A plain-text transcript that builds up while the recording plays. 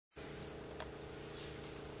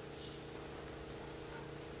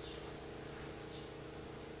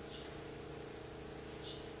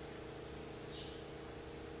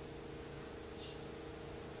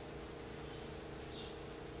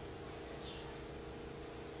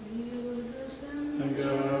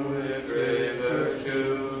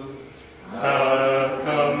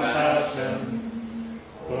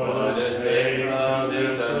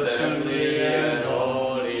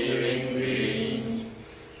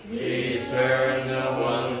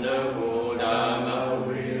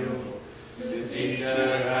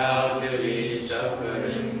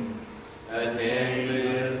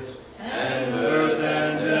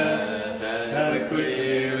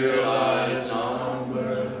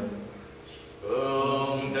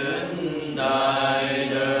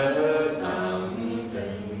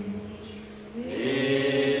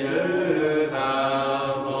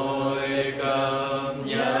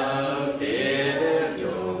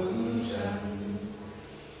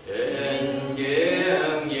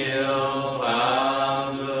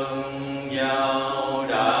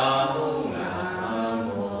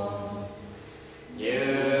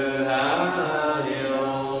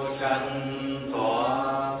sanh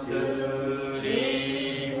thoát từ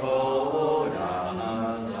ly khổ đà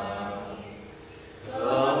la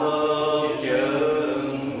thập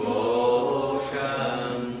chứng vô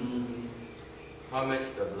sanh. Homage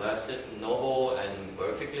to the blessed, noble, and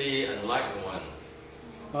perfectly enlightened one.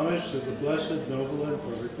 Homage to the blessed, noble, and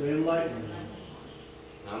perfectly enlightened one.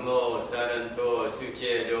 Nam mô Sa Đan Tô Sư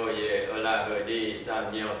Chê Đô Ye Ơ La Hờ Đi Sa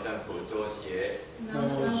Miao San Phủ Tô Xie. Nam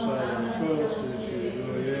mô Sa Đan Tô Sư Chê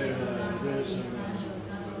Đô Ye Ơ La Hờ Đi Sa Miao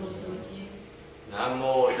San Phủ Tô Xie. Nam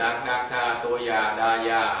mô Đắc Đắc Tha Tô Ya Đa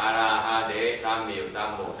Ya A La Ha Đế Tam Miệu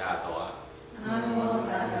Tam Bồ Đà Tọa. Nam mô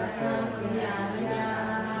Đắc Đắc Tha Tô Ya Đa Ya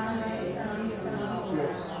A La Đế Tam Miệu Tam Bồ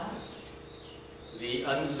Đà Tọa. The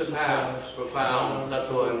unsurpassed, profound,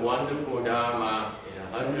 subtle, and wonderful Dharma in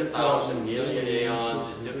 100,000 million aeons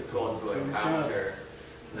is difficult to encounter.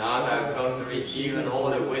 Now that I've come to receive and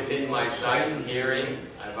hold it within my sight and hearing,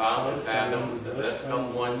 I vow to fathom the best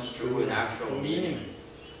come one's true and actual meaning.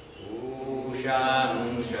 Wu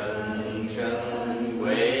shang shen shen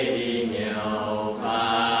wei miao fa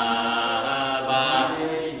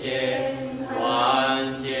bai jian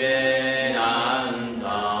huan jian an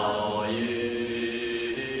zao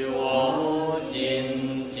yu wo jin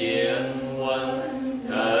jian wen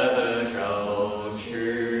de shou chi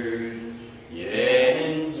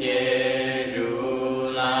yan jie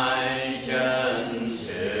ru lai zhen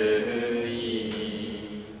shi yi.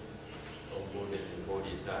 O Buddhas and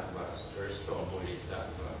Bodhisattvas, erstwhile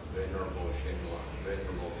Bodhisattva, Venerable Shenhua,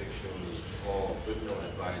 Venerable Bhikshunis, all good known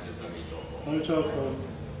advisors of Amitabha. Amitabha.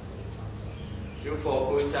 诸佛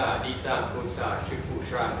菩萨、地藏菩萨、师父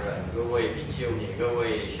上人、各位比丘尼、各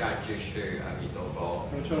位善知识，阿弥陀佛。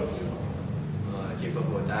Chư Phật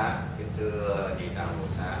Bồ Tát, kính thưa Địa Tạng Bồ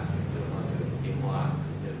Tát, kính thưa Hòa Thượng Tiến Hóa,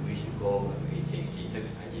 kính thưa quý sư cô và quý thiện tri thức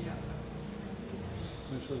A Di Đà Phật.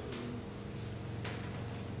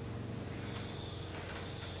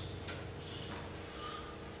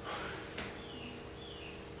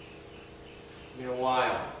 It's been a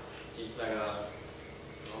while. Seems like a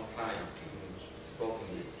long time spoken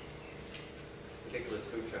this particular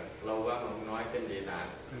sutra. Lâu quá mà không nói kinh Địa Tạng.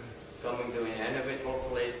 Coming to an end of it,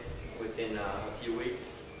 hopefully within a few weeks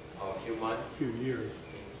or a few months. Few years.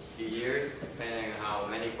 A few years, depending on how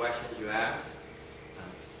many questions you ask.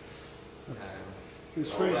 The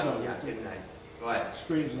screen's not. Yeah, good night. Go ahead.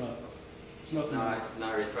 Screen's not. It's nothing. No, it's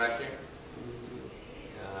not refreshing.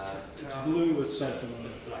 It's blue with something on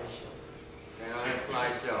it. Turn on a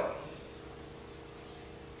slideshow.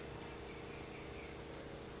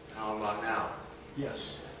 How about now?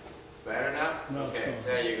 Yes. Better now? No, it's okay, gone.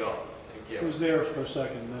 there you go. Thank It you. was there for a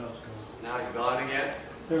second, now it's gone. Now it's gone again?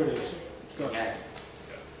 There it is. It's gone. Okay.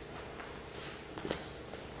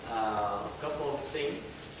 A couple of things,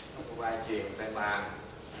 couple vài chuyện phải bàn.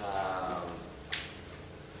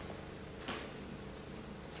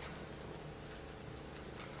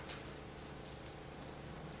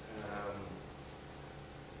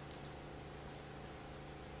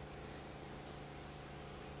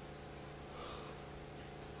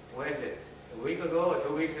 What is it? A week ago or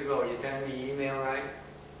 2 weeks ago, you sent me an email, right?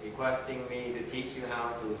 Requesting me to teach you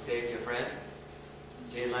how to save your friend,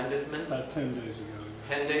 Jay Landisman. About 10 days ago.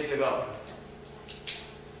 10 days ago.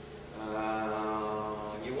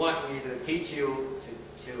 You want me to teach you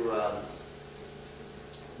to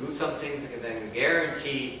do something that can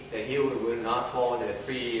guarantee that he will not fall into the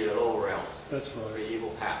three lower realms. That's right. Three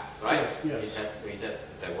evil paths, right? Yes. He said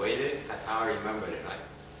the way it is. That's how I remembered it, right?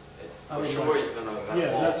 For mean, sure he's gonna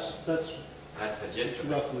Yeah, fall. that's the gist of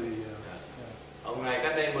it. roughly. Ông này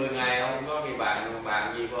cách đây 10 ngày ông có người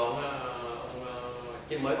bạn gì của ông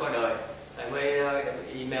trên mới qua đời, tại mới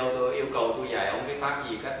email tôi yêu cầu tôi dạy ông cái pháp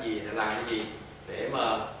gì, cách gì để làm cái gì để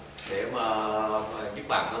mà giúp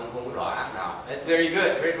bạn ông không có đọa ác đạo. That's very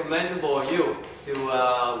good, very commendable of you to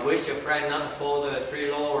wish your friend not to fall the three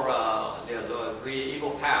lower, the three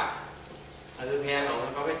evil paths. Thứ hai,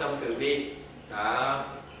 ông có cái tâm từ bi đã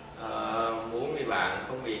muốn người bạn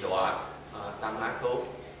không bị đọa tam ác thú.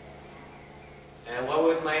 And what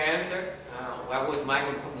was my answer? What was my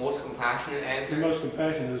most compassionate answer? The most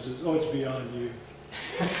compassionate is, oh, it's beyond you.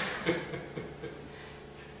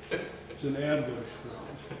 It's an ambush.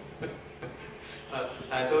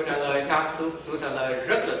 Tôi trả lời sao? Tôi trả lời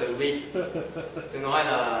rất là từ bi. Tôi nói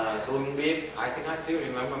là tôi không biết. I cannot still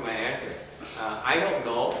remember my answer. I don't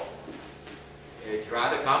know. It's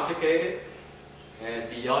rather complicated and it's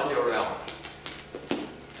beyond your realm.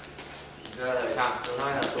 Trả lời sao? Tôi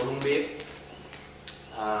nói là tôi không biết.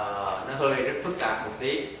 Nó hơi rất phức tạp một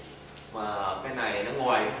tí, mà cái này nó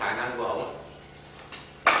ngoài cái khả năng của ông.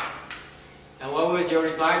 And what was your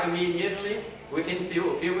reply to me immediately? Within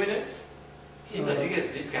a few minutes? Seems like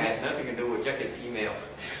this guy has nothing to do with check his email.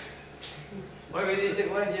 What is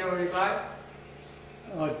your reply?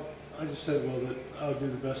 I just said, well, that I'll do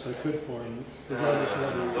the best I could for him, regardless of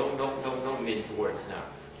whether... Don't mince words now.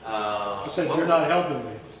 I said, you're not helping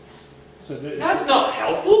me. So that's not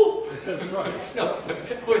helpful. That's right. No,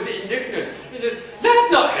 was indignant. He said,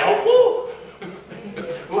 that's not helpful.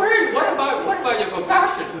 What about your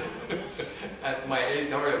compassion? That's my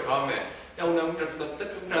editorial comment. Ông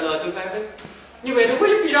trả lời tôi thấy như vậy đâu có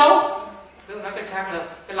giúp gì đâu. Tôi nói cách khác là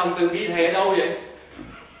cái lòng từ bi thầy ở đâu vậy?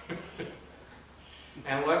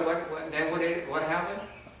 And what happened?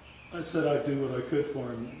 I said I'd do what I could for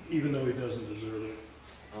him, even though he doesn't deserve it.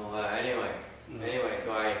 Oh, anyway,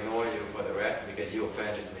 so I ignore you for the rest because you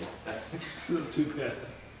offended me. Too bad.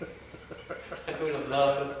 Tôi làm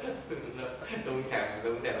lơ, tôi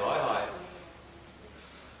không thèm nói thôi.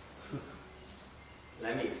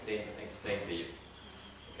 Let me explain to you.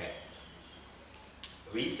 Okay.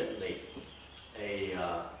 Recently,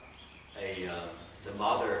 the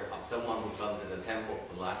mother of someone who comes to the temple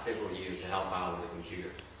for the last several years to help out with the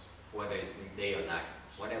computers, whether it's day or night,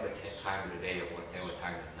 whatever time of the day or whatever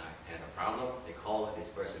time of the night, had a problem, they call it, this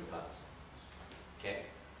person comes. Okay?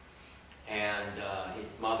 And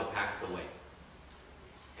his mother passed away.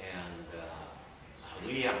 And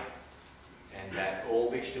Liam, and that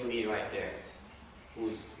old Vikshuni right there,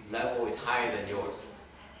 whose level is higher than yours,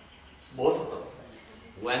 both of them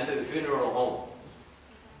went to the funeral home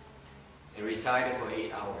and recited for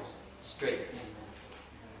 8 hours straight.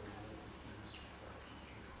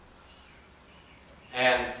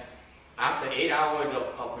 And after 8 hours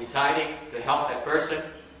of reciting to help that person,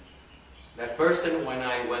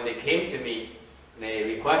 when they came to me, they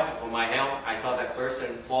requested for my help, I saw that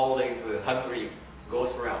person falling to a hungry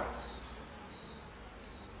ghost realm.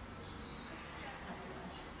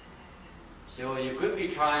 So you could be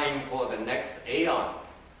trying for the next aeon.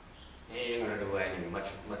 It ain't going to do any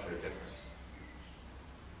much of a difference.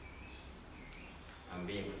 I'm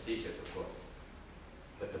being facetious, of course.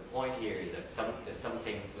 But the point here is that there's some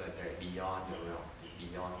things that are beyond your realm,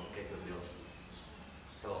 beyond your capabilities.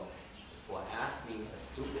 So for asking a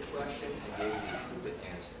stupid question, I gave you a stupid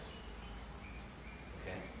answer.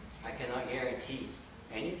 Okay? I cannot guarantee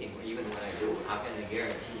anything, even when I do it. How can I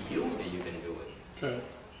guarantee you that you can do it? Okay.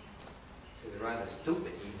 So it's rather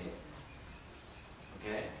stupid email.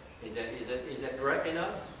 Okay? Is that direct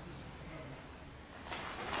enough?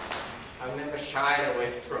 I've never shied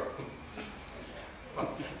away from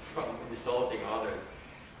insulting others.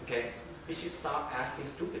 Okay? You should stop asking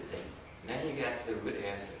stupid things. Then you get the good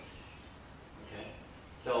answers. Okay?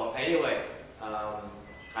 So anyway,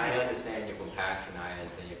 I understand your compassion, I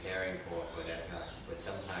understand your caring for that guy, but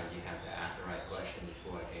sometimes you have to ask the right question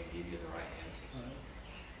before I can give you the right answers.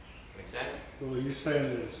 Make sense? Well, you're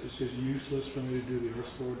saying that it's just useless for me to do the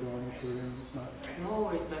Restore Dharma program? It's not... No,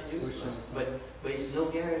 it's not useless, but it's no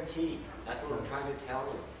guarantee. That's what I'm trying to tell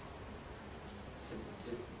you. It's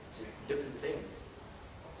different things.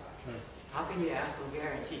 Okay. How can you ask for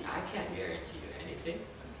guarantee? I can't guarantee you anything.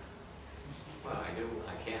 Well, I do,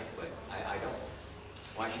 I can't, but I don't.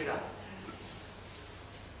 Why should I?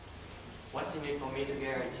 What's in it for me to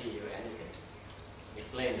guarantee you anything?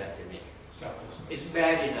 Explain that to me. It's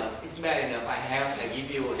bad enough. It's bad enough. I give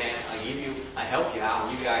you a hand. I help you out.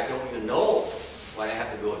 You guys don't even know what I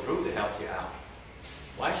have to go through to help you out.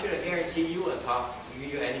 Why should I guarantee you on top?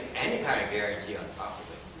 Give you any kind of guarantee on top of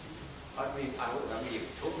it? I would be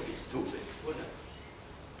totally stupid, wouldn't it?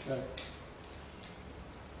 Okay.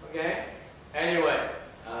 Okay. Anyway,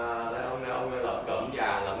 ông lẩm cẩm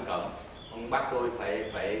già lẩm cẩm. Ông bắt tôi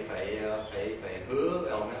phải hứa với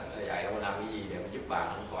ông đó, là dạy ông làm cái gì để mà giúp bạn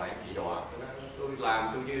không khỏi bị đọa. Tôi làm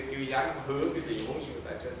tôi chưa dám hứa cái gì muốn gì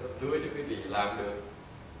mà tôi hứa cho cái gì làm được.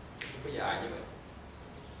 Không có dạy như vậy.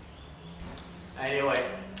 Anyway,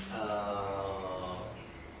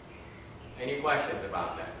 any questions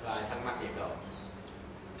about that? Có ai thắc mắc gì không?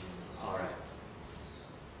 All right.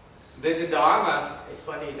 There's a Dharma. It's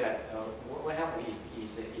funny that what happened is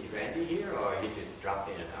Randy here, or he just dropped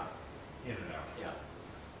in and out? In and out. Yeah,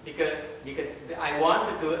 because I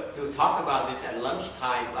wanted to talk about this at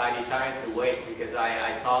lunchtime, but I decided to wait because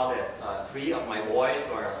I saw that 3 of my boys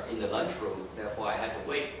were in the lunchroom. Therefore, I had to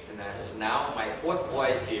wait. And now my 4th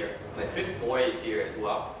boy is here. My 5th boy is here as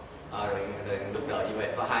well. Rồi lúc đợi như vậy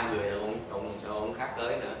có 2 người ông khác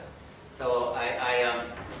tới nữa. So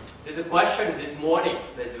there's a question this morning.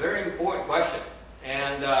 There's a very important question,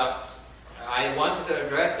 and I wanted to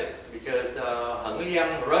address it because Hằng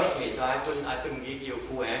Liang rushed me, so I couldn't give you a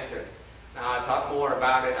full answer. Now I thought more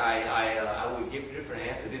about it. I will give a different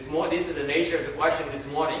answer. This is the nature of the question this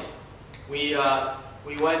morning.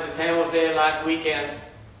 We went to San Jose last weekend,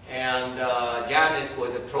 and Janice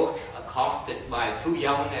was accosted by two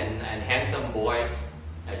young and handsome boys,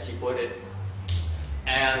 as she put it.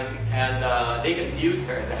 And they confused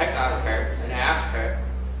her, the heck out of her, and asked her,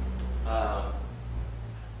 I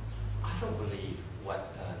don't believe what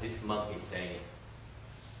this monk is saying.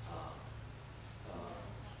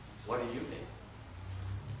 What do you think?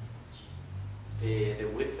 They're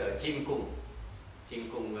with Jim Kung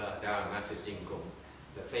Dharma Master Jim Kung,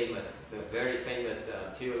 the very famous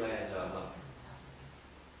Pure Land monk.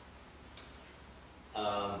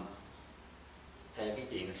 Theo cái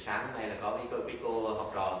chuyện sáng nay là có cái cô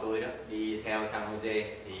học trò tôi đó đi theo San Jose,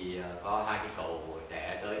 thì có hai cái cậu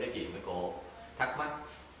trẻ tới nói chuyện với cô, thắc mắc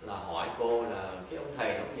là hỏi cô là cái ông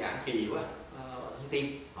thầy ông giảng kỳ quá, không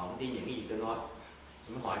tin, họ không tin những cái gì tôi nói.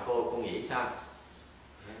 Mới hỏi cô nghĩ sao?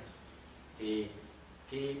 Thì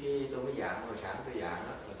cái tôi mới giảng, hồi sáng tôi giảng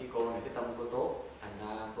đó, là cái cô này cái tâm cô tốt, thành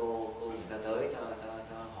ra cô người ta tới ta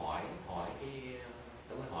hỏi cái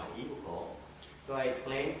tôi mới hỏi ý của cô. So I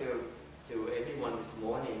explained to everyone this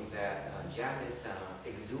morning that Janice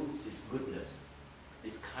exudes this goodness,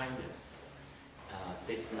 this kindness,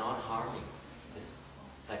 this not harming, this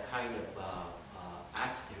that kind of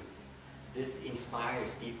attitude. This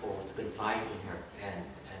inspires people to confide in her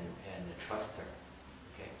and trust her.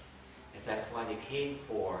 Okay, and that's why they came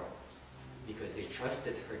because they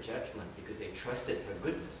trusted her judgment, because they trusted her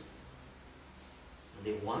goodness, and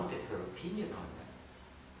they wanted her opinion on that,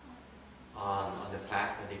 on the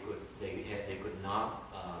fact that they could not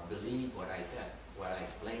believe what I said, what I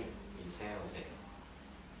explained in San Jose.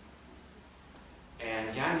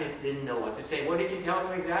 And Janice didn't know what to say. What did you tell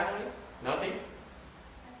them exactly? Nothing?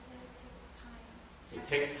 I said it takes time. It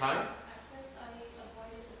takes time? At first I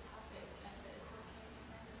avoided the topic. I said it's okay.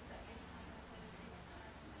 And the second time I said it takes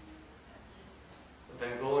time. And I just kept it. Thì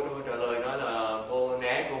cô trả lời nói là cô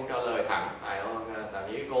né, cô không trả lời thẳng. Tại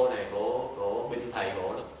vì cái cô này cổ binh thầy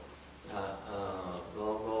cổ lắm.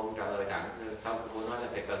 Cô không trả lời thẳng. Xong cô nói là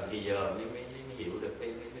phải cần thì giờ mới hiểu được,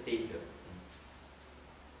 mới tin được.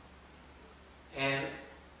 And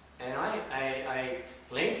I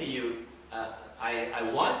explained to you, I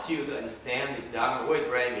want you to understand this Dharma. Where's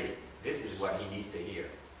Randy? This is what he needs to hear.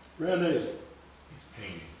 Randy.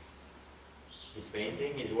 He's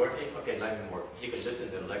painting, he's working. Okay, let him work. He can listen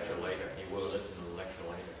to the lecture later. He will listen to the lecture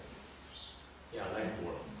later. Yeah, let him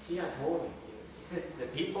work. See, I told you. The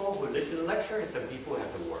people who listen to the lecture and some people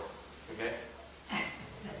have to work. Okay?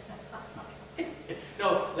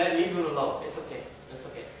 No, leave him alone. It's okay. It's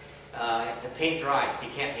okay. The paint dries. He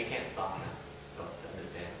can't stop now. So it's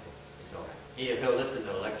understandable. It's all right. He'll listen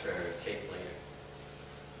to the lecture tape later.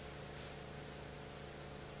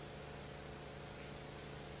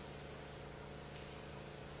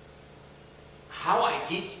 How I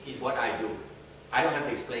teach is what I do. I don't have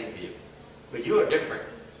to explain to you. But you are different.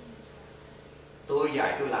 Tôi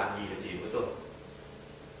dạy tôi làm gì là chuyện của tôi.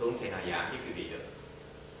 Tôi không thể nào giảng với quý vị được.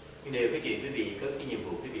 Nhưng nếu cái chuyện quý vị có cái nhiệm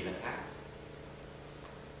vụ quý vị là khác.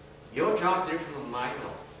 Your job is different from mine. No.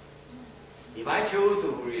 If I choose to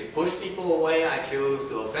push people away, I choose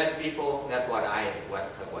to offend people. That's what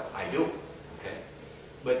I do. Okay.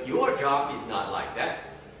 But your job is not like that.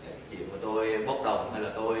 Chuyện mà tôi bốc đồng hay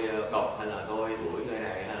là tôi cọc hay là tôi đuổi người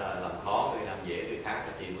này hay là làm khó người làm dễ người khác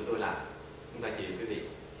là chuyện của tôi làm, không phải chuyện quý vị.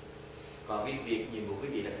 Còn cái việc nhiệm vụ quý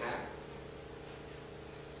vị là khác.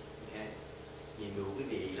 Okay. Nhiệm vụ quý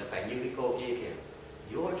vị là phải như cái cô kia kìa.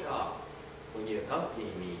 Your job when you accompany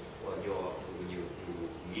me or when you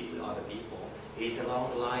meet with other people is along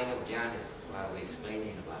the line of Janice, what I was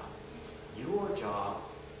explaining about. Your job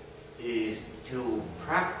is to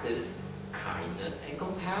practice kindness and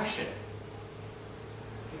compassion.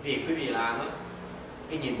 Cái việc quý vị làm á,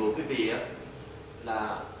 cái nhiệm vụ quý vị á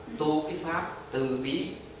là tu cái pháp từ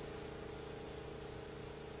bi.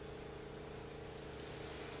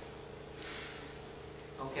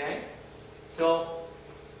 Okay, so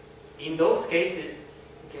in those cases,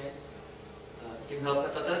 okay, trường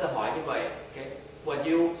hợp ta tới ta hỏi như vậy, okay, what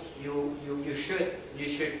you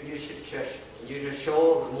should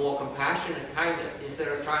show more compassion and kindness instead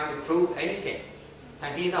of trying to prove anything.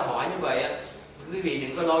 Thành khi ta hỏi như vậy á, quý vị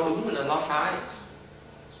đừng có lo đúng mà là lo sai.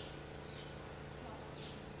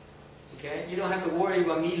 Okay, you don't have to worry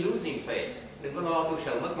about me losing face. Đừng có lo tôi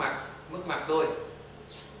sợ mất mặt tôi,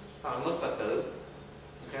 hoặc là mất Phật tử.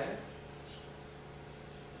 Okay.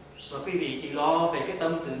 Mà quý vị chỉ lo về cái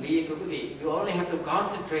tâm từ bi của quý vị. You only have to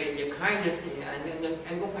concentrate on your kindness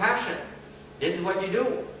and compassion. This is what you do.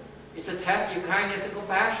 It's a test your kindness and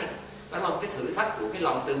compassion. Đó là một cái thử thách của cái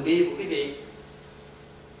lòng từ bi của quý vị.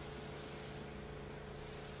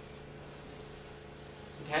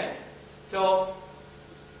 Okay? So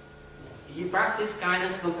this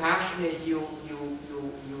kindness, compassion is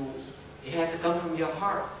it has to come from your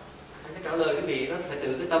heart. Anh sẽ trả lời cái vị nó phải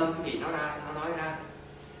từ cái tâm cái vị nó nói ra.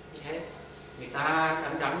 Okay? Người ta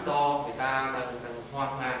đắn đo, người ta đang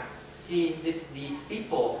hoang mang. See, these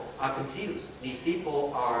people are confused. These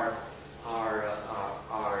people are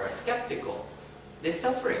skeptical. They're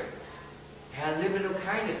suffering. Have little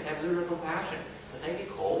kindness, have little compassion. Họ thấy cái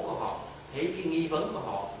khổ của họ, thấy cái nghi vấn của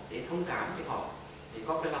họ, để thông cảm cho họ, để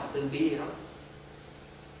có cái lòng từ bi đó.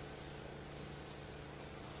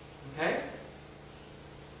 Okay?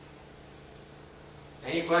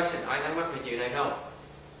 Any question? Ai thắc mắc về chuyện này không?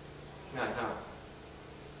 Là sao?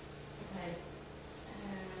 Thầy,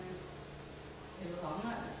 thì bữa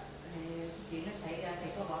á, thì chuyện nó xảy ra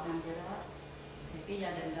thầy có bỏ nằm cho đó. Thì cái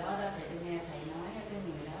gia đình đó thì tôi nghe thầy nói cái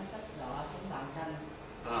người đó sắp đọa xuống bàn xanh.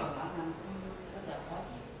 Bỏ nằm cũng rất là khó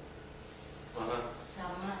chịu.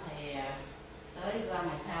 Xong á thì tới qua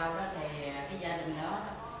ngày sau đó thì cái gia đình đó,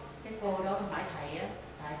 cái cô đó hỏi thầy á,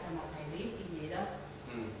 tại sao mà thầy biết cái gì đó.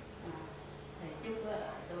 Thầy chúc á,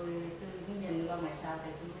 tôi cũng nhìn qua ngày sau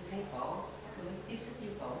thì tôi thấy khổ, tôi mới tiếp xúc với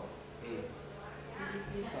cổ.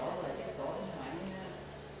 Cái cổ rồi cái cổ nó hỏi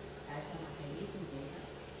tại sao mà thầy biết như vậy đó.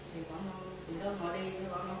 Thì từ đó ngồi đi,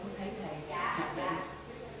 bọn nó cũng thấy thầy mặc định.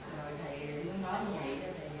 Rồi thầy mới nói như vậy đó,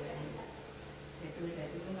 thì tôi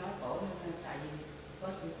mới nói cổ, tại vì có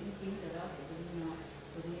sự chứng kiến từ đó thì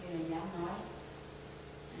tôi mới dám nói.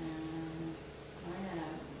 Nói là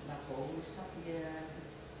bà cụ sắp đi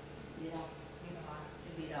đâu?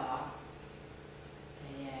 Bị đọ.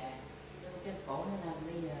 Thì cái cổ nó là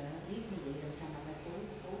bây giờ nó biết như vậy rồi sao mà phải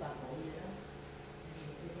cứu bà cụ vậy đó.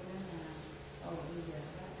 Thì tôi nói là bây giờ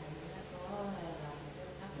đó thầy đã có làm cái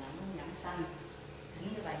pháp nhẫn sanh,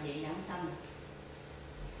 thỉnh cái bài vị nhẫn sanh.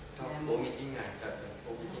 49 ngày,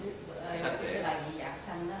 49 sanh về. Cái bài vị nhẫn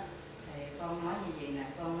sanh đó, thì con nói như vậy nè,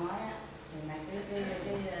 con nói á, thì này cái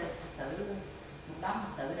Phật tử, một đám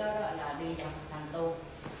Phật tử đó là đi vào thành tu.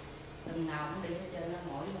 Tuần nào cũng đi hết trơn, nó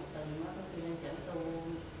mỗi một tuần nó có khi lên chở tu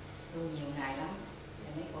nhiều ngày lắm.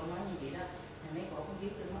 Thì mấy cô nói như vậy đó, thì mấy cô có biết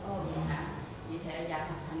tôi nói vậy hả? Vậy thì dạ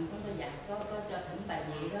Phật thành cũng có cho thỉnh bài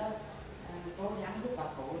vị đó, cố gắng giúp bà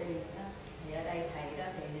cụ đi đó. Thì ở đây thầy đó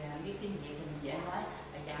thì biết tiếng Việt thì mình dễ nói,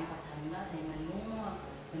 dạ Phật thành đó thì mình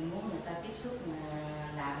muốn người ta tiếp xúc mà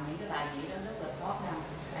làm những cái bài vị đó rất là khó khăn,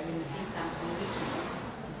 tại vì mình tiếng tâm không biết gì đó.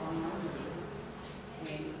 Con nói như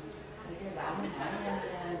vậy thì cái bảo mình hỏi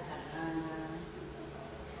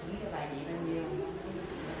những cái bài vị bao nhiêu,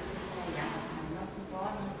 dạ Phật thành nó cũng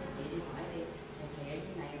có, chị đi hỏi đi, thì ở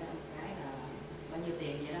dưới này đó cái là bao nhiêu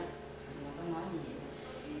tiền vậy đó, mà có nói như vậy,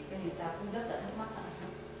 cái người ta cũng rất là thắc mắc đó.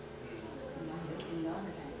 Mà hiểu chuyện đó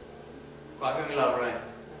là thầy. Qua cái lời rồi,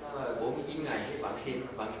 nó là 49 ngày cái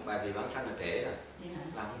bài vị bản sanh là trễ rồi,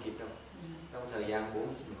 làm không kịp đâu. Trong thời gian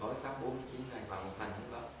 49 mình có cái pháp 49 ngày bằng thành không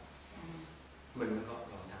có, mình mới có,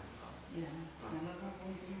 bằng thành không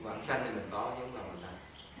có. Bản sanh thì mình có nhưng mà bằng thành.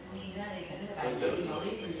 Đối tượng nó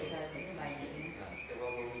biết như vậy là cái bài gì. Cái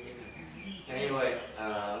 49 ngày. Anyway,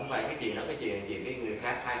 không phải cái chuyện đó, cái chuyện cái người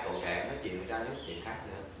khác, hai cậu trẻ nói chuyện ra những chuyện khác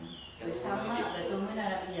nữa. Rồi xong á, rồi tôi mới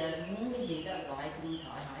nói là bây giờ muốn cái gì đó gọi điện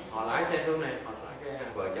thoại hỏi. Họ lái xe xuống này, họ lái cái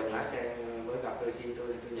vợ chồng lái xe mới gặp tôi xin tôi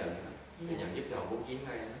nhận, tôi nhận giúp cho họ 49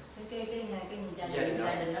 ngày. Cái gia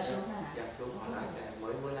đình nó xuống hả? Dạ xuống, họ lái xe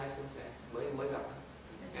mới lái xuống xe, mới gặp.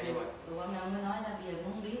 Anyway. Quan Nhân mới nói là bây giờ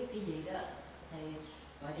muốn biết cái gì đó thì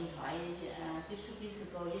gọi điện thoại tiếp xúc với sư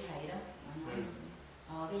cô với thầy đó.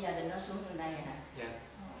 Cái gia đình nó xuống bên đây hả? Dạ.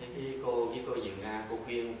 Thì cái cô với cô Diệu Nga, cô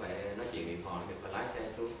khuyên phải nói chuyện điện thoại thì phải lái xe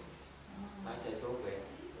xuống. Lái xe xuống về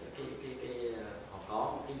cái họ có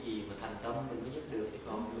một cái gì mà thành tâm mình mới giúp được, thì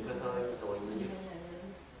còn mình khơi tội mình giúp.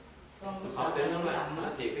 Khó tính lắm mà,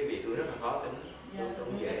 nói thiệt cái vị tôi rất là khó tính. Tôi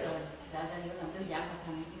không dễ đâu. Tôi giảm Phật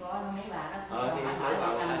thành có mấy bà đó. Thì mấy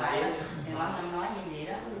bà thành thì Quảng Nhân nói như vậy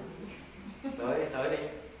đó. Tới đi.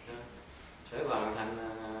 Tới vào thành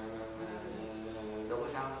đâu có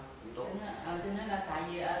sao đâu, cũng tốt. Tôi nói là tại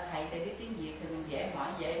vì thầy biết tiếng Việt thì mình dễ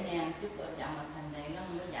hỏi dễ nghe chút giảm Phật thành này nó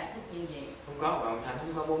giải thích như vậy. Không có, vào thành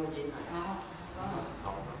không có 49 ngày.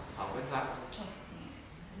 Học cái pháp.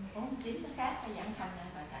 49 nó khác hay giảng sanh nha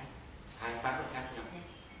bà thầy? Hai pháp nó khác nhau.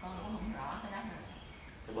 Con cũng không rõ cái đó rồi.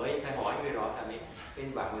 Thì bởi phải hỏi mới rõ, tại vì cái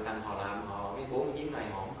bạn người thành họ làm họ cái 49 ngày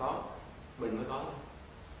họ không có, mình mới có.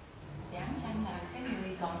 Giảng sanh là cái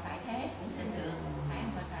người còn tại thế cũng xin được, phải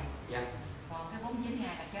không bà thầy? Dạ. Còn cái 49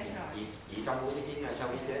 ngày là chết rồi. Chỉ trong 49 ngày sau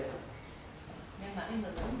mới chết thôi. Nhưng mà cái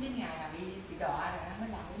người 49 ngày là bị đọa rồi nó mới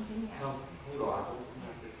làm 49 ngày. Không đọa cũng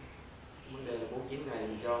làm được. Vấn đề là 49 ngày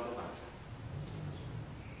mình cho các bạn sao?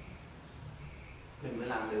 Mình mới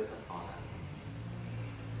làm được, họ làm.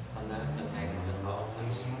 Thành ra từng ngày mình rất khó,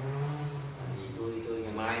 làm gì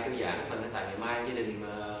giảng phần tại ngày mai gia đình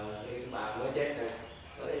cái bà mới chết rồi,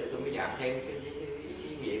 tới rồi tôi mới giảng thêm cái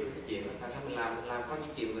ý nghĩa của cái chuyện là sao mình làm có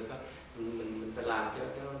những chuyện mình phải làm cho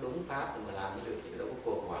nó đúng pháp thì mình làm được, chứ đâu có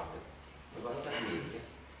cột quạt được, mình có cái trách nhiệm chứ.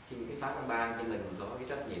 Khi cái pháp nó ban cho mình có cái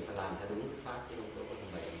trách nhiệm phải làm theo đúng cái pháp, chứ đâu có làm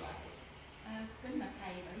bậy làm bạ. Kính bạch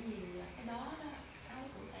thầy, bởi vì cái đó cái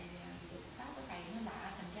của thầy, được pháp của thầy nó lạ,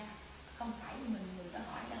 thành ra không phải mình người ta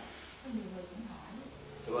hỏi đâu, có nhiều người cũng hỏi.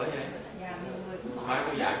 Bởi vậy. Dạ, nhiều người cũng hỏi. Mai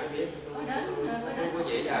tôi dạy cho biết, tôi có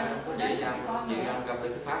dễ dàng, không có dễ dàng gặp được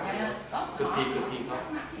cái pháp này. Cực kỳ khó.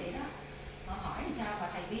 Vậy đó. Họ hỏi thì sao mà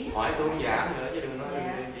thầy biết? Hỏi tôi không giảng nữa chứ đừng nói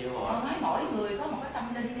chuyện hỏi. Họ nói mỗi người có một cái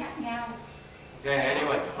tâm linh khác nhau. Okay,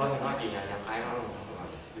 anyway, thôi nói chuyện này ai nói không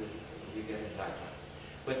you get inside.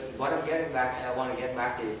 But what I'm getting back, I want to get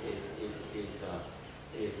back is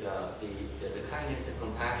the kindness and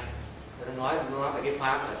compassion. Tôi nói về cái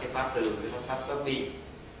pháp là cái pháp từ, cái pháp bất bi.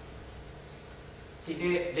 See,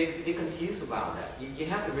 they confused about that. You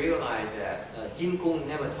have to realize that Jin Kung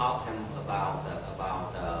never taught them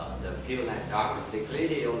about the Pure Land Dharma. They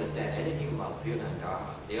clearly don't understand anything about Pure Land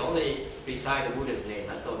Dharma. They only recite the Buddha's name.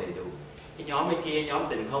 That's all they do. Cái nhóm bên kia, nhóm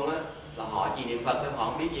tịnh không á, là họ chỉ niệm Phật thôi, họ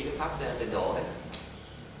không biết gì cái pháp tịnh độ hết.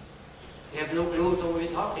 They have no clue what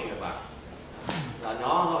we're talking about. Là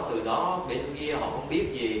nó từ đó bên kia họ không biết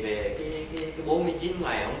gì về cái 49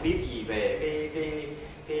 ngày, không biết gì về cái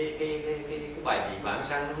bài vị bản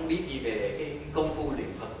sanh, không biết gì về cái công phu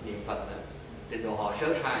niệm Phật này. Trình độ họ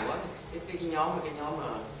sơ sài quá. Cái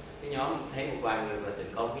nhóm thấy một vài người mà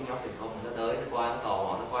tịnh công, cái nhóm tịnh công nó tới, nó qua, nó tò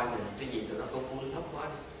mò, nó qua mình cái gì tụi nó công phu nó thấp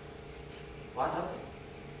quá thấp.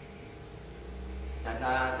 Thành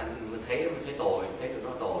ra mình thấy tội, thấy tụi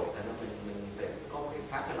nó tội, thành ra mình phải có cái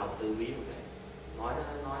phát cái lòng từ bi một cái,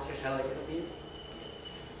 nói sơ cho nó biết.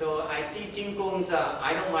 So I see Jin Kung's.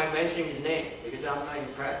 I don't mind mentioning his name because I'm not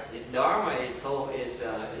impressed. His dharma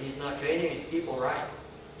he's not training his people right.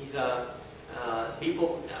 He's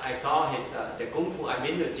people. I saw his the kung fu. I've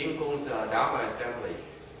been to Jin Kung's dharma assemblies.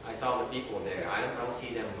 I saw the people there. I don't see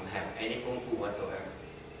them have any kung fu whatsoever.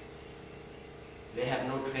 They have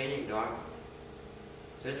no training dharma.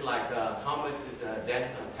 Just like Thomas's Zen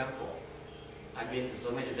temple. I've been to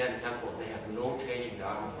so many Zen temples. They have no training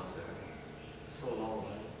dharma whatsoever. So low.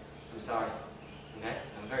 I'm sorry. Okay?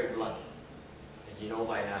 I'm very blunt. As you know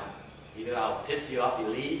by now. Either I'll piss you off, you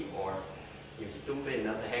leave, or you're stupid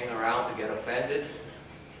enough to hang around to get offended,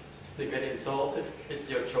 to get insulted. It's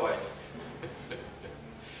your choice.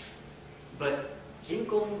 But Jin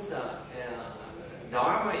Kung's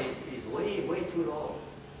dharma is way too low.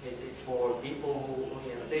 It's for people who,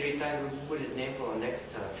 they recite Buddha's name for the next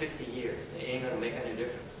 50 years. They ain't going to make any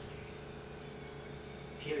difference.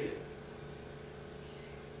 Period.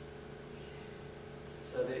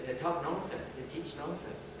 So they talk nonsense. They teach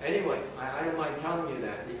nonsense. Anyway, I don't mind telling you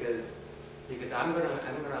that because I'm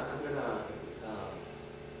gonna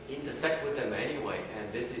intersect with them anyway.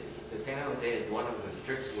 And this is San Jose is one of the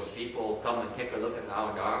strips where people come and take a look at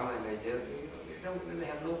our dharma, and they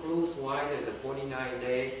have no clues why there's a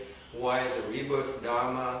 49-day, why is a rebirth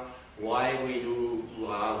dharma, why we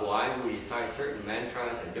recite certain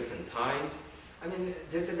mantras at different times. I mean,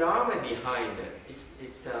 there's a dharma behind it.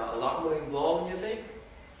 It's a lot more involved than you think.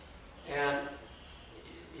 And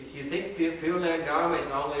if you think Pure Land Dharma is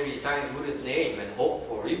only reciting Buddha's name and hope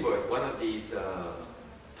for rebirth one of these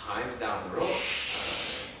times down the road,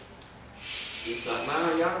 it's not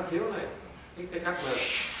Mahayana Pure Land. Cái cách mà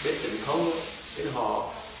biết tịnh không, cái họ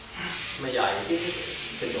mà dạy cái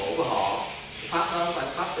tịnh độ của họ, cái pháp đó là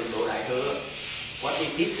pháp tịnh độ đại thừa. What he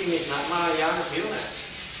teaching is not Mahayana Pure Land.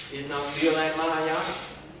 It's not Pure Land Mahayana.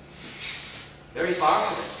 Very far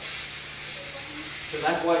from it. So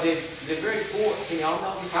that's why they're very poor. Cái nhóm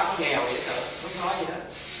đó cái pháp nghèo vậy sợ, không nói gì hết.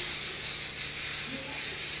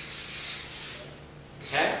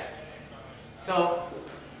 Okay? So,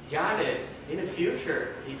 Janice, in the future,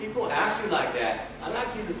 if people ask you like that, I'd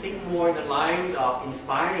like you to think more in the lines of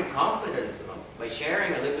inspiring confidence to them by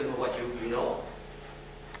sharing a little bit of what you know.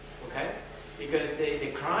 Okay? Because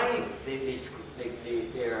they're crying,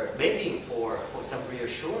 they're begging for some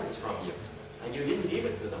reassurance from you, and you didn't give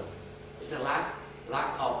it to them. It's a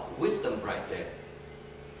lack of wisdom right there.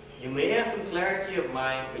 You may have some clarity of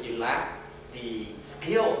mind, but you lack the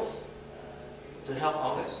skills to help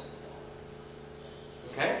others.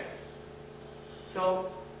 Okay?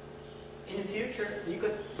 So, in the future, you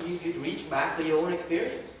could reach back to your own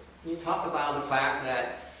experience. You talk about the fact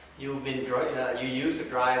that you used to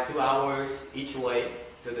drive 2 hours each way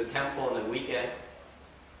to the temple on the weekend.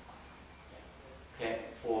 Okay,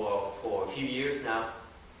 for a few years now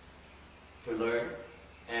to learn,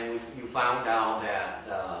 and you found out that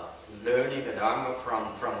learning the Dharma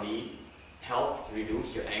from me help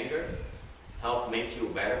reduce your anger, help make you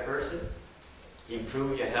a better person,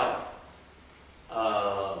 improve your health.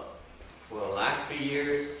 For the last 3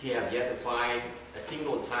 years, you have yet to find a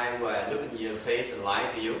single time where I look in your face and lie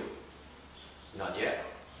to you. Not yet.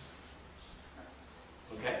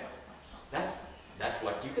 Okay? That's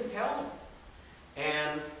what you can tell them.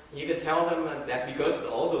 And you can tell them that because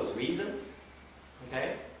of all those reasons,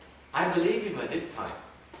 okay, I believe him at this time.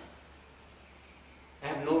 I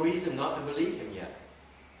have no reason not to believe him yet.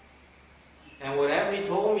 And whatever he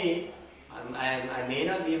told me, I may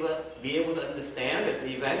not be able to understand it.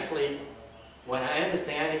 Eventually, when I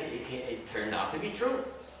understand it, it turned out to be true.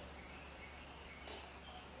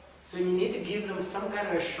 So you need to give them some kind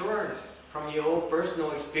of assurance from your own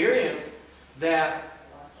personal experience that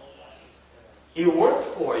it worked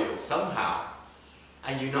for you somehow.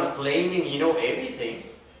 And you're not claiming you know everything.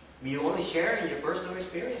 You're only sharing your personal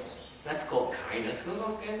experience. That's called kindness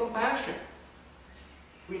and compassion.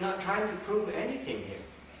 We're not trying to prove anything here.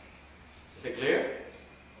 Is it clear?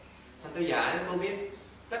 Anh tôi dạy cô biết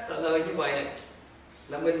cách trả lời như vậy này,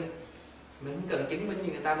 là mình không cần chứng minh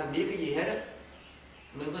như người ta mình biết cái gì hết á.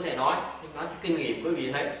 Mình có thể nói cái kinh nghiệm quý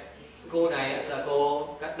vị thấy. Cô này là cô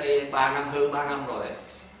cách đây 3 năm, hơn 3 năm rồi.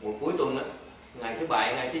 Một cuối tuần á, ngày thứ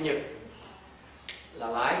Bảy, ngày Chủ nhật là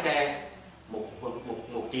lái xe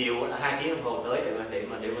một chiều là 2 tiếng đồng hồ tới để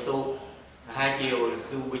mà tu. 2 chiều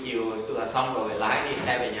tu buổi chiều tôi là xong rồi lái đi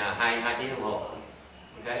xe về nhà 2 tiếng đồng hồ.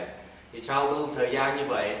 Ok. Thì sau tu thời gian như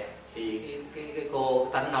vậy thì cái cô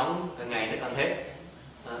tánh nóng càng ngày nó càng hết,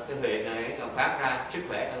 cái huệ càng ngày càng phát ra, sức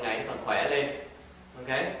khỏe càng ngày nó càng khỏe lên.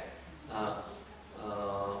 Ok.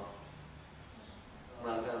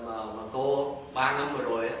 Mà cô 3 năm vừa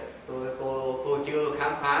rồi cô chưa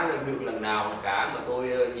khám phá được lần nào cả, mà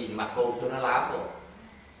tôi nhìn mặt cô tôi nó láo rồi.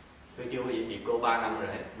 Tôi chưa có gì cô 3 năm rồi,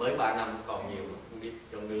 mới 3 năm còn nhiều không biết,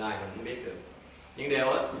 trong tương lai mình không biết được. Nhưng điều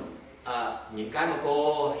á, những cái mà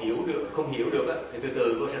cô hiểu được, không hiểu được á, thì từ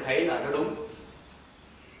từ cô sẽ thấy là nó đúng.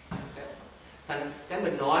 Thành cái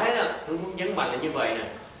mình nói đó, tôi muốn nhấn mạnh là như vậy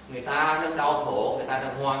nè. Người ta đang đau khổ, người ta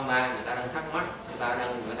đang hoang mang, người ta đang thắc mắc, người ta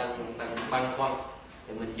đang băn khoăn.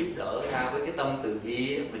 Thì mình giúp đỡ ra với cái tâm từ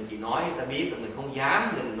bi, mình chỉ nói người ta biết, rồi mình không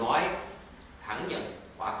dám đừng nói thẳng nhận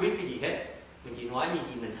quả quyết cái gì hết. Mình chỉ nói những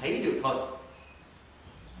gì mình thấy được thôi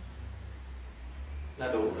là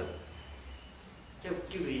đủ rồi.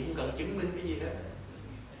 Chứ vì không cần chứng minh cái gì hết.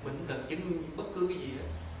 Mình không cần chứng minh bất cứ cái gì hết.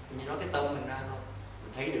 Mình chỉ nói cái tâm mình ra thôi.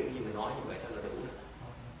 Mình thấy được cái gì mình nói như vậy thôi là đủ rồi.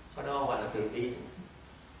 Có đó gọi là từ bi.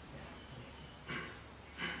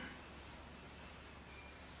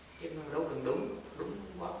 Chứ đâu cần đúng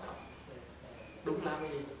quan trọng. Đúng làm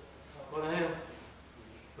cái gì? Có thấy không?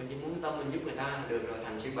 Mình chỉ muốn cái tâm mình giúp người ta là được rồi,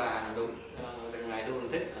 thành sư bà là đúng. Đằng này tôi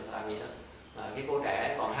mình thích là làm gì đó. Cái cô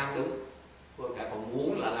trẻ còn ham đúng, cô trẻ còn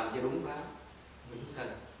muốn là làm cho đúng pháp.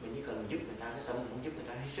 Mình chỉ cần giúp người ta, cái tâm mình giúp người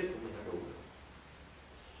ta hết sức của mình là đủ.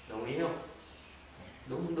 Đồng ý không?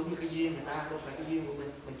 Đúng cái duyên người ta, đâu phải cái duyên của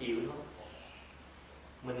mình chịu thôi.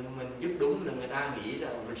 Mình giúp đúng là người ta nghĩ là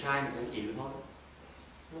mình sai mình cũng chịu thôi.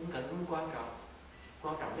 Không cần, không quan trọng.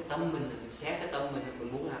 Quan trọng cái tâm mình xét cái tâm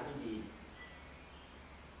mình muốn làm cái gì.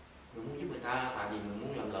 Mình muốn giúp người ta tại vì mình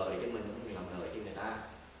muốn làm lợi cho mình, muốn làm lợi cho người ta.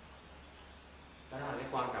 Đó là cái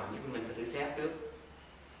quan trọng nhất, mình phải thử xét trước.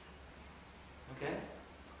 Ok.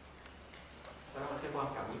 Đó là cái quan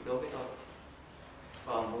trọng nhất đối với tôi.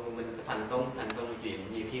 Còn mình có thành công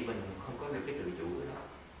chuyện nhiều khi mình không có được cái tự chủ đó.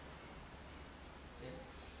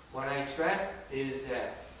 What I stress is that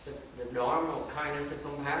the Dharma of kindness and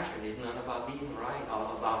compassion is not about being right or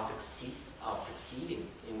about succeeding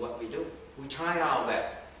in what we do. We try our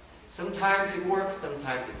best. Sometimes it works,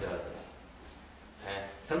 sometimes it doesn't. And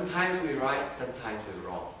sometimes we're right, sometimes we're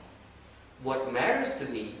wrong. What matters to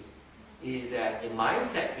me is that the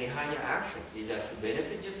mindset behind your action is that to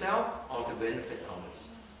benefit yourself or to benefit others.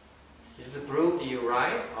 Is to prove that you're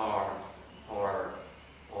right or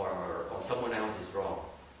someone else is wrong.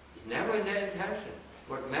 It's never in that intention.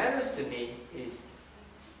 What matters to me is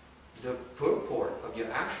the purport of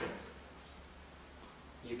your actions.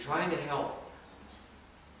 You're trying to help.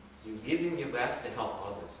 You're giving your best to help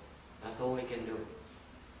others. That's all we can do.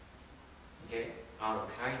 Okay? Out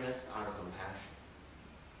of kindness, out of compassion.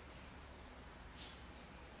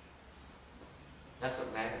 That's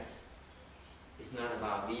what matters. It's not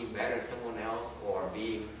about being better than someone else or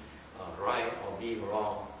being right or being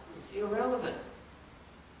wrong. It's irrelevant.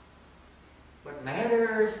 What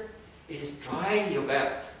matters is trying your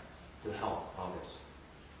best to help others.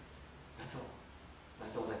 That's all.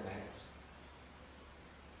 That's all that matters.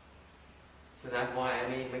 So that's why I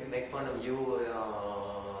make fun of you,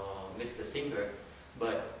 Mr. Singer.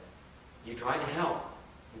 But You try to help,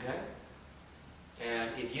 okay?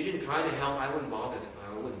 And if you didn't try to help, I wouldn't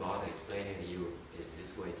bother explaining to you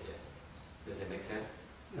this way today. Does it make sense?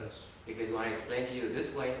 Yes. Because when I explain to you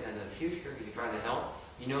this way, and in the future you try to help,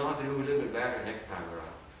 you know how to do a little bit better next time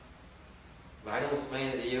around. But I don't explain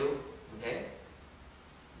it to you, okay?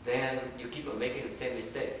 Then you keep on making the same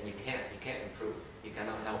mistake, and you can't improve. You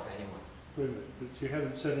cannot help anyone. Wait a minute, but you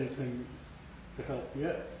haven't said anything to help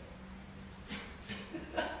yet.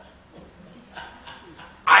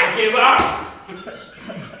 I give up!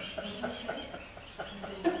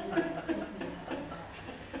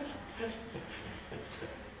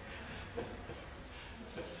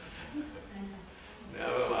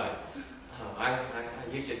 Never mind.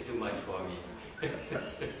 You're just too much for me.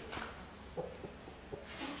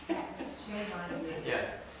 Yes.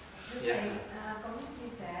 Yes. Con muốn chia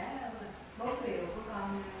sẻ 4 điều của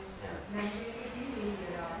con nên cái chuyến đi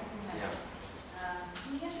vừa rồi.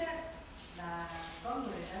 Thứ nhất là có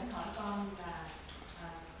người đến hỏi con là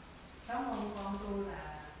pháp môn con tu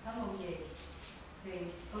là pháp môn gì, thì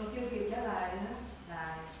con chưa kịp trả lời nữa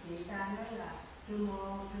là chị ta nói là tu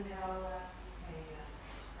theo thầy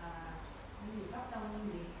cái gì pháp tông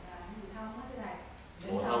gì thông á thế này.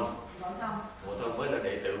 Ngộ thông. Ngộ thông mới là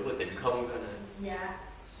đệ tử của Tịnh Không thôi nè. Dạ,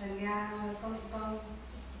 thành ra con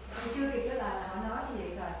chưa kịp trả lời là họ nói như vậy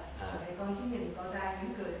rồi. Thì con chỉ nhìn cô ta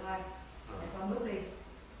mỉm cười thôi. Thì con bước đi.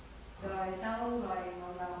 Rồi xong rồi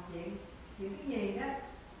một chuyện cái gì đó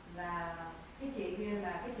là cái chị kia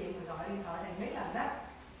là cái chị mà gọi điện thoại thành mấy lần đó,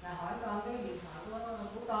 là hỏi con cái điện thoại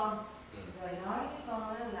của con, rồi nói với con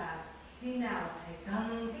đó là khi nào thầy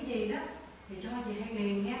cần cái gì đó thì cho chị hay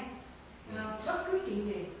liền nha. Bất cứ chuyện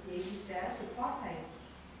gì chị sẽ support thầy.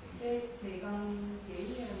 Thì con chỉ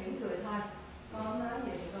mỉm cười thôi, con không nói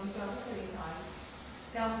gì, thì con cho cái điện thoại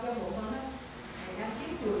cho bụng con đó, thầy đang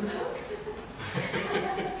kiếm trường lớn.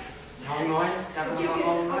 Sao không nói? Sao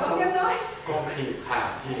không nói? Con thiệt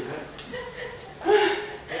hả? Thiệt á.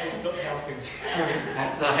 That's not helping.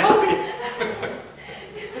 That's not helping.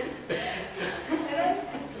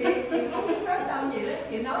 Chị không có tâm gì đó,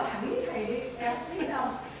 chị nói thẳng với thầy đi, em biết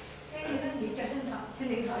không? Cái nó chị cho xin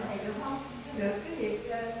điện thoại thầy được không? Được, cái việc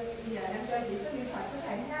giờ em cho chị số điện thoại của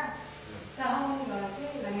thầy nha. Sao không? Rồi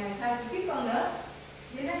cái là ngày sau chị tiếp con nữa.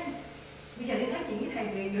 Vậy đó, bây giờ đi nói chuyện với thầy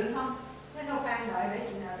liền được không? Nó thôi khoan đợi để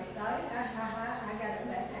chị nào thầy tới, ra đến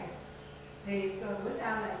để thầy. Thì rồi bữa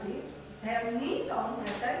sau là chỉ theo nghĩ con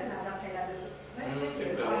là tới là gặp thầy là được.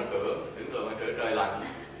 Đứng rồi mà trời lạnh.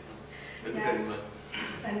 Đứng kinh mà.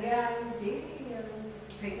 Thành ra chỉ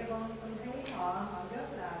thì cho con thấy họ rất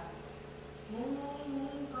là muốn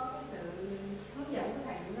có cái sự hướng dẫn của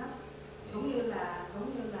thầy nữa, cũng như là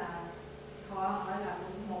họ là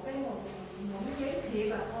một cái giấy thiệp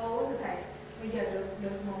và khô của thầy. Bây giờ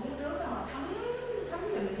được một miếng nước đó họ thấm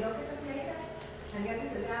dần vô cái tấm giấy đó, thành ra cái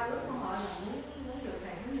sự ao ước của họ là muốn được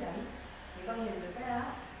thầy hướng dẫn. Thì con nhìn được cái đó.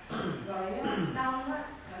 Rồi xong á,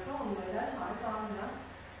 rồi có một người đến hỏi con nữa,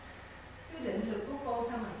 cái định lực của cô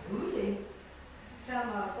sao mà dữ vậy? Sao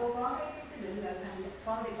mà cô có cái định lực thành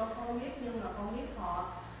con thì con không biết, nhưng mà con biết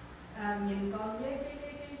họ nhìn con với cái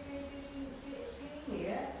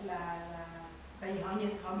nghĩa là tại vì họ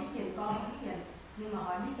biết nhìn con, không biết nhìn, nhưng mà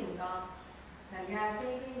họ biết nhìn con. Thành ra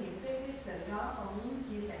những cái sự đó con muốn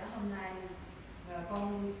chia sẻ hôm nay. Và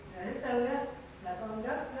con thứ tư á là con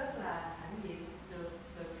rất là hãnh diện được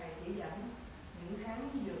thầy chỉ dẫn. Những tháng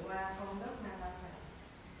vừa qua con rất may mắn thầy.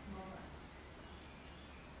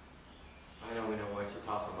 I don't know what to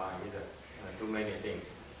talk about either. Too many things.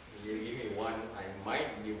 You give me one, I might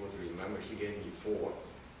be able to remember. She gave me 4.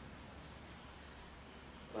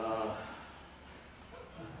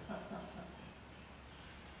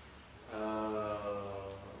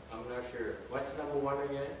 I'm not sure. What's number 1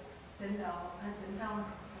 again? Tịnh thông.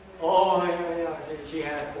 Oh, yeah. She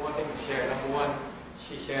has 4 things to share. Number 1,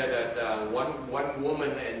 she shared that one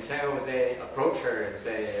woman in San Jose approached her and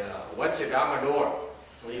say, "What's your Dharma door?"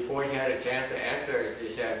 Before she had a chance to answer, she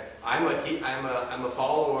says, "I'm a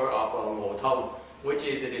follower of Ngộ Thông, which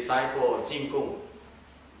is the disciple of Jin Kung."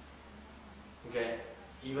 Okay,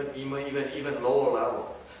 even lower level.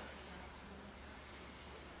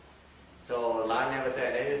 So Lan never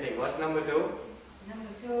said anything. What's number 2?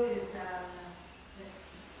 Number 2 is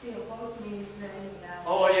she approached me saying that.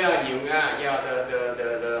 Oh yeah, Yu Nga. Yeah,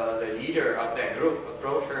 the leader of that group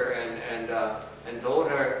approached her and told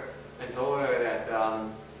her that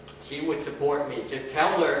she would support me. Just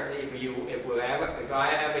tell her if I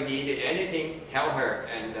ever needed anything, tell her,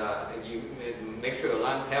 and you make sure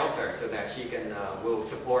Lan tells her so that she will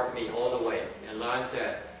support me all the way. And Lan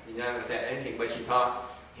said, he never said anything, but she thought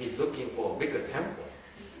he's looking for a bigger temple.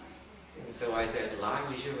 so I said, "Lie,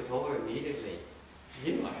 you should have told her immediately.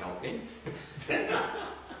 You're not helping."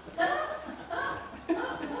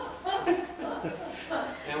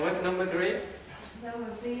 And what's number 3?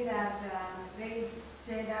 Number 3 that they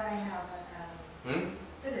say that I have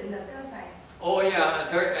cái định lực đó thầy. Oh yeah,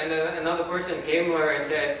 third, and another person came to her and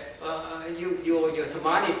said, your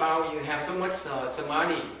samadhi power, you have so much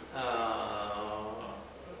samadhi.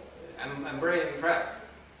 I'm very impressed.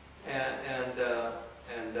 And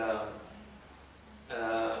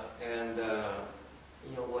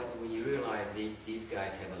you know what? When you realize these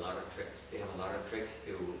guys have a lot of tricks. They have a lot of tricks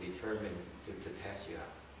to determine to test you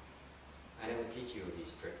out. I never teach you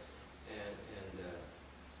these tricks. And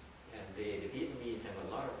the Vietnamese have a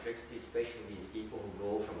lot of tricks, especially these people who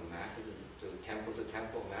go from master to temple,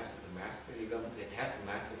 master to master. They test the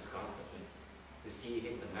masters constantly to see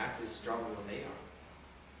if the master is stronger than they are.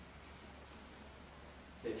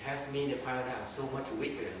 They test me to find out I'm so much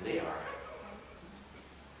weaker than they are.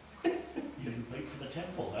 You didn't wait for the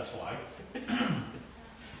temple, that's why.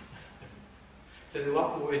 So they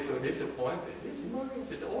walk away so disappointed. This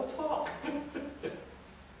monks is all talk.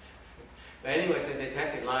 But anyway, so they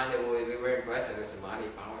tested Lan. They were very impressed with her samadhi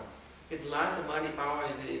power. Because Lan's samadhi power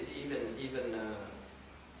is even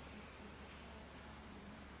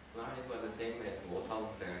Lan is about the same as Mo Tong,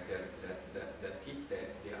 the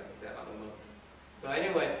other monk. So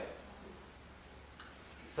anyway,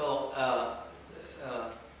 so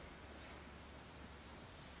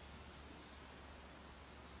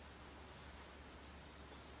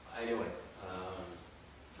anyway,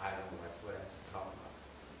 I don't know what else to talk about.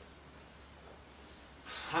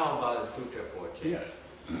 How about the Sutra for a change? Yes.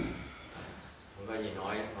 Không có gì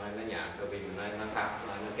nói nó nhảm cho vì mình nói pháp,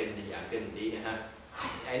 nói nó kinh đi giảng kinh tí ha.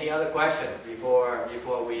 Any other questions before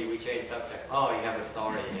we change subject? Oh, you have a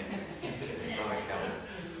story here. Story coming.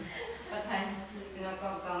 Thầy,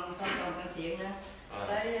 con còn chuyện nữa.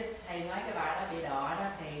 Tới thầy nói cái bà đó bị đọ đó,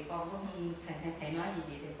 thì con cũng thầy nói gì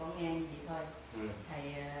thì con nghe như vậy thôi. Thầy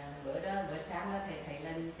bữa sáng đó thầy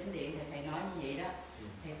lên chánh điện thì thầy nói như vậy đó.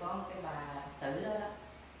 Thì có cái bà tử đó,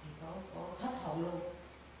 thì có hết hồn luôn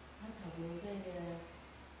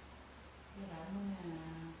cái bà nói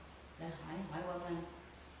để hỏi Quân Anh.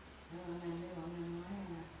 Quân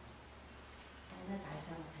Anh nói tại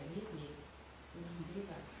sao mà thầy biết gì? Tôi không biết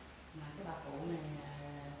rồi. Mà cái bà cụ này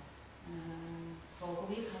cô có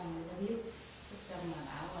biết không? Nó biết. Lúc trong mà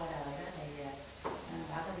bảo qua đời đó thì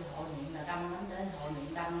bà có đi hộ niệm là đông lắm, đến hộ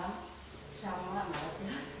niệm đông lắm. Xong á mà bà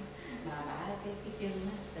chết, mà bà cái chân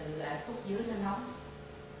á, từ khúc dưới nó nóng.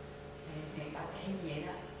 Thì bà kể như vậy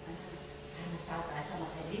đó. Tại sao mà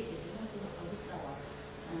thầy biết thì tôi không biết đâu ạ.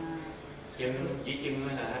 Chỉ chân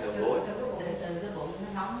là đầu gối. Từ cái bụng nó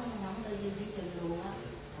nóng tới dưới chân luôn á.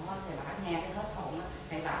 Thì bà nghe cái hết hồn á,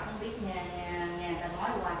 thì bà không biết nghe ta nói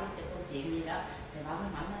qua cái câu chuyện gì đó, thì bà mới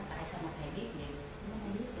hỏi tại sao mà thầy biết gì, nó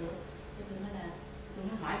không biết được. Cái tôi nói là tôi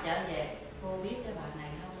mới hỏi trở về, cô biết cái bà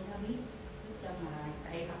này không? Nó biết. Lúc trong mà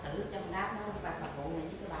tại Phật tử trong đáp nó bà cụ này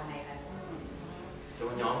với cái bà này là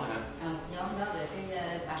Trong nhóm hả? Nhóm đó rồi cái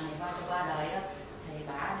bà này qua đời đó, thì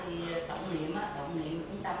bà đi tụng niệm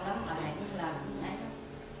cũng tâm lắm, bà này cũng làm cũng ấy đó.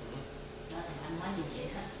 Đó thì anh nói như vậy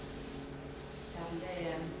đó. Xong cái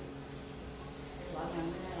bọn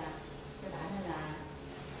mình nói là cái bà nói là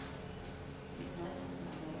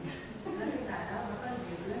Nói cái bà đó nó có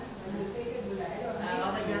nhiều đó, cái buổi lễ rồi.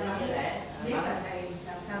 có cái buổi lễ. Biết là thầy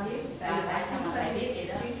làm sao biết? Tại sao mà thầy biết vậy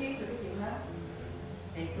đó? Biết được cái chuyện đó.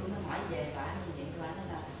 Thì tôi mới hỏi về bà như vậy, bà nói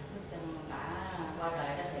là lúc trong bà qua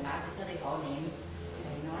đời đó thì bà chỉ có đi hộ niệm,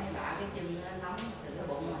 thì nói bà cái chân nó nóng từ cái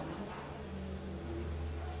bụng mà nóng.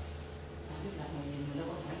 Không biết là mình đâu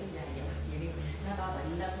có hỏi cái dài vậy. Nó có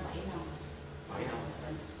bệnh đến 7 năm. 7 năm.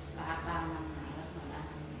 3 năm nặng lắm mà 3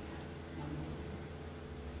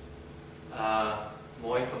 năm.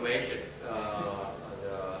 More information.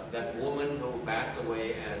 That woman who passed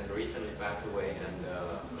away and recently passed away and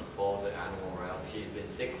for the animal realm, she's been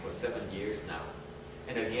sick for 7 years now.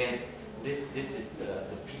 And again, this is the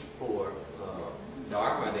peaceful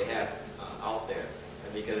dharma they have out there.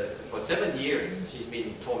 Because for 7 years, she's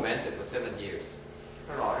been tormented for 7 years.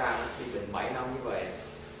 Nó rõ ràng khi bệnh 7 năm như vậy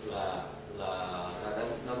là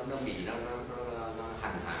nó bị nó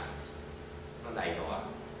hành hạ, nó đầy đọa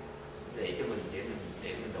để cho mình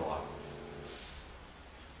để mình đọa.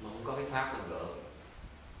 Mà không có cái pháp nào gỡ,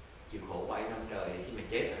 chịu khổ 7 năm trời khi mà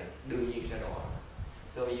chết rồi đương nhiên sẽ đọa.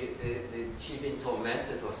 So she's been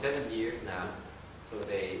tormented for 7 years now. So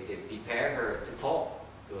they prepare her to fall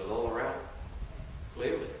to a lower realm.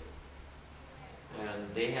 Clearly.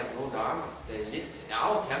 And they have no dharma. In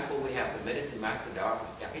our temple we have the medicine master dharma.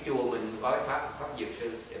 Cả cái chùa mình có cái pháp dược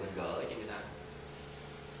sư để mình gỡ cho người ta.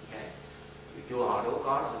 Okay. chùa họ đâu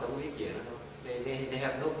có, họ đâu biết chuyện đó đâu. They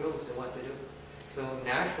have no clue so what to do. So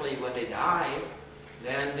naturally when they die,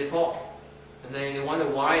 then they fall. And then they wonder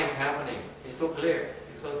why it's happening. It's so clear.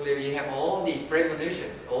 It's so clear. You have all these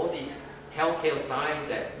premonitions, all these telltale signs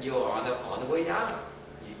that you're on the way down.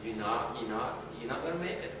 You're not going to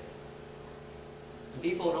make it.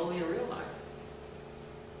 People don't even realize.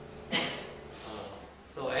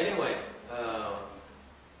 So anyway, the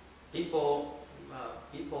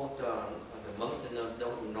monks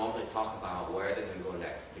don't normally talk about where they're going to go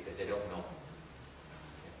next because they don't know.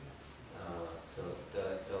 So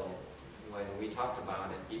when we talked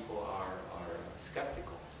about it, people are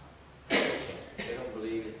skeptical. They don't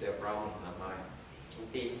believe it's their problem, not mine. Không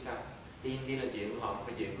tin sao? Tin là chuyện của họ, không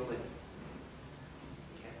phải chuyện của mình.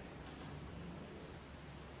 Okay.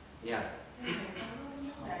 Yes.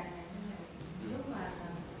 Lúc mà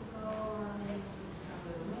cô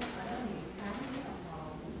ở đó nhiều tháng đồng hồ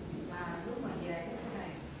mà lúc mà về cái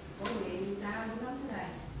này cô bị đau lắm thầy.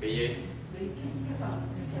 Bị gì? Bị cái phần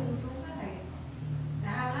chân xuống đó thầy,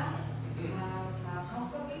 đau lắm mà không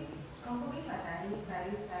có biết là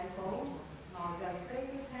tại cô ngồi gần cái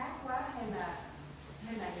xác quá hay là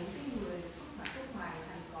những cái người lúc ngoài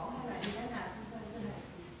thành cổ hay là như thế nào.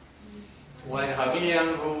 When Herminian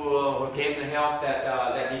who came to help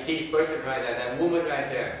that deceased person right there, that woman right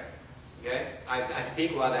there, okay, I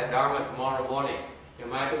speak about that Dharma tomorrow morning. Ngày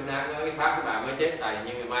mai tôi nói cái pháp của bà mới chết tại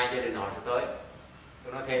nhưng ngày mai gia đình họ sẽ tới.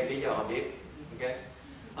 Tôi nói thêm tí cho họ biết, okay.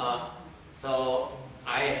 So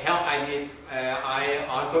I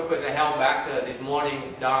on purpose I held back this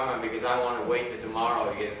morning's Dharma because I want to wait till tomorrow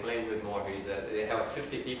to explain it more because they have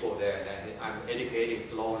 50 people there and I'm educating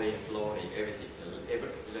slowly, a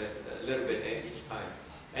little bit each time.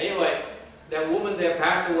 Anyway, that woman there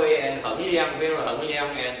passed away and Heng Liang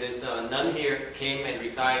and this nun here came and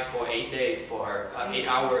resided for 8 days for her, 8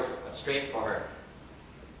 hours straight for her.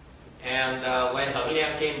 And when Heng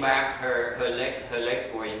Liang came back, her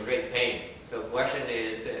legs were in great pain. So the question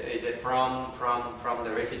is it from the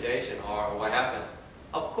recitation or what happened?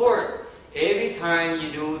 Of course, every time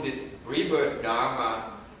you do this rebirth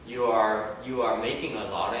Dharma, you are making a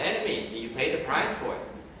lot of enemies. You pay the price for it.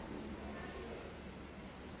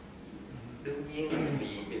 Đương nhiên là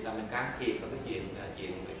vì ta mình can thiệp vào cái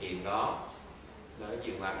chuyện đó, là cái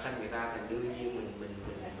chuyện vãng sanh người ta, thì đương nhiên mình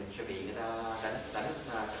sẽ bị người ta đánh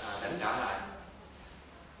trả lại.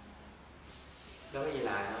 Đó cái gì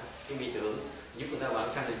là cái bi tưởng giúp người ta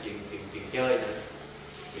vãng sanh là chuyện chơi nữa,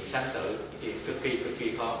 chuyện sanh tử, chuyện cực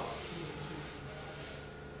kỳ khó.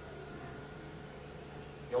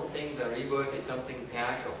 Don't think the rebirth is something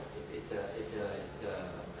casual. It's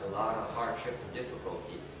a lot of hardship and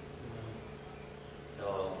difficulties.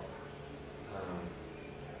 So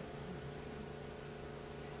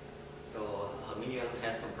Hemian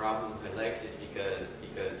had some problem with her legs is because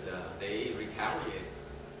they retaliated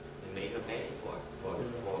and made her pay for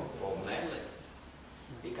meddling.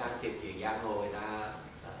 Đi can thiệp chuyện giang hồ người ta,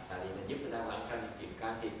 tại vì mình giúp người ta vãng sanh, chuyện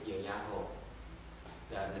can thiệp chuyện giang hồ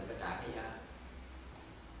là mình phải trả cái giá.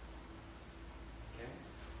 Okay.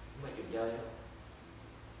 Không phải chuyện chơi đâu,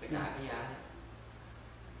 phải trả cái giá.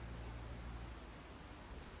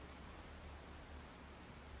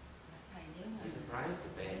 You're surprised to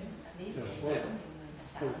pay.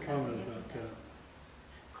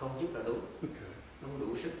 Không giúp là đúng. Không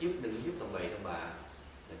đủ sức giúp, đừng giúp thằng bậy thằng bà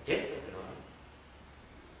là chết rồi tụi nó.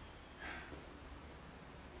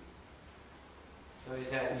 So he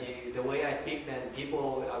said, the way I speak, then people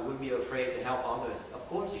would be afraid to help others. Of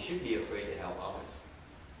course, you should be afraid to help others.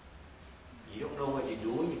 You don't know what you're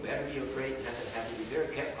doing. You better be afraid. You have to be very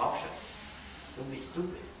cautious. Don't be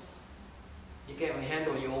stupid. You can't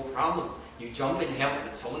handle your own problem. You jump in help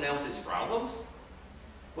with someone else's problems.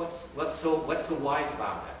 What's so wise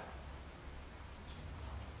about that?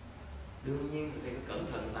 Đương nhiên phải cẩn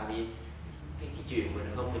thận, tại vì cái chuyện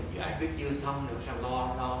mình không mình giải quyết chưa xong nữa sao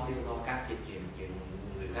lo can thiệp chuyện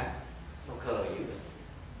người khác, sao khờ dữ vậy.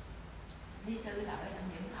 Đi sư đợi làm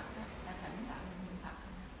những thật đó, là thỉnh tạo những thật.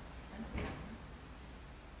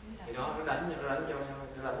 Thì nó đánh cho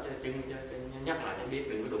chân cho nhắc lại cho biết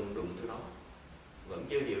đừng có đụng tụi nó. Vẫn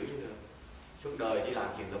chưa hiểu chứ được. Suốt đời chỉ làm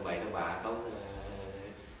chuyện tầm bậy tầm bạ không,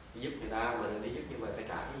 giúp người ta mình đi giúp như vậy phải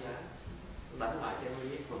trả cái giá. Đánh lại cho nó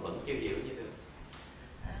biết mà vẫn chưa hiểu như được.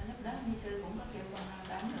 Lúc đó ni sư cũng có kêu con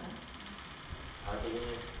đánh nữa.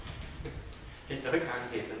 Thì tới can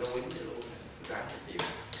thiệp nó quýnh cho luôn, ráng cho chịu.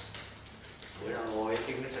 Bữa nào ngồi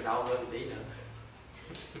chân nó sẽ đau hơn tí nữa.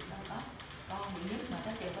 Đó, con bị nhức mà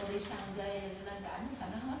cái chiều con đi săn dê lên rảnh sao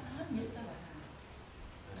nó hết nhức các bạn.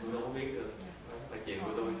 Tôi không biết được, phải chuyện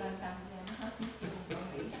của tôi. Lên săn dê nó hết nhức, con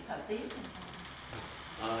nghĩ chắc thời tiết làm sao.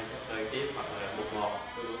 Chắc thời tiết hoặc là bột ngọt,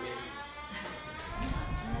 tôi không biết.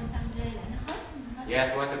 Lên xăng dê lại nó hết.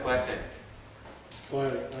 Yes, what's the question? Well,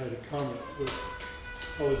 I had a comment.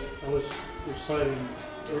 I was reciting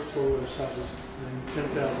Ursula Willis's name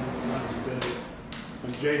 10,000 times a day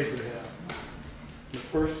on Jay's behalf. The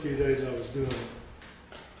first few days I was doing it,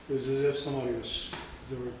 it was as if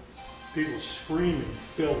there were people screaming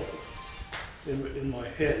filth in my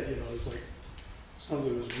head. You know, it was like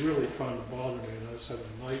something was really trying to bother me, and I was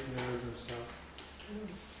having nightmares and stuff.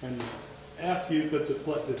 And after you put the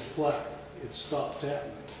plaque, it stopped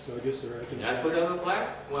happening. So I guess they're acting. I put up a plaque?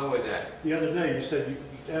 When was that? The other day you said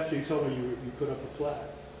after you told me you put up a plaque.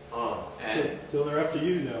 Oh, and? So they're after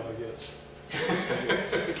you now, I guess.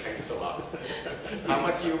 Thanks a lot. How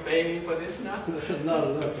much you pay me for this now? Not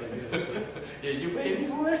enough, I guess. Did you pay me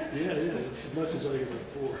for it? Yeah, as much as I can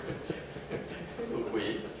afford.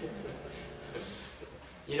 Quỷ.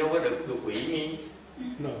 You know what the quỷ means?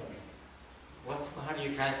 No. How do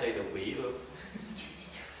you translate the quỷ?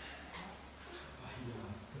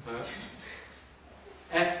 Huh?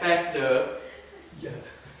 Asbestos.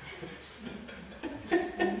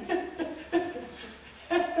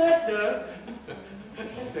 Asbestos.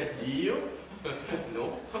 Asbestos.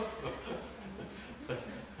 No.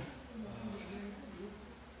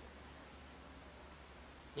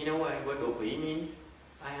 You know what the quỷ means?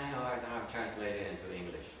 I have translated it into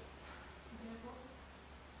English.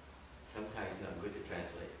 Sometimes it's not good to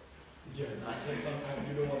translate. Yeah, that's why sometimes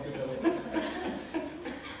you don't want to know.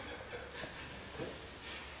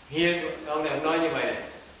 Ông này ông nói như vậy này.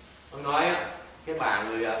 Ông nói cái bạn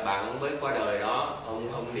ông mới qua đời đó,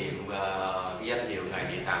 ông niệm cái danh hiệu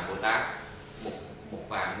ngài Địa Tạng Bồ Tát một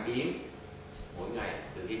vạn biến mỗi ngày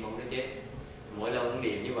từ khi ông đến chết. Mỗi lần ông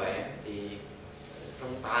niệm như vậy thì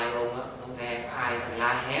trong tai ông á, ông nghe ai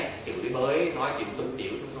la hét chửi bới nói chuyện tung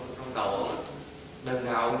tiểu trong đầu ông á. Lần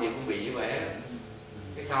nào ông thì cũng bị như vậy.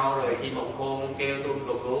 Cái sau rồi khi mà ông khôn ông kêu tôi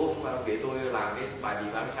cầu cứu, ông bảo để tôi làm cái bài vị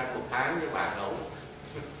bán sanh 1 tháng với bạn ông.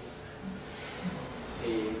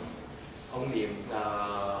 Thì ông niệm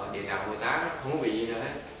Địa Tạng Bồ Tát không có bị gì nữa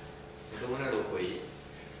hết. Thì tôi mới nói đồ quỷ.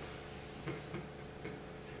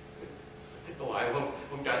 Không phải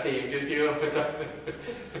ông trả tiền chưa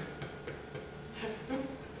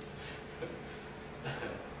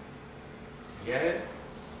Get it?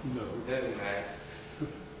 No. Doesn't matter.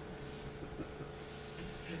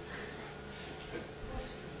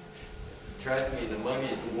 Trust me, the money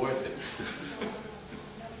is worth it.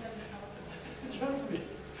 Trust me,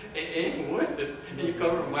 it ain't worth it. And you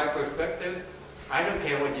come from my perspective, I don't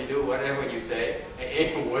care what you do, whatever you say, it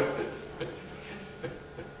ain't worth it.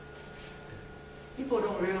 People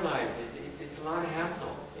don't realize it's a lot of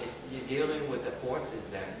hassle. You're dealing with the forces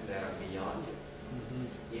that are beyond you.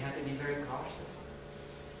 You have to be very cautious.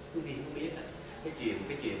 Quý vị không biết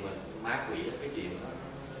cái chuyện mà ma quỷ là cái chuyện nó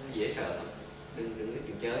dễ sợ lắm. Đừng cái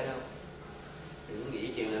chuyện chơi đâu. Đừng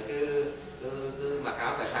nghĩ chuyện là cứ mặc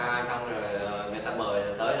áo cà sa xong rồi người ta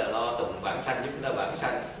mời tới là lo tụng vãng sanh giúp người ta vãng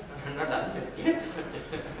sanh. Nó đánh chết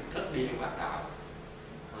thất điên bác đạo.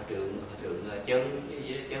 Hòa thượng chân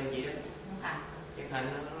gì đó chân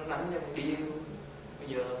thành nó đánh cho con điên luôn. Bây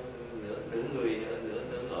giờ nửa người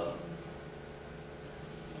nửa ngợm.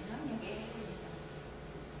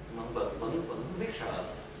 Mà vẫn không biết sợ.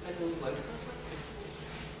 Cái tôi vẫn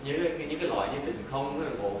những cái loại như tình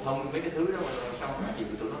không, ngộ thông, mấy cái thứ đó mà sao mà chịu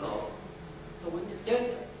tụi nó nổi. Tôi muốn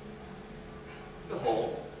chết. Cái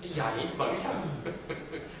hồn đi dạy vãng sanh.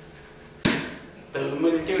 Tự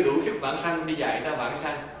mình chưa đủ sức vãng sanh đi dạy ra vãng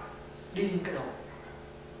sanh. Điên cái đầu.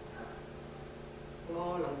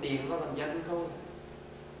 Lo làm tiền, lo làm danh không.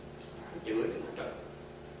 Chửi được một trận.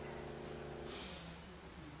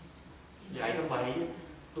 Dạy tao bậy.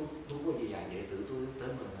 Tôi không bao giờ dạy đệ tử tôi tới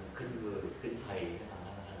mà khinh người, khinh thầy.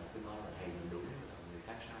 Tôi nói là thầy mình đúng, người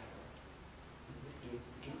khác sai.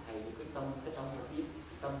 Kiếm thầy cái tâm là biết,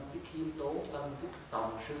 tâm biết khiêm tốn, tâm biết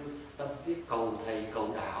tòng sư, tâm biết cầu thầy,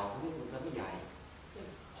 cầu đạo, không biết người ta mới dạy.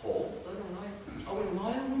 Khổ, tới nó nói, ông đừng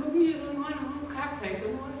nói không đúng gì, tôi nói nó khác thầy,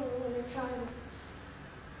 tôi nói sai.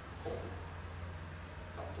 Khổ.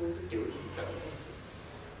 Tôi chửi gì sợ,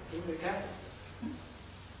 những người khác.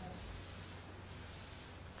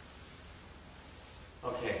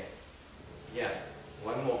 Okay. Yes.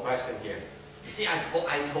 One more question here. You see, I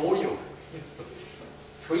told you.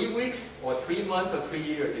 3 weeks or 3 months or 3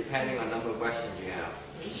 years, depending on number of questions you have.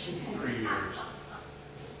 3 years.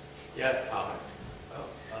 Yes, Thomas. Well,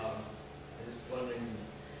 I'm just wondering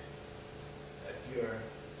if you're,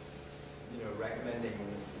 recommending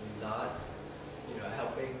not,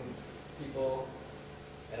 helping people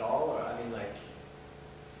at all, or I mean, like.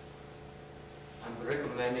 I'm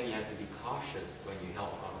recommending you have to be cautious when you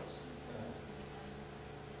help others.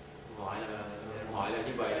 Hỏi là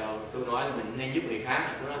như vậy đâu. Tôi nói là mình nên giúp người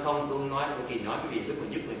khác. Tôi nói không, tôi nói Kỳ nói cái gì lúc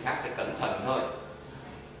mình giúp người khác phải cẩn thận thôi.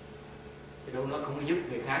 Chứ đâu nói không có giúp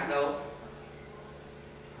người khác đâu.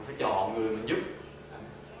 Mình phải chọn người mình giúp.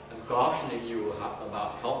 I'm cautioning you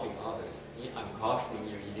about helping others. I'm cautioning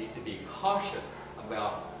you, you need to be cautious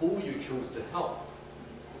about who you choose to help.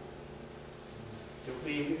 Cho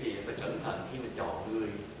khuyên cái gì phải cẩn thận khi mình chọn người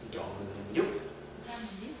mình giúp. Sao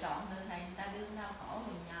mình biết chọn được thầy, người ta đương đau khổ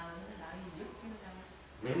mình nhờ người ta lại mình giúp chứ đâu.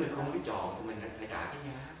 Nếu mình không biết chọn thì mình phải trả cái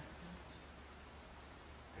giá.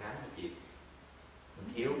 Ráng mà chịu.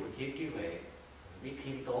 Mình thiếu trí huệ, mình biết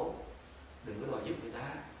khiêm tốn, đừng có đòi giúp người ta.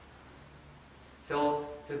 So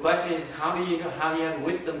the question is, how do you have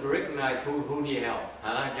wisdom to recognize who need help?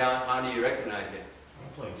 Huh? John, how do you recognize it?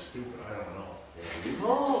 I'm playing stupid, I don't know. There you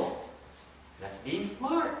go. That's being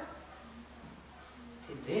smart.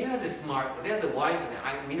 They are the smart, they are the wise.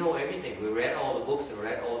 We know everything. We read all the books and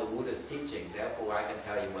read all the Buddha's teaching. Therefore, I can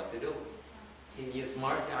tell you what to do. See, you're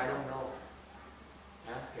smart. Say, I don't know.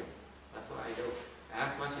 Ask him. That's what I do.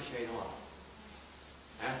 Ask Master Shui Noa.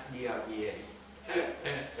 Ask DRDA.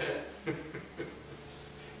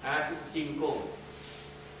 Ask Jin Kung.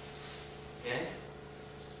 Yeah?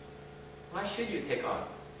 Why should you take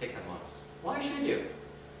them on? Why should you?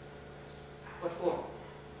 What for?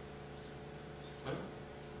 Huh?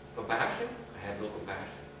 Compassion? I have no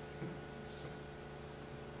compassion.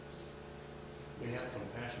 We have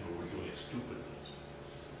compassion, but we're doing it stupidly.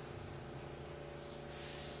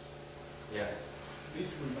 Yeah. This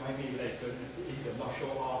reminds me like in the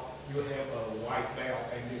martial arts, you have a white belt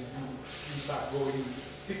and then you start going,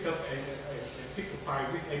 pick up and pick a fight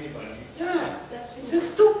with anybody. Yeah, it's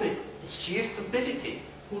just stupid. It's sheer stupidity.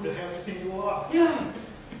 Who the hell do you think you are? Yeah.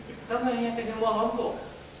 Come on, you have to be more humble.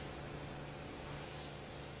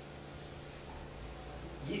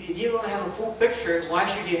 You don't have a full picture, why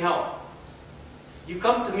should you help? You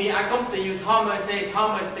come to me, I come to you, Thomas, say,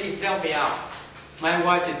 Thomas, please help me out. My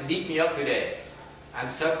wife just beat me up today. I'm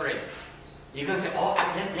suffering. You're going to say, oh,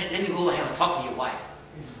 let me go and have a talk to your wife.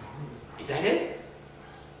 Is that it?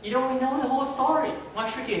 You don't even know the whole story. Why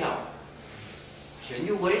should you help? Shouldn't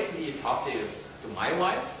you wait until you talk to my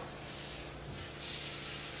wife,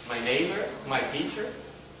 my neighbor, my teacher,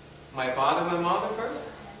 my father, my mother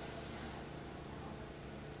first?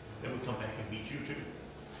 Then we come back and beat you too.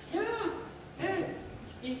 Yeah.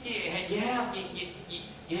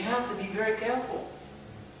 You have to be very careful.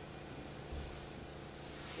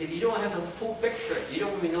 If you don't have the full picture, you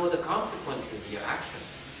don't even know the consequences of your action.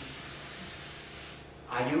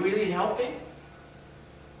 Are you really helping?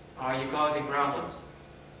 Or are you causing problems?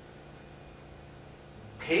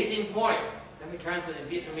 Case in point. Let me translate in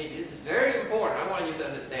Vietnamese. This is very important. I want you to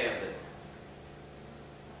understand this.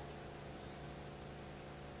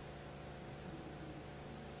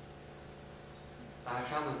 Tại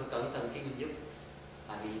sao mình phải cẩn thận khi mình giúp?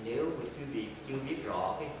 Tại vì nếu mình chưa biết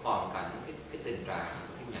rõ cái hoàn cảnh, cái tình trạng,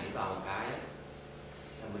 cái nhảy vào một cái ấy,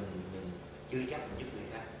 là mình chưa chắc mình giúp người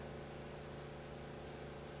khác.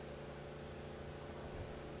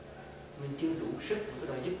 Mình chưa đủ sức mình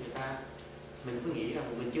có đòi giúp người ta. Mình cứ nghĩ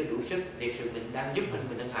rằng mình chưa đủ sức, thiệt sự mình đang giúp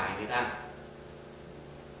mình đang hại người ta.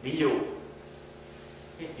 Ví dụ,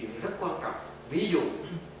 cái chuyện rất quan trọng. Ví dụ,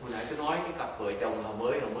 hồi nãy tôi nói cái cặp vợ chồng họ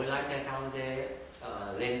mới lái xe sang xe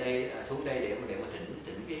lên đây xuống đây để mà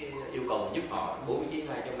thỉnh cái yêu cầu giúp họ 49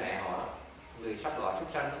 ngày cho mẹ họ, người sắp đọa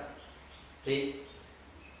súc sanh. Thì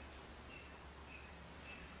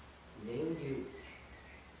nếu như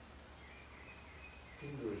cái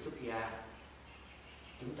người xuất gia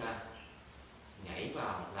chúng ta nhảy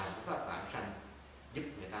vào làm cái pháp vãng sanh, giúp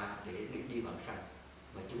người ta để đi vãng sanh,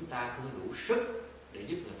 mà chúng ta không đủ sức để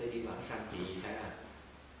giúp người ta đi vãng sanh thì gì xảy ra?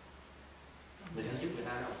 Mình không giúp người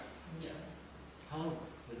ta đâu. Không,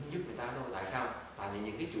 mình không giúp người ta đâu. Tại sao? Tại vì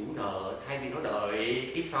những cái chủ nợ thay vì nó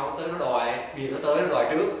đợi kiếp sau tới nó đòi, vì nó tới nó đòi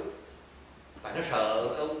trước, tại nó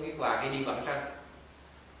sợ ông cái bà cái đi vãng sanh,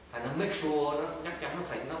 thành nó make sure nó chắc chắn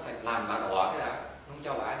nó phải làm bà đọa cái đã, không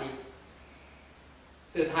cho bà đi.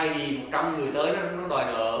 Từ thay vì 100 người tới nó đòi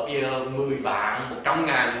nợ, bây giờ 10 vạn,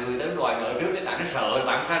 100.000 người tới nó đòi nợ trước, để tại nó sợ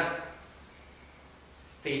vãng sanh.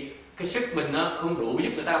 Thì cái sức mình không đủ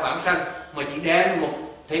giúp người ta vãng sanh, mà chỉ đem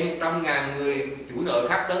thêm 100.000 người chủ nợ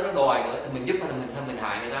khác tới nó đòi nữa, thì mình giúp hay mình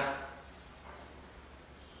hại người ta?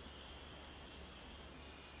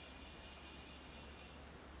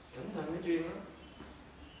 Cẩn thận cái chuyện đó.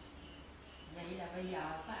 Vậy là bây giờ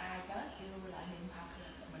có ai chết kêu lại niệm Phật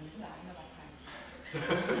mình đứng lại nha bà thầy.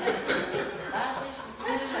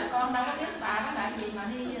 Nhưng mà con đâu có biết bà nó làm gì mà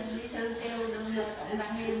đi sư kêu đừng tụng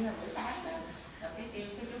đăng nghiêm buổi sáng đó.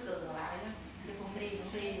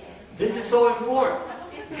 This is so important.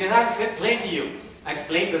 Because I explained to you, I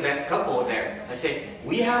explained to that couple there, I said,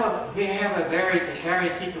 we have a very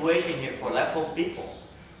precarious situation here for left-home people.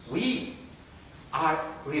 We are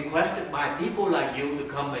requested by people like you to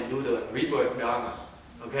come and do the rebirth dharma.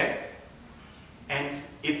 Okay? And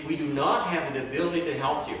if we do not have the ability to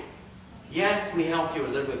help you, yes, we help you a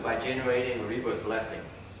little bit by generating rebirth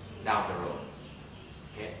blessings down the road.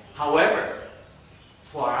 Okay? However,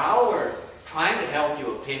 for our trying to help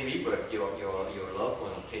you obtain rebirth, your loved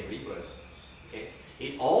one obtain rebirth, okay,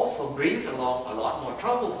 it also brings along a lot more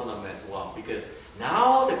trouble for them as well, because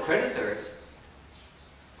now the creditors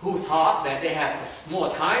who thought that they had more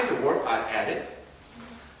time to work at it,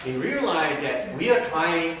 they realize that we are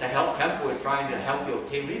trying, the help temple is trying to help you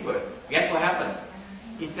obtain rebirth. Guess what happens?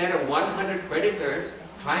 Instead of 100 creditors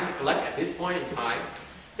trying to collect at this point in time,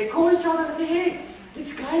 they call each other and say, hey,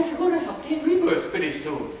 this guy is going to obtain rebirth pretty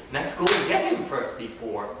soon. Let's go and get him first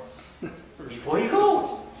before he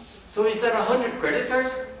goes. So instead of 100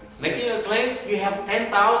 creditors making a claim, you have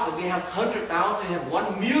 10,000, we have 100,000, you have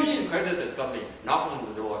 1 million creditors coming, knocking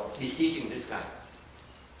on the door, besieging this guy.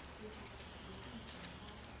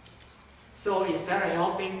 So instead of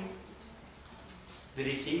helping the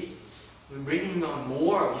deceased, we're bringing on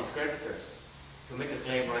more of his creditors to make a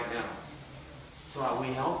claim right now. So are we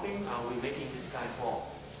helping? Are we making this guy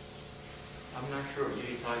fall? I'm not sure. You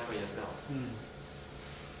decide for yourself.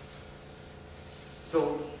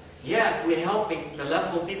 So yes, we're helping the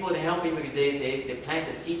left-home people. They're helping because they plant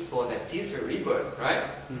the seeds for that future rebirth, right?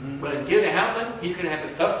 But until it happens, he's going to have to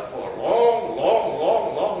suffer for a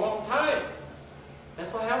long time.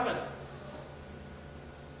 That's what happens.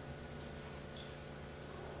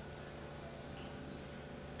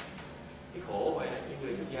 Cái khổ vậy đó, những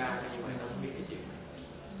người xuất gia như vậy nó không biết cái chuyện này.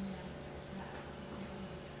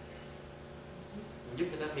 Mình giúp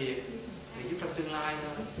người ta thiệt, thì giúp trong tương lai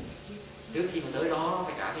thôi. Trước khi mà tới đó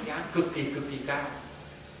phải trả cái giá cực kỳ cao.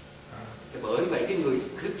 Thì bởi vậy cái người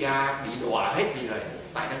xuất gia bị đọa hết vì vậy,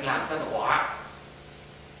 tại đang làm ta đọa.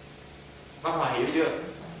 Bác Hòa hiểu chưa?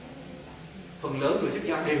 Phần lớn người xuất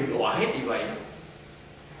gia đều đọa hết vì vậy.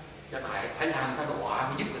 Cho tại phải làm ta đọa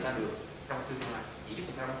mới giúp người ta được trong tương lai, chỉ giúp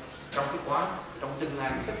người ta trong cái quá, trong tương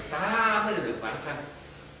lai rất xa mới được vãng sanh.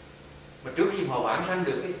 Mà trước khi họ vãng sanh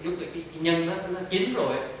được cái nhân nó chín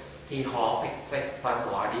rồi thì họ phải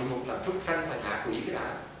đọa địa ngục làm súc sanh, phải hạ quỷ cái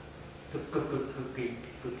đã cực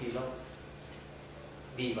kỳ lâu.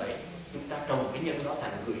 Vì vậy chúng ta trồng cái nhân đó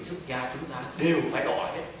thành người xuất gia, chúng ta đều phải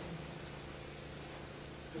đọa hết.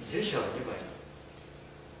 Dễ sợ như vậy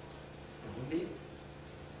mình không biết.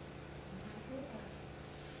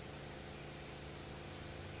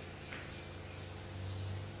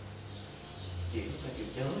 Chuyện là chuyện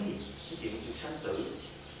chớ gì, cái chuyện sanh tử,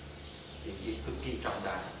 chuyện cực kỳ trọng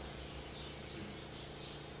đại.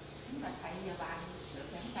 Đúng là thầy giờ bà được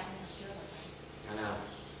giảng sanh chưa rồi thầy? Nào?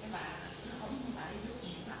 Cái bà nó không phải giúp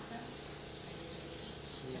mình mặt đó.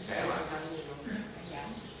 Sẽ giảng sanh như không? Giảng.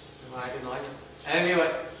 Mai tôi nói nha.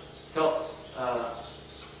 Anyway, so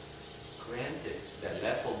granted that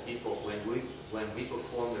left-home people, when we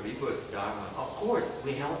perform the rebirth dharma, of course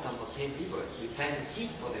we help them obtain rebirth. We plant the seed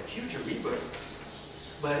for their future rebirth.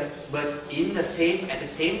 But at the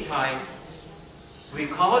same time,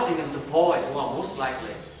 we're causing them to fall as well, most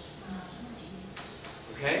likely.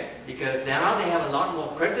 Okay? Because now they have a lot more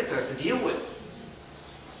creditors to deal with.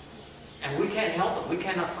 And we can't help them. We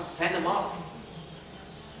cannot fend them off.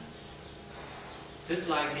 Just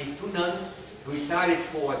like these two nuns recited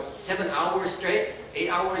for 7 hours straight, 8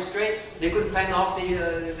 hours straight, they couldn't fend off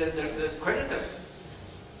the creditors.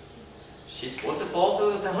 She's supposed to fall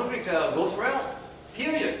to the hungry ghost realm.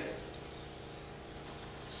 Period.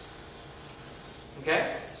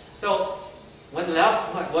 Okay? So when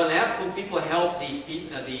left people help these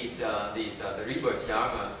people, the rebirth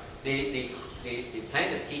dharma, they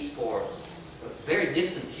plant the seeds for a very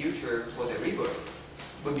distant future for the rebirth.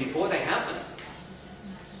 But before that happens,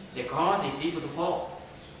 they cause these people to fall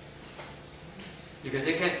because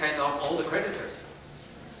they can't fend off all the creditors.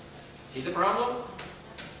 See the problem?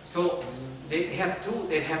 So they have two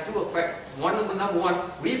effects. Number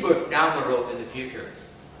one, rebirth down the road in the future,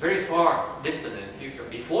 very far distant in the future.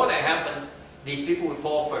 Before that happened, these people would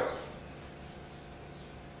fall first.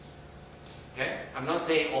 Okay? I'm not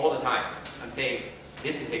saying all the time. I'm saying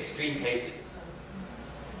this is extreme cases.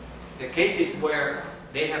 The cases where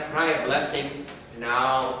they have prior blessings,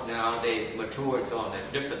 now they mature and so on.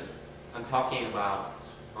 That's different. I'm talking about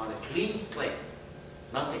on a clean slate,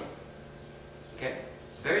 nothing. Okay?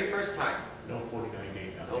 Very first time. No 49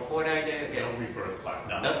 day, nothing. No 49 day again. No rebirth, like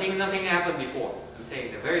nothing. Nothing happened before. I'm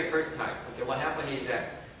saying the very first time. Okay, what happened is that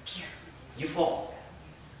you fall.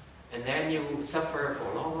 And then you suffer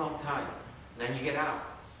for a long, long time. Then you get out.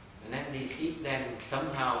 And then these seeds then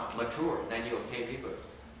somehow mature. Then you obtain rebirth.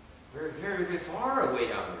 Very, very, very far away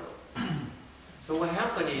down the road. So what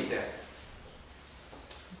happened is that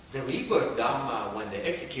the rebirth Dhamma, when they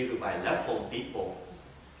executed by left-form people,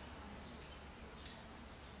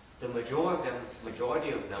 the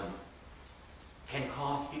majority of them can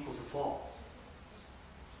cause people to fall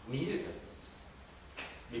immediately,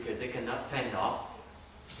 because they cannot fend off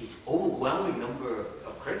this overwhelming number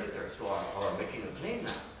of creditors who are making a claim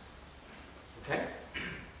now. Okay?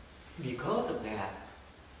 Because of that,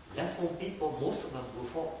 left-form people, most of them will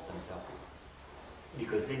fall themselves,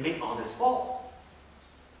 because they make others fall.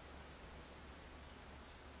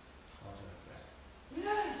 Cause and effect.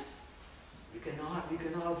 Yes. We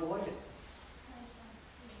cannot avoid it.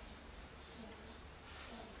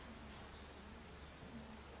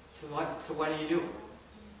 So what do you do?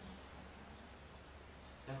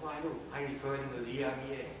 That's what I do. I refer to the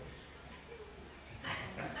DRBA.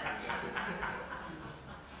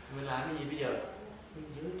 Mình làm cái gì bây giờ? Mình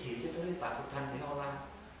giới thiệu cho tới Pháp Phục Thành để họ làm.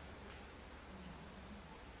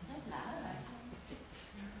 Hết lỡ rồi.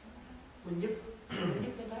 Mình giúp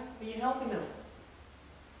người ta. We're helping them.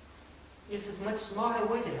 This is a much smarter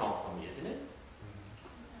way to help them, isn't it?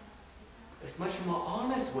 It's much more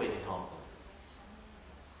honest way to help them.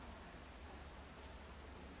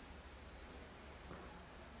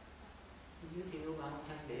 Giới thiệu Pháp Phục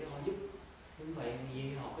Thành để họ giúp. Như vậy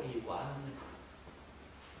vì họ có hiệu quả hơn mình.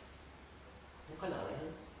 Không có lợi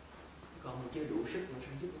hơn. Còn mình chưa đủ sức mà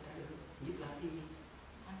sao giúp người ta được? Giúp làm cái gì?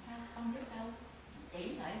 Làm sao con giúp đâu?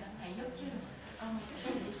 Chỉ lại là thầy giúp chứ. Con giúp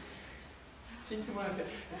cái gì? She's the one who said,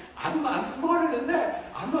 I'm smarter than that.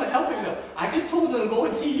 I'm not helping them. I just told them to go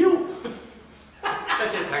and see you. I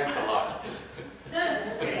said, thanks a lot.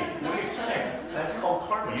 Hey, what do you expect? That's called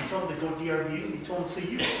karma. You told them to go DRBU, you told them to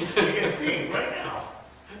see you. You get a thing right now.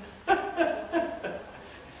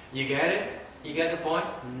 You get it? You get the point?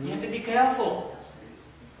 You have to be careful.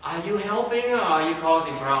 Are you helping or are you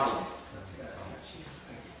causing problems?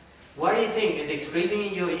 What do you think? Are they screaming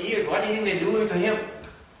in your ear? What do you think they're doing to him?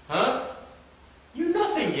 Huh? You're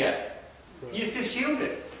nothing yet. You're still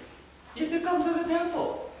shielded. You still come to the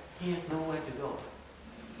temple. He has nowhere to go.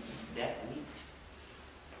 He's that weak.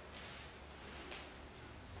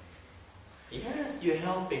 Yes, you're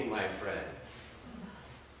helping, my friend.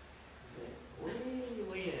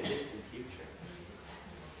 Way in a distant future.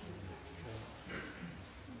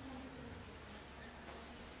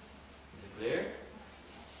 Is it clear?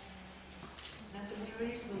 Not to be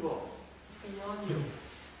reasonable. It's beyond you.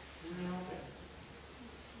 You help it.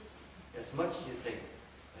 As much as you think,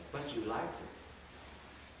 as much as you like to.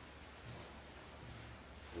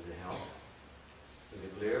 Does it help? Is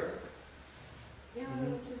it clearer? Yeah,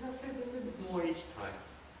 I said a little bit more each time.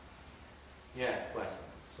 Yes, question.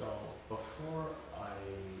 So before I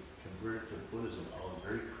converted to Buddhism, I was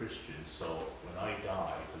very Christian. So when I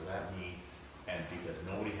die, does that mean, and because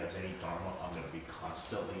nobody has any dharma, I'm going to be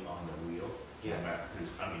constantly on the wheel? Yes.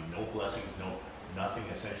 I mean, no blessings, nothing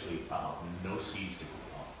essentially, no seeds to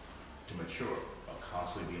mature. I'll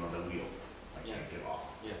constantly be on the wheel. I can't get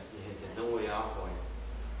off. Yes, there's no way out for you.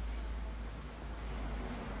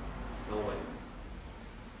 No way.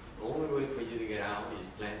 The only way for you to get out is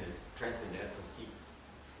plant these transcendental seeds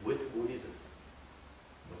with Buddhism.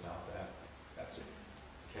 Without that, that's it.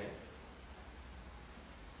 Okay?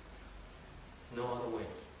 There's no other way.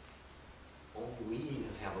 Only we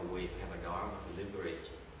have a way, have a dharma to liberate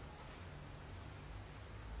you.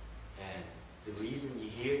 And the reason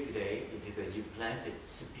you're here today is because you planted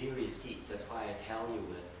superior seeds. That's why I tell you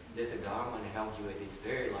that there's a dharma to help you at this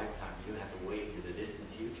very lifetime. You don't have to wait to the distant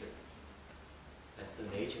future. That's the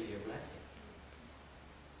nature of your blessings.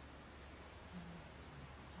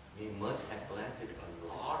 You must have planted a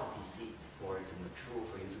lot of these seeds for it to mature,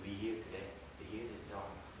 for you to be here today, to hear this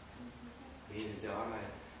dharma. To hear this dharma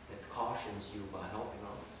that cautions you by helping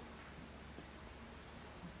others.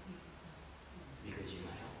 Because you're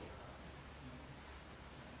not helping.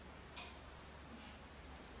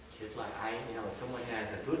 Just like if someone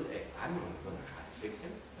has a toothache, I'm not going to try to fix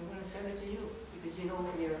it. I'm going to send it to you. Because you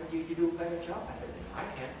do a better job at it than I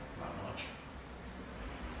can. Not much.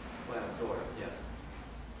 Well, sort of, yes.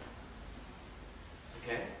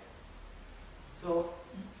 Okay? So,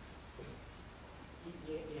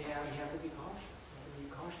 you have to be cautious. You have to be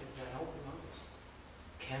cautious about helping others.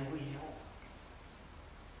 Can we help?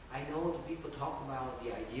 I know the people talk about the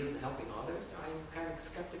ideals of helping others. I'm kind of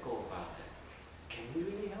skeptical about that. Can we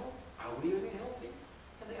really help? Are we really helping?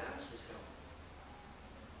 You have to ask yourself.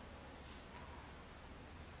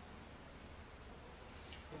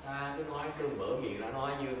 Ta cứ nói tôi mở miệng đã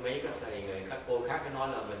nói như mấy các thầy người các cô khác nói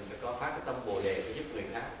là mình phải có phát cái tâm bồ đề để giúp người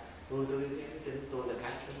khác. Tôi tính tôi là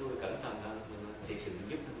khác, tôi cẩn thận hơn, mình thiệt sự mình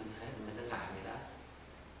giúp mình đã làm vậy đó.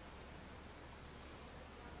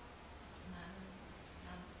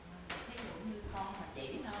 Ví dụ như con mà chỉ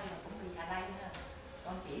thôi là cũng bị già đây nữa.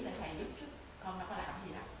 Con chỉ là thầy giúp chút, con đâu có làm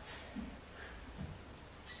gì đâu.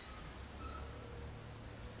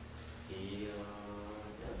 Thì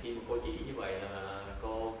khi mà cô chỉ như vậy là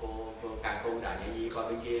cô càng khôn đại như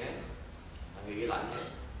coi bên kia hết, người lạnh hết.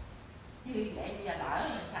 Như vậy bây giờ lỡ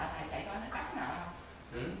mình sao thầy dạy con nó cắt nào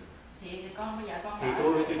không? Thì con bây giờ con thì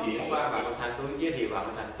tôi chuyển qua bà Ngọc Thành, tôi giới thiệu bà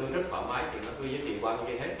Ngọc Thành, tôi rất thoải mái chuyện đó, tôi giới thiệu qua bên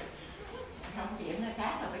kia hết. Không chuyện nó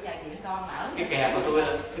khác rồi, bây giờ chuyện con lỡ cái kèo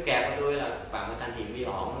của tôi là bà Ngọc Thành hiện bây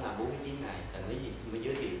giờ họ nó làm 49 ngày, cần cái gì mình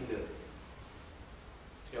giới thiệu cũng được.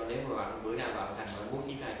 Cho nếu mà bữa nào bà Ngọc Thành mà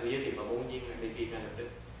 49 ngày tôi giới thiệu bà 49 ngày bên kia ngay lập tức.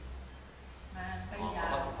 Mà bây họ giờ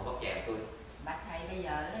họ bắt chẹt tôi. bạch thầy bây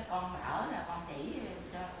giờ đó, con lỡ là con chỉ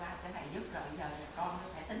cho thầy giúp rồi, bây giờ con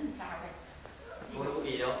phải tính sao đây? Cô đâu có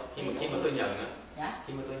gì đâu. Khi mà tôi nhận á, dạ?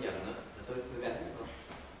 khi mà tôi nhận á, tôi đánh cô.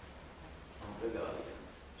 Tôi gửi.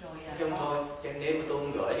 Rồi Chứ không thôi, chứ nếu mà tôi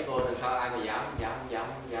không gửi cho cô thì sao ai mà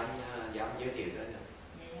dám giới thiệu tới nữa.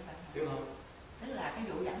 Đúng không? Tức là cái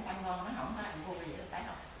vụ dẫn xanh con nó không có ảnh vô gì đâu, phải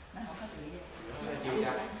không? Nó không có bị chưa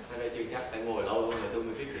chắc, sau đây chưa chắc, phải ngồi lâu rồi tôi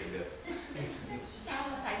mới quyết định được. Sao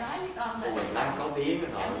thầy nói với con là ngồi 5-6 tiếng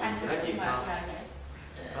rồi nói chuyện sao?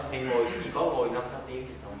 Thì ngồi chỉ có ngồi 5-6 tiếng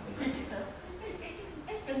thì xong mình nói chuyện.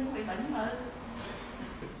 Cái chân của bị bệnh mà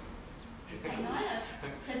thầy nói là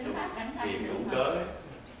xin phát cảnh xanh vì đủ cớ ấy.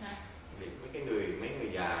 Vì mấy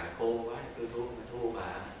người già khô quá, tôi thua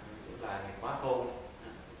bà này quá khô,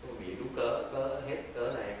 tôi bị đủ cớ hết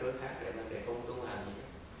cớ này cớ khác để không tu hành gì.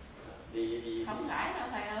 Đi không phải đâu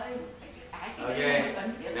thầy ơi. Okay,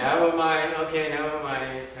 never mind. Okay, never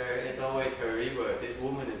mind. It's always her rebirth. This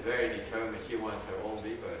woman is very determined. She wants her own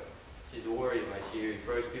rebirth. She's worried when she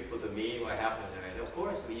refers people to me. What happened to her? And of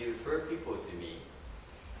course, when you refer people to me,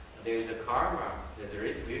 there's a karma. There's a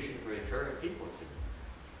retribution for referring people to me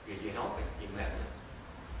because you help them, you met them.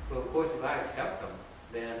 But of course, if I accept them,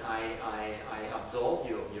 then I absolve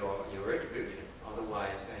your retribution.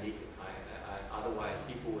 Otherwise, otherwise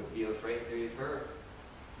people would be afraid to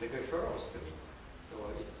make referrals to me. So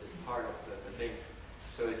it's a part of the thing.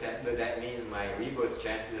 So that means my rebirth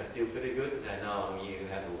chances are still pretty good. I know you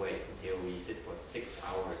have to wait until we sit for 6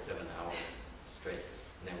 hours, 7 hours straight,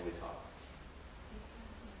 and then we talk.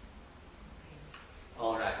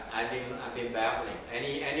 All right, I've been babbling.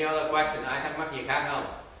 Any other question? Ai thắc mắc gì khác không?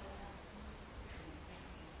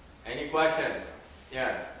 Any questions?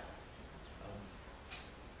 Yes.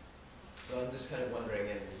 So I'm just kind of wondering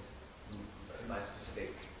in my specific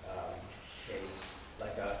case,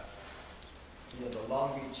 like the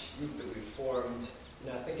Long Beach group that we formed,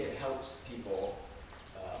 I think it helps people,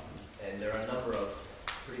 and there are a number of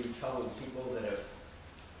pretty troubled people that have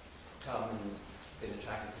come and been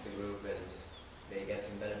attracted to the group and may get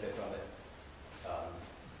some benefit from it.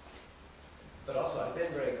 But also I've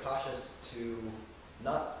been very cautious to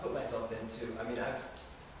not put myself into, I've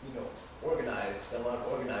organized, done a lot of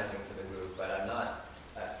organizing for the group, but I'm not,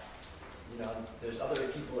 there's other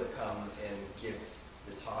people that come and give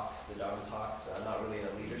the talks, the Dharma talks. I'm not really in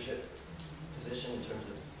a leadership position in terms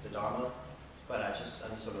of the Dharma, but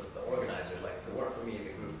I'm sort of the organizer. Like if it weren't for me,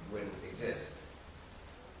 the group wouldn't exist.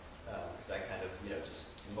 Because I kind of, just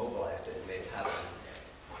mobilized it and made it happen.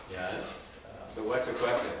 Yeah. So what's your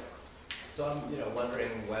question? So I'm,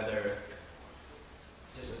 wondering whether,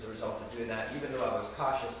 just as a result of doing that, even though I was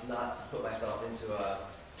cautious not to put myself into a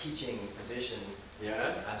teaching position,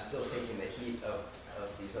 yeah, I'm still taking the heat of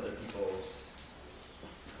these other people's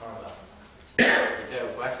karma. Is there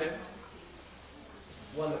a question?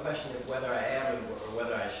 The question is whether I am or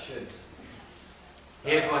whether I should.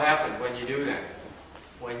 Here's what happens when you do that.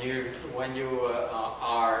 When you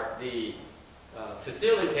are the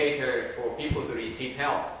facilitator for people to receive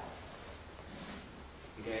help,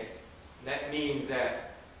 okay, that means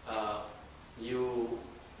that you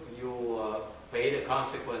pay the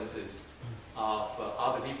consequences of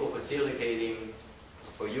other people facilitating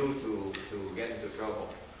for you to get into trouble.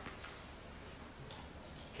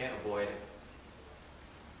 Can't avoid it.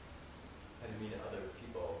 I didn't mean other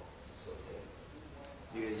people facilitate.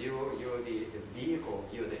 Because you're the vehicle,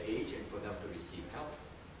 you're the agent for them to receive help.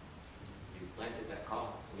 You planted that cause,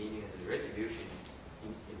 meaning there's a retribution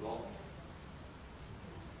involved.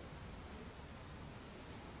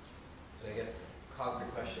 So I guess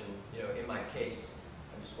concrete question, in my case,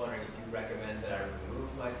 I'm just wondering if you recommend that I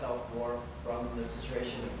remove myself more from the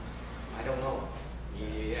situation. I don't know.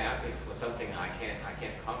 You asked me for something I can't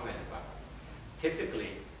comment about. typically,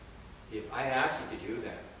 if I ask you to do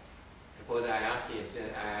that, suppose I ask you,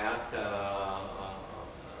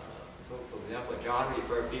 for example, John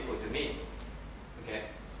referred people to me, okay?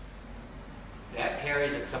 That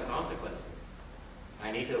carries some consequences.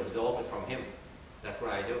 I need to absorb it from him. That's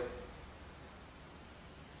what I do.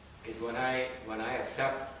 Because when I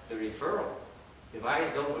accept the referral, if I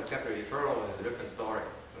don't accept the referral, it's a different story,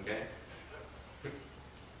 okay?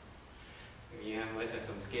 You must have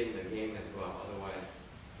some skin in the game as well, otherwise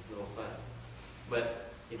it's no fun.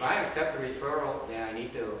 But if I accept the referral, then I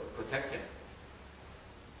need to protect him.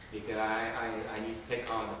 Because I need to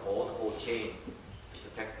take on the whole chain to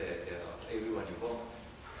protect everyone involved.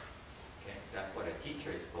 Okay? That's what a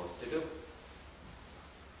teacher is supposed to do.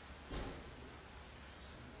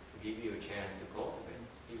 To give you a chance to cultivate,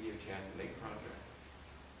 give you a chance to make progress.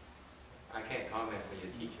 I can't comment for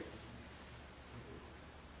your teacher.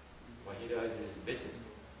 What he does is his business,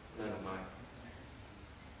 none of mine.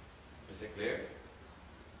 Is it clear?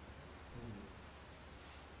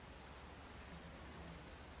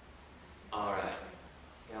 Alright.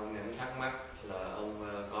 Ông này cũng thắc mắc là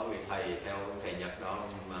ông có người thầy theo ông thầy Nhật đó,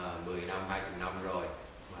 ông 10 năm, 20 năm rồi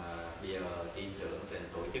mà bây giờ tin tưởng thành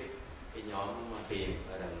tổ chức cái nhóm thiền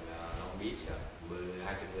ở đằng Long Beach,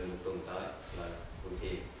 10-20 người một tuần tới là buổi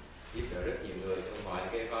thiền, giúp đỡ rất nhiều người. Tôi hỏi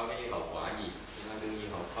cái có cái hậu quả gì? Nhưng mà đương nhiên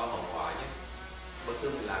có hậu quả chứ. Bất cứ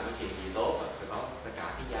mình làm cái chuyện gì tốt phải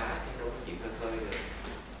trả cái giá, chứ đâu có chuyện khơi khơi được.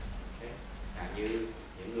 Okay. Như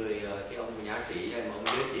những người, cái ông nhã sĩ đây mà ông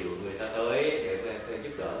giới thiệu người ta tới để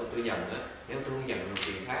giúp đỡ tôi nhận á, nếu tôi không nhận một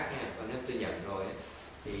chuyện khác nha, còn nếu tôi nhận rồi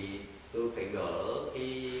thì tôi phải gỡ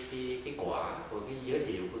cái quả của cái giới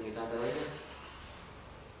thiệu của người ta tới đó.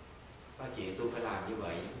 Có chuyện tôi phải làm như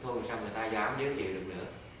vậy, thôi sao người ta dám giới thiệu được nữa,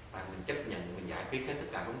 và mình chấp nhận, mình giải quyết hết tất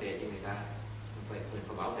cả vấn đề cho người ta, mình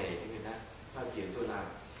phải bảo vệ cho người ta. Đó là chuyện tôi làm.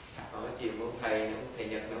 Còn cái chuyện của ông thầy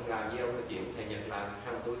Nhật ông làm với ông, cái chuyện của thầy Nhật làm,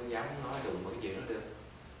 sao tôi dám nói đụng vào cái chuyện đó được.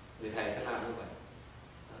 Người thầy sẽ làm như vậy.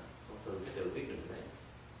 Con tự phải tự quyết định đấy.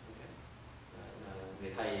 Okay.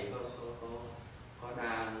 Người thầy có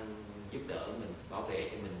đang giúp đỡ mình, bảo vệ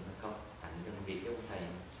cho mình hay không? Thành ra làm việc cho ông thầy,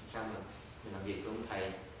 sao mà mình làm việc với ông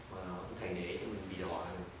thầy mà ông thầy để cho mình bị đọa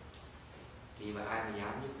rồi. Thì mà ai mà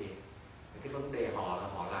dám giúp việc? Cái vấn đề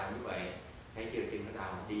họ làm như vậy, thấy chưa, chừng nó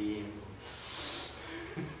đào đi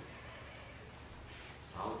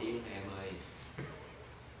 6 tiếng em ơi.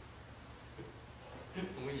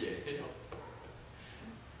 Không có dễ đâu.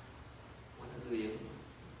 Quá nó luyện,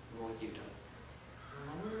 ngồi chịu trời.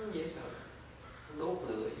 Nóng dễ sợ. Đốt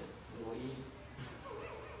lửa vậy, ngồi yên.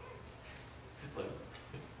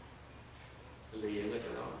 Luyện ở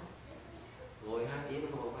chỗ đó. Ngồi 2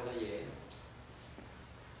 tiếng không phải là dễ.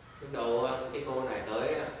 Lúc đầu cái cô này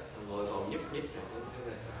tới ngồi còn nhúc nhích rồi không thấy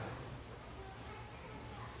là sợ.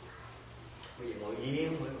 Bây giờ ngồi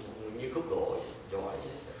yên như khúc gỗ vậy, giỏi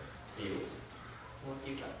dễ sợ. Chịu. Ngồi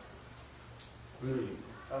chịu trời. Luyện,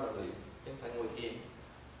 đó là luyện, chứ không phải ngồi thiền.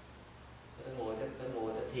 Tới ngồi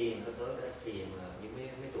tới thiền, tới thiền là những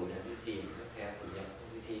mấy tụi này đi thiền, nó theo tụi Nhật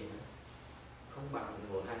đi thiền, không bằng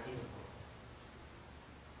ngồi 2 tiếng đồng hồ.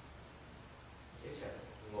 Dễ sợ,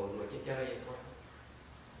 ngồi chơi vậy thôi.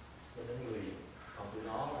 Cho đến người, còn tụi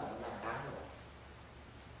nó là nó đang tháng rồi.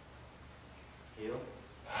 Hiểu?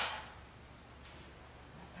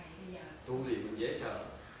 Thầy bây giờ Tu luyện mình dễ sợ.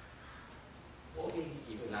 Mỗi cái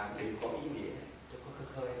gì mình làm đều có ý nghĩa, chứ có khơi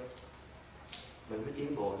khơi đâu. Mình mới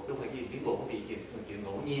tiến bộ, đâu phải gì tiến bộ vì chuyện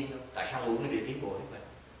ngẫu nhiên đâu. Tại sao mỗi người đều tiến bộ hết vậy?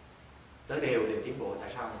 Tới đều tiến bộ,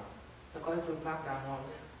 tại sao vậy? Nó có cái phương pháp đa môn.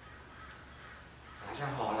 Tại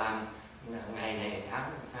sao họ làm ngày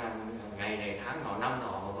này tháng nọ năm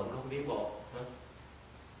nọ mà vẫn không tiến bộ?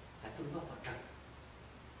 Là phương pháp họ trật.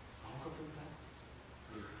 Họ không có phương pháp.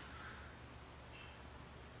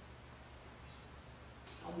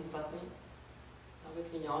 Không niệm Phật ấy. Nó với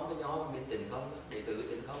cái nhóm bên Tịnh Không, đệ tử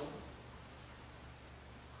Tịnh Không.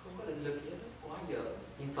 Không có định lực gì đó, quá dở.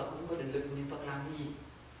 Niệm Phật không có định lực, niệm Phật làm cái gì?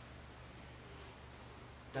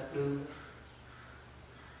 Trật đường.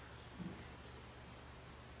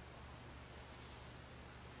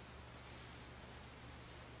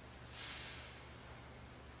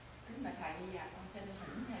 Kính bạch thầy, bây giờ con xin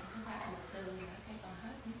thỉnh thêm cái pháp luật sư nữa, cái con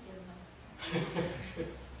hết hết chân không?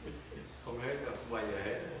 Không hết đâu, không bao giờ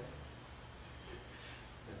hết.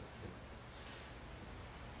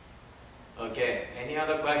 Okay, any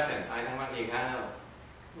other question? Ai thắc mắc gì khác không?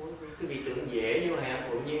 Cái vị tưởng dễ nhưng mà hả,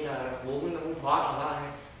 tự nhiên là muốn thoát là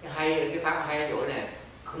thôi. Cái hay, cái pháp hay ở chỗ này,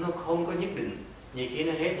 nó không có nhất định. Nhiều khi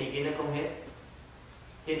nó hết, nhiều khi nó không hết.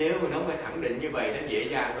 Chứ nếu mà nó phải khẳng định như vậy nó dễ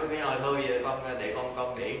dàng, có cái thôi con để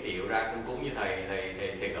 1 triệu ra con cúng với thầy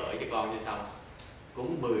gửi cho con cho xong.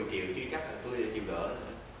 Cúng 10 triệu chứ chắc là tôi chịu đỡ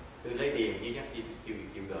nữa. Tôi lấy tiền chứ chắc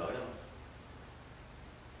chịu đỡ đâu.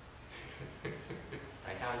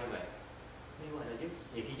 Tại sao như vậy? Mới gọi là giúp.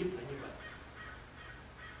 Nhiều khi giúp phải như vậy.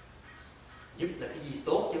 Giúp là cái gì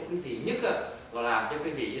tốt cho quý vị nhất á, và làm cho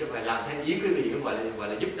quý vị, chứ đâu phải làm theo ý quý vị mới gọi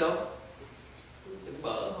là giúp đâu. Đừng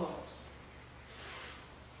bỡ thôi.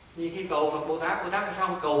 Như khi cầu Phật Bồ Tát sao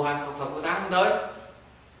không cầu Phật Bồ Tát không tới?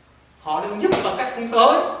 Họ đừng giúp bằng cách không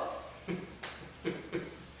tới.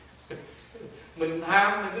 Mình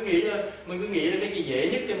tham, mình cứ nghĩ là cái gì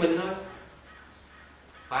dễ nhất cho mình thôi.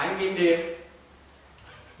 Phải không Kim Điền?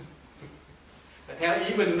 Theo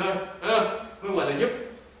ý mình thôi, mới gọi là giúp.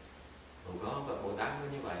 Không có, Phật Bồ Tát mới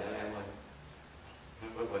như vậy đâu em ơi.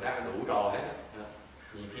 Phật Bồ Tát đủ trò hết á.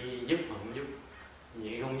 Nhiều khi giúp mà không giúp,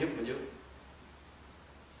 nhiều khi không giúp mà giúp.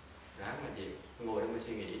 Ráng mà chịu, ngồi đó mới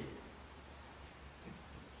suy nghĩ.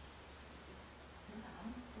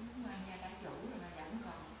 Cũng ngoài nhà đã chủ rồi mà vẫn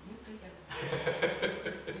còn giúp cái chân.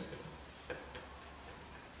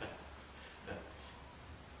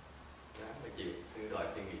 Ráng mà chịu, cứ đòi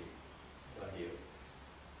suy nghĩ, đòi hiểu.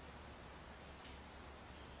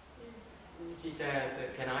 She says,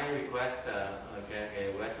 can I request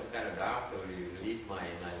some kind of doctor to relieve my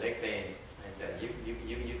leg pain? I said, you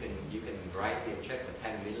can write me a check for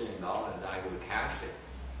 $10 million. I will cash it,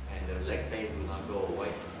 and the leg pain will not go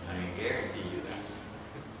away. I guarantee you that.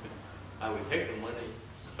 I will take the money,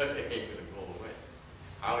 but it ain't gonna go away.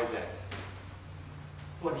 How is that?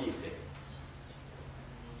 What do you think?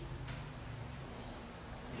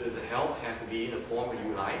 Does the help has to be in the form that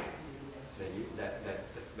you like?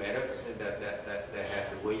 That's better, that has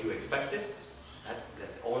the way you expect it?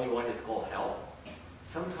 That's the only one that's called help.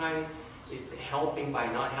 Sometimes it's helping by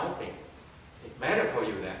not helping. It's better for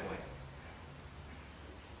you that way.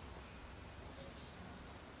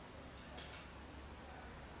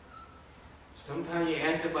 Sometimes you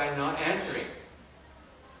answer by not answering.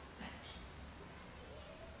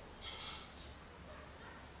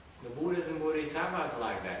 The Buddhas and Bodhisattvas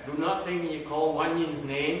like that. Do not think you call Wan Yin's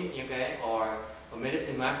name, okay, or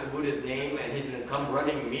Medicine Master Buddha's name and he's going to come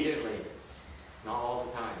running immediately. Not all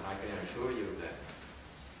the time, I can assure you of that.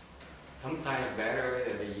 Sometimes better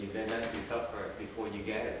than let you suffer before you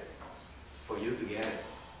get it, for you to get it.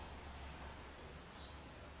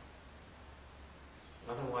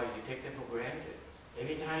 Otherwise you take them for granted.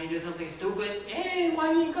 Every time you do something stupid, hey,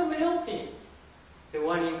 Wan Yin, come and help me. So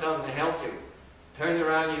Wan Yin comes and helps you. Turn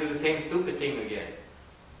around, you do the same stupid thing again.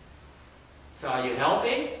 So are you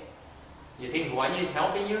helping? You think Wan Yin is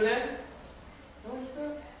helping you then? No, it's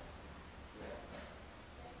not.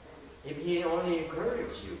 If he only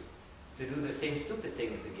encourages you to do the same stupid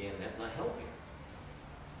things again, that's not helping.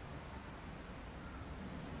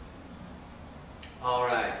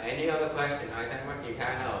 Alright, any other question? Ai thắc mắc gì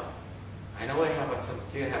khác không? I know I have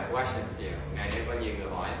still have questions here. Ngày nay có nhiều người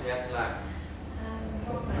hỏi. Yes, là.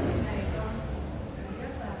 Câu hỏi này con rất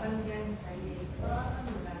là phân vân, tại vì có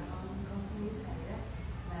người bà con không biết thầy đó,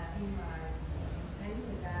 là khi mà thấy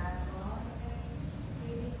người ta có cái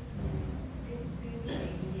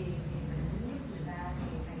chuyện gì thì mình muốn giúp người ta, thì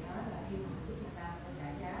thầy nói là khi mà giúp người ta phải trả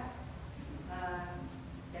giá.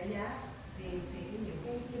 Trả giá thì những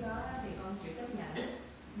cái đó thì con chịu chấp nhận,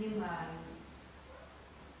 nhưng mà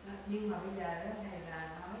bây giờ đó thầy là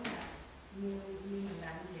nói là như mình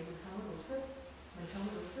làm như vậy mình không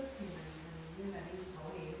có đủ sức, thì mình như là đi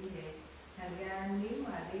hội niệm như vậy. Thành ra nếu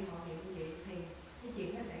mà đi hội niệm như vậy thì cái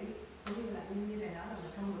chuyện nó sẽ cũng như là như thầy nói là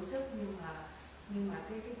mình không đủ sức, nhưng mà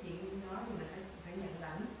cái chuyện đó thì mình phải nhận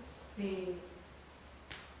lãnh.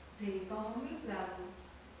 Thì con không biết là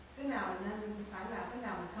cái nào mình nên phải làm, cái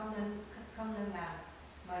nào mình không nên làm.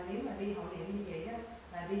 Và nếu mà đi hội niệm như vậy đó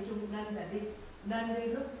là đi chung, nên đi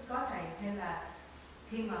lúc có thầy, hay là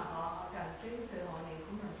khi mà họ cần cái sự hội niệm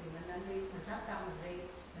của mình thì mình nên đi, mình phát tâm mình đi,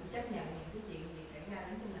 mình chấp nhận những cái chuyện gì xảy ra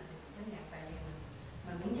đến cho mình thì mình chấp nhận, tại vì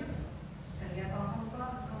mình muốn giúp. Thành ra con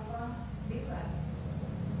không có biết là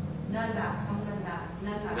nên làm, không nên làm,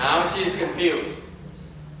 Now she's confused.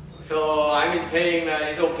 So I've been saying that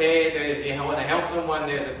it's okay, if you want to help someone,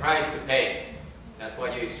 there's a price to pay. That's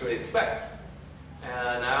what you should expect.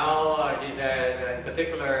 Now she says, in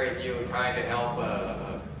particular, if you try to help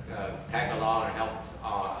tag along and help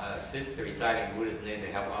assist reciting Buddha's name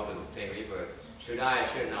to help others obtain rebirth, should I,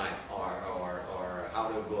 shouldn't I, or how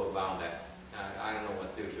to go about that? I don't know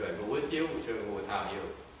what to do. Should I go with you, or should I go without you?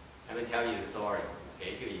 Let me tell you the story.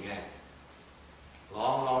 Kể cho nghe.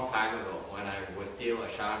 Long time ago, when I was still a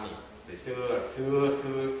Shami, từ xưa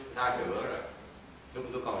xa xưa rồi, lúc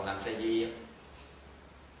tôi còn làm sa di,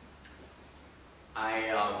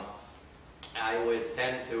 I was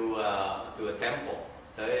sent to a temple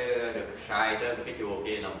tới được sai tới cái chùa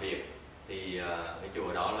kia làm việc, thì cái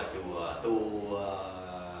chùa đó là chùa tu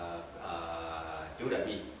chú Đại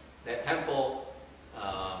Bi. That temple,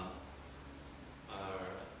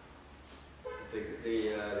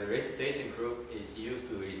 the recitation group is used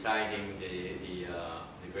to reciting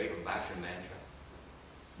the Great Compassion Mantra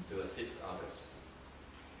to assist others.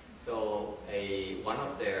 So one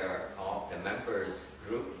of the members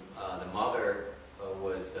group, the mother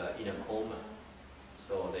was in a coma.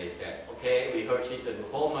 So they said, okay, we heard she's in a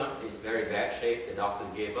coma, it's very bad shape, the doctor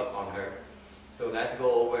gave up on her. So let's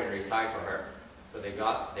go over and recite for her. So they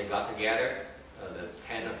got together, the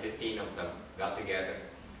 10 or 15 of them got together.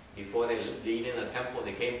 Before they leave in the temple,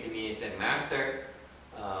 they came to me and said, Master,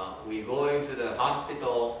 we're going to the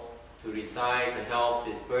hospital to recite to help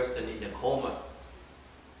this person in a coma.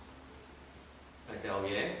 I said, oh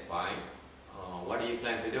yeah, fine. What do you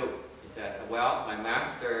plan to do? He said, well, my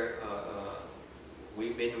master,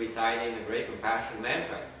 we've been reciting the Great Compassion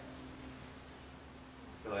Mantra.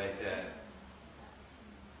 So I said,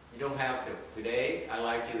 you don't have to. Today, I'd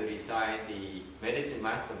like you to recite the Medicine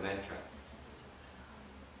Master Mantra.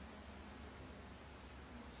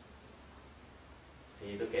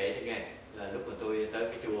 Thì tôi kể cho nghe là lúc mà tôi tới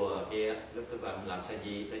cái chùa kia, lúc tôi làm sa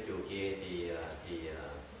di tới chùa kia thì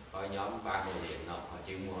có nhóm ba ngôi niệm nọ, họ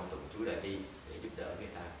chuyên mua tụng chú Đại Bi để giúp đỡ người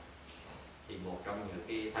ta. Thì một trong những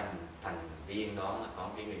cái thành viên đó là có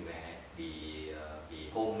cái người mẹ bị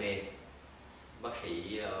hôn mê, bác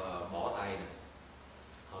sĩ bỏ tay này.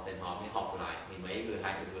 Họ mới họp lại, thì mấy người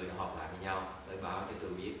 20 người họp lại với nhau, tới báo cho tôi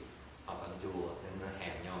biết họp ở chùa, nên nó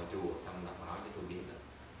hẹn nhau ở chùa, xong là báo cho tôi biết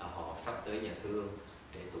là họ sắp tới nhà thương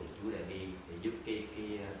để tụng chú Đại Bi để giúp cái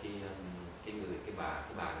bà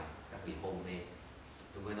này đã bị hôn mê.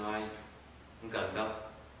 Tôi mới nói không cần đâu,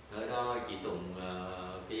 tới đó chỉ tụng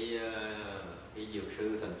cái dược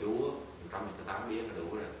sư thần chú 118 biến là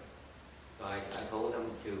đủ rồi. So I told them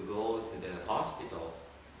to go to the hospital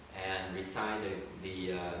and recite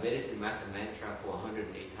the Medicine Master Mantra for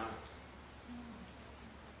 108 times.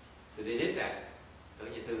 So they did that. Tới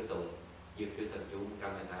nhà thương tụng dược sư thần chú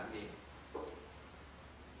 118 biến.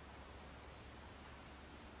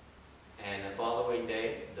 And the following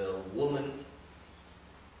day, the woman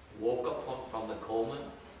woke up from the coma.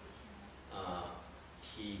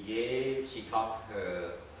 She taught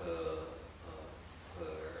her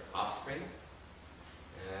offspring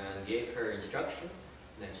and gave her instructions.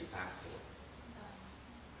 And then she passed away.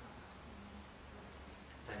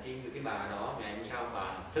 Thành ra cái bà đó ngày hôm sau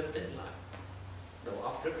bà thức tỉnh lại, đầu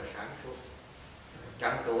óc rất là sáng suốt,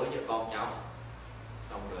 trắng tối cho con cháu,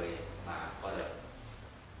 xong rồi bà qua đời.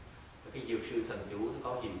 Cái dược sư thần chú nó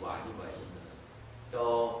có hiệu quả như vậy. So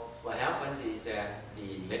what happens is that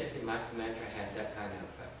the Medicine Master Mantra has that kind of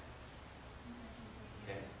effect.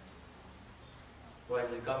 Okay. Where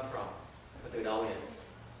does it come from? Nó từ đâu vậy?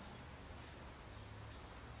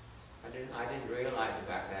 I didn't realize it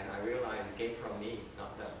back then. I realized it came from me,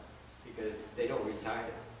 not them, because they don't recite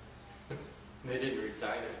it. They didn't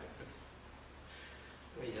recite it.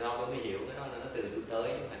 Vì sao tôi mới hiểu cái đó là nó từ tôi tới,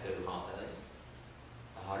 chứ không phải từ họ tới.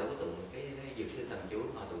 Họ đâu có tụng cái dược sư thần chú,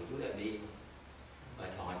 họ tụng chú Đại Bi, và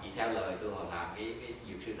họ chỉ theo lời tôi, họ làm cái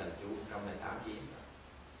dược sư thần chú 108 viên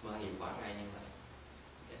mà hiệu quả ngay như vậy.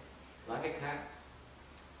 Okay. Nói cách khác,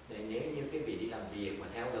 để nếu như cái vị đi làm việc mà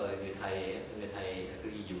theo lời người thầy cứ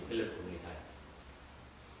dùng cái lực của người thầy.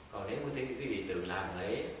 Còn nếu cái vị tự làm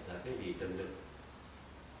đấy là cái vị tự lực.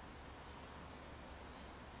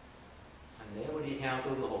 Nếu mà đi theo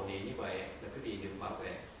tôi mà hộ niệm như vậy là cái vị được bảo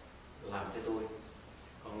vệ, làm cho tôi.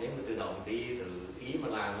 Còn nếu mà tự động đi tự ý mà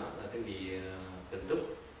làm đó, là cái vị tự túc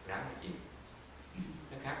ráng mà chịu.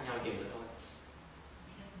 Nó khác nhau chừng nữa thôi.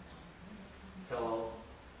 So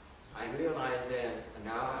I realized that, and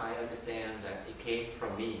now I understand that it came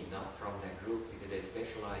from me, not from that group, because they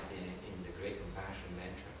specialize in the Great Compassion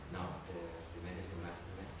Mantra, not the Medicine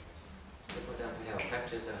Master Mantra. So for them to have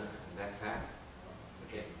practice that fast,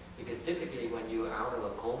 okay? Because typically when you're out of a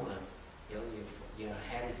coma, your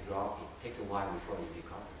head is dropping. It takes a while before you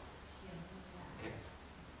recover. Okay?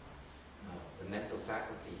 The mental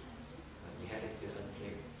faculties, your head is still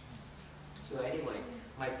unclear. So anyway,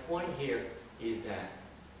 my point here is that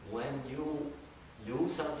when you do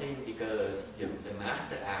something because the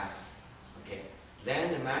master asks, okay,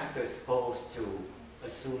 then the master is supposed to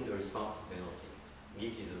assume the responsibility,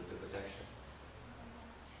 give you the protection.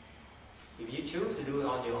 If you choose to do it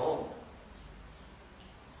on your own,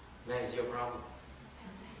 then it's your problem.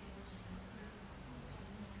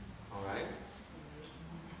 All right?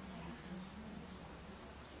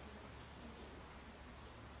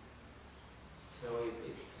 So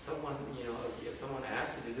if someone, if someone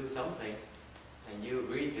asks you to do something, and you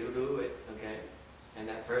agree to do it, okay, and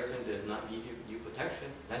that person does not give you protection,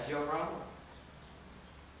 that's your problem.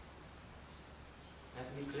 You have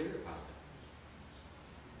to be clear about it.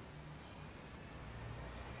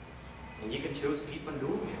 And you can choose to keep on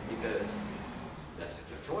doing it because that's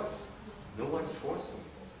your choice. No one's forcing you.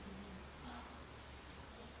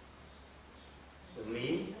 But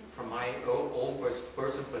me, from my own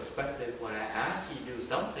personal perspective, when I ask you to do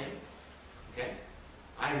something, okay,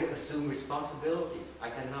 I assume responsibilities. I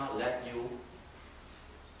cannot let you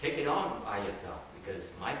take it on by yourself because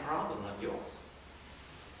it's my problem, not yours.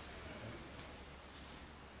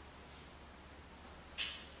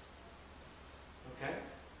 Okay?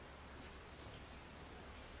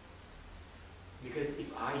 Because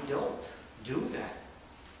if I don't do that,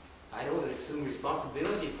 I don't assume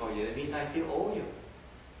responsibility for you, it means I still owe you.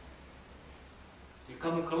 You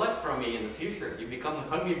come and collect from me in the future. You become a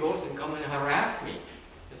hungry ghost and come and harass me.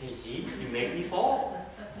 You see, you make me fall.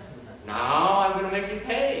 Now I'm going to make you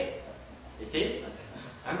pay. You see?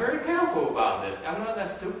 I'm very careful about this. I'm not that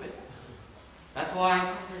stupid. That's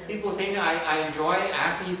why people think I enjoy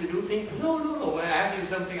asking you to do things. No. When I ask you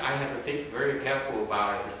something, I have to think very careful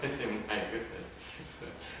about it. Listen, my goodness.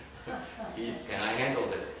 Can I handle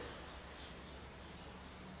this?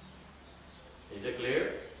 Is it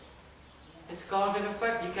clear? It's cause and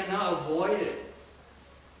effect. You cannot avoid it.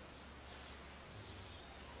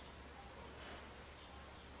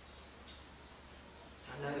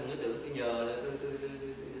 Anh nói đừng có tưởng tôi nhờ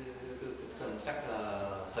tôi cần chắc là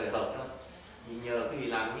hời hợt đâu. Vì nhờ cái gì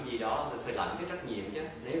làm cái gì đó rồi phải lãnh cái trách nhiệm chứ.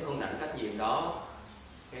 Nếu không lãnh trách nhiệm đó,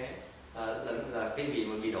 okay, là cái gì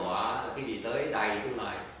mà bị đọa, là cái gì tới đầy tôi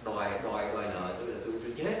lại đòi nợ tôi là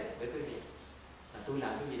tôi chết với cái gì. Là tôi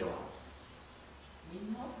làm cái gì đọa.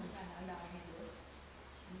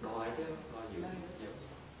 Đòi chứ, đòi dữ làm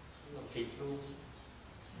thịt luôn.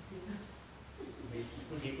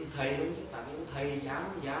 Thịt cũng thầy luôn chứ, tại vì thầy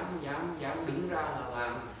dám đứng ra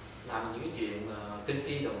là làm những cái chuyện kinh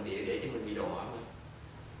thi động địa để cho mình bị đọa mà.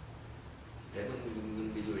 Để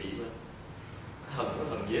mình bị lụy mà. Nó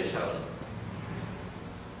hận dễ sợ lắm.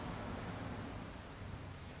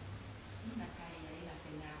 Mà thầy vậy là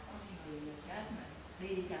từ nào có người chết mà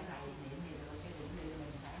đi cho thầy niệm thì rồi cái đụng đi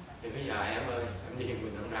mình phải không? Đừng có dài em ơi, em đi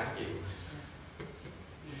mình không đáng chịu.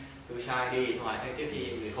 Tôi sai đi điện thoại trước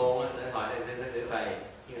khi người khôn á, để hỏi để thầy,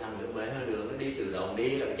 nhưng thằng lượng bể hơi đường nó đi tự động đi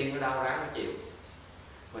là chân nó đau ráng nó chịu.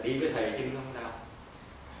 Mà đi với thầy chân nó không đau.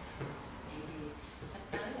 Vậy thì sắp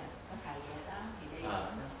tới là có thầy vậy đó thì đi.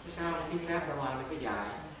 Chứ sao mà xin phép ra ngoài nó cứ dài.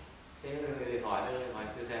 Thế hỏi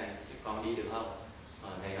thưa thầy, chứ con đi được không?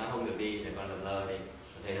 Thầy nói không được đi, thầy con lờ đi.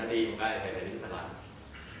 Thầy nó đi một cái thầy phải đứng phải lạnh.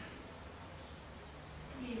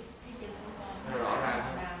 Cái chân của con nó rõ ràng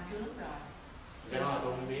không? đau trước rồi. Cái đó là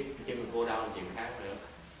tôi không biết, cái chân cô đau là chuyện khác nữa.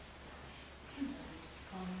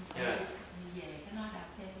 Con Yes. đi về cái nó đau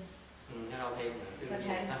thêm. Nó đau thêm nữa,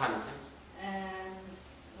 nó hành chứ.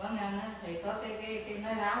 Quán Ngân á, thì có cái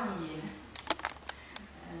nói láo như gì nè.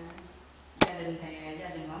 Gia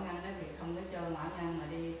đình Quán Ngân đó thì không có cho Quán Ngân mà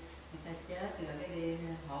đi người ta chết rồi cái đi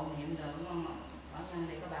hộ niệm rồi đúng không? Quán Ngân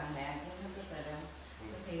thì có bạn bè chứ nó rất là đông.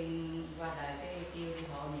 Khi qua đời cái kêu đi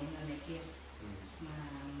hộ niệm rồi này kia. Mà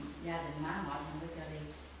gia đình má họ không có cho đi.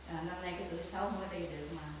 Năm nay cái tuổi 6 không có đi được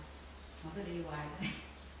mà cứ đi hoài thôi.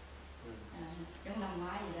 Giống năm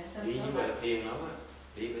ngoái gì đó sớm đi như vậy là phiền lắm á.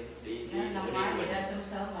 Đi năm ngoái gì đó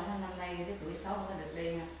sớm mà năm nay cái tuổi 6 không có được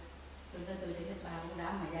đi nha. Tôi đi hết 3 4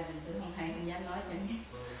 đám mà gia đình tôi không hay không dám nói cho nhé.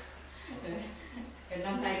 Rồi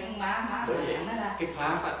năm nay cũng má nặng nó ra. Cái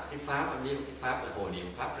pháp là hồi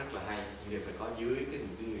niệm pháp rất là hay, nhưng phải có dưới cái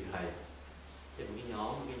người thầy. Chứ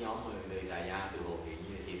một cái nhóm người đại gia từ hồ niệm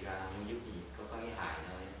như thì ra không giúp gì, có cái hại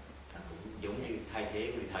thôi. Cũng giống như thay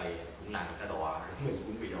thế người thầy cũng làm người ta đọa, mình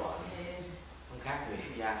cũng bị đọa. Không khác người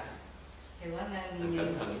xuất gia. Thì Quán Ngân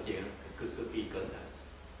cẩn thận cái chuyện cực kỳ cẩn thận.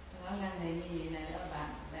 Quán Ngân thì như vậy này đó,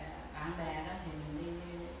 bạn bè đó thì mình đi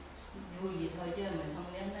vui gì thôi chứ mình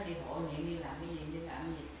không dám nó đi hộ niệm đi làm cái gì đi làm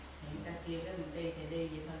cái gì. Người ta kêu cái mình đi thì đi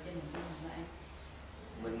vậy thôi chứ mình cũng không phải.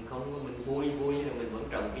 Mình vui nhưng mà mình vẫn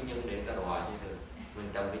trồng cái nhân để người ta đọa như được. Mình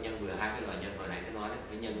trồng cái nhân vừa hai cái loại nhân hồi nãy tôi nói đấy,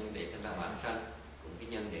 cái nhân để người ta vãng sanh, cũng cái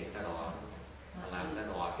nhân để người ta đọa. Mà làm người ta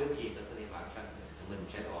đọa trước khi người ta có thể vãng sanh thì mình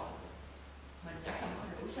sẽ đọa. Mình chạy không có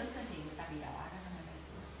đủ sức thì người ta bị đọa đó.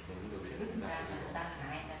 Mình đủ sức người ta hại người ta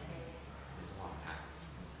thêm. Mình hoàn hại.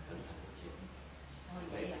 Cẩn thận một chuyện. Thôi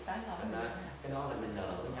vậy là tới rồi. Cái đó là mình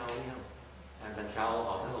nợ với nhau đấy không? Lần sau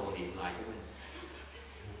họ mới hồ niệm lại cho mình.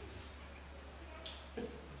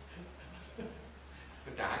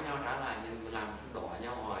 Trả nhau trả lại nhưng mình làm đọa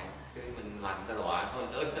nhau hoài, chứ mình làm ta đọa xong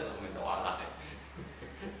tới là mình đọa lại.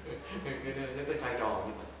 Nó cứ sai trò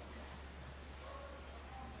như vậy.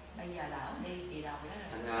 đi kỳ đầu đó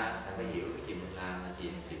Thành là ra ta phải hiểu cái chuyện mình làm là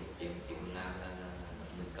chuyện mình làm là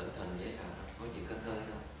mình cẩn thận vậy sao? Có chuyện khơi khơi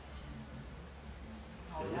đâu.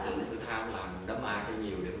 hồi Đừng đó tưởng tôi tham làm đấm ai cho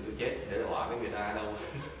nhiều để tôi chết để đọa với người ta đâu.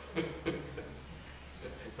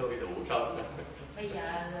 Tôi đủ sống rồi. bây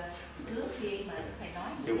giờ trước khi mà thầy nói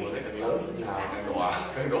như Chùa vậy, nó càng lớn nhiều nào cái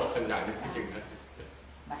càng đọa nặng cái chừng đó.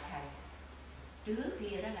 bạch thầy, trước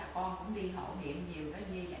kia đó là con cũng đi hộ niệm nhiều đó,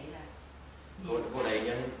 như vậy là Cô này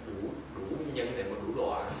nhân đủ nhân để mà đủ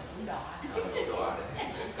đọa. cũng đọa. Đủ đọa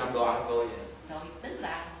cam đoan cô vậy. Rồi tức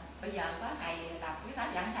là bây giờ có thầy làm cái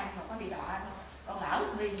pháp giảng sanh mà có bị đọa không? Con lỡ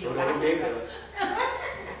đi nhiều Tôi đâu biết được.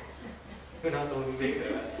 Cái đó tôi không biết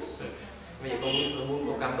được. Bây giờ tôi muốn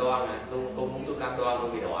cô cam đoan à, cô muốn tôi cam đoan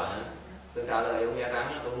không bị đọa hả? Tôi trả lời ông da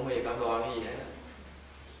trắng, tôi không bao giờ cam đoan cái gì hết.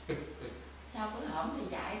 Sao cứ hổm thì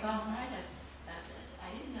dạy con nói là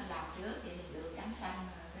ấy làm trước thì được giảng sanh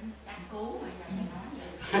đến căn cứu mà giờ thầy nói vậy.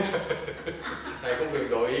 Thầy không được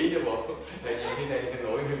đổi ý cho bộ. Thầy nhìn thế này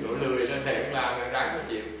nổi lười lên thầy cũng làm ráng mà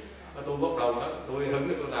chịu. Tôi bốc đồng đó, tôi hứng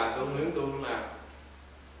thì tôi làm, tôi không hứng tôi không làm.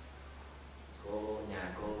 Nhà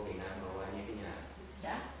cô Việt Nam còn bao nhiêu cái nhà?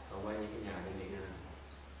 Dạ. Còn bao nhiêu cái nhà bên Việt Nam?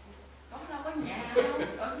 Con đâu có nhà đâu,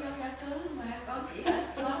 con vô gia cư mà con chỉ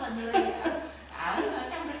con là người ở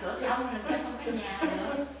trong cái cửa trong là sẽ không có nhà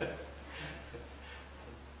nữa.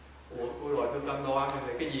 Ủa, cô gọi tôi cam đoan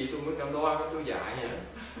thì cái gì tôi mới cam đoan, tôi dạy hả?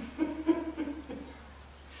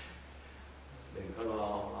 Đừng có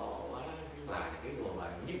lo quá, cái bà này cái ngồi bà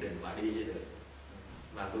nhất định bà đi cho được.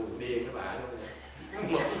 Mà tôi cũng điên với bà luôn.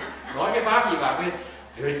 Nói cái pháp gì bà kia,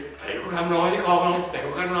 thầy có cam đoan với con không? Thầy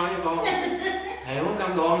có cam đoan với con không? Thầy không có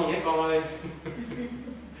cam đoan gì hết con ơi.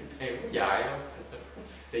 Thầy không dạy đâu.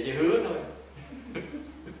 Thầy chỉ hứa thôi.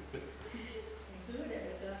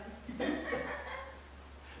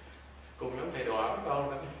 Cùng lắm thầy đọa với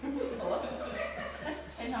con thôi. Ủa?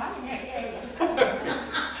 Thầy nói như nghe ghê vậy?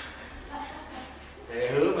 Thầy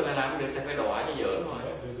hứa mà thầy làm được thầy phải đọa như giỡn thôi.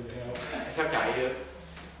 Sao chạy được?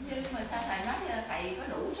 Nhưng mà sao thầy nói thầy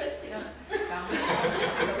có đủ sức thì không? Còn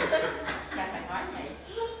đủ sức là thầy nói vậy.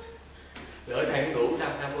 Lỡ thầy không đủ sao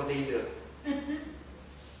cô tin được?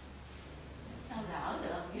 Sao lỡ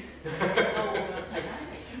được? Thầy nói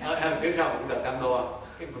vậy. Trước sau cũng được cam đoan.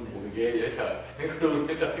 Cái con mùi ghê dễ sợ. Cái con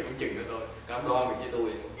cái tới cũng chừng nữa thôi. Cam đoan được với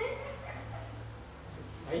tôi.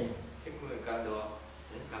 Ấy, xin cô cam đoan.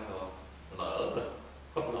 Cam đoan. Lỡ rồi.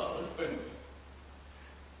 Không lỡ thôi.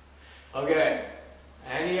 Okay.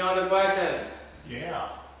 Any other questions? Yeah.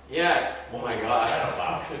 Yes. Oh my What was God. that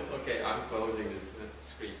about? Okay, I'm closing this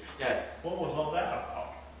screen. Yes. What was all that about?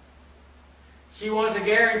 She wants a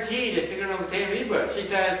guarantee that she's going to obtain rebirth. She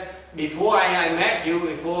says, before I met you,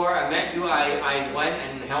 I went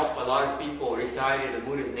and helped a lot of people, recited the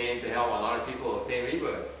Buddha's name to help a lot of people obtain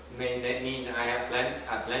rebirth. That means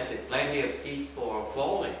I planted plenty of seeds for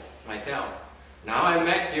falling myself. Now I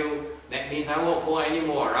met you, that means I won't fall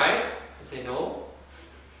anymore, right? I say, no.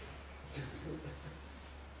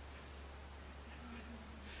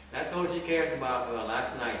 That's all she cares about for the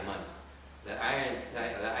last 9 months. That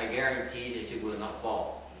I guarantee that she will not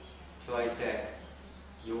fall. So I said,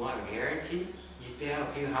 you want a guarantee? You still have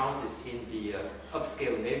a few houses in the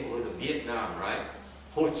upscale neighborhood of Vietnam, right?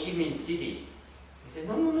 Ho Chi Minh City. He said,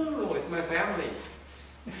 no, it's my family's.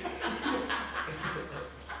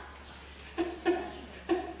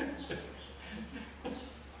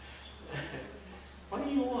 What do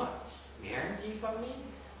you want? Guarantee from me?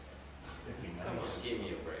 It'd be Come nice. on, give me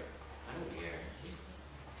a break. I don't guarantee.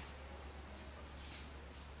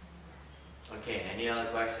 Okay, any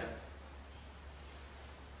other questions?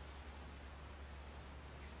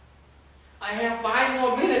 I have 5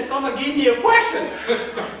 more minutes. Come on, give me a question.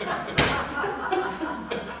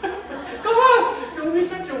 Come on, don't be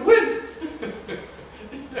such a wimp.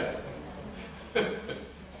 Yes.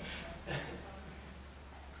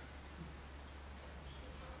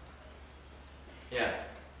 Yeah.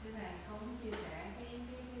 Thưa thầy, con muốn chia sẻ cái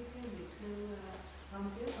việc sư hôm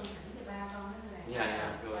trước con thỉnh cho ba con đó thưa thầy.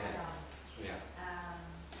 Yeah, go ahead. Yeah.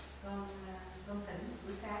 Con thỉnh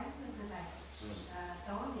buổi sáng đó thưa thầy.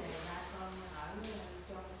 Tối về ba con ở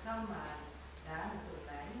trong không mà đã một tuần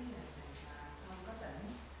lễ thầy mà không có tỉnh.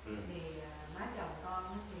 Thì má chồng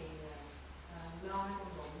con thì lo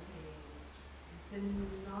trong bụng thì xin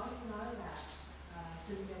nói là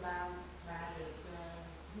xin cho ba được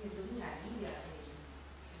như đúng ngày đúng giờ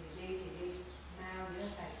thì đi nào giữa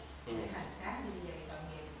thầy để hành xác như vậy tội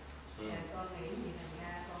nghiệp. Con nghĩ gì thành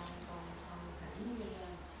ra con thỉnh như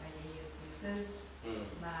vậy vị sư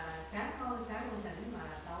mà sáng con thỉnh mà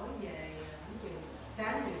tối về khoảng chừng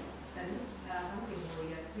sáng thì tỉnh khoảng chừng 10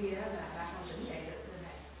 giờ khuya đó là ba con tỉnh dậy được thưa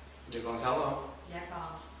thầy. Giờ còn sống không? Dạ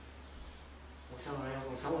còn. sao này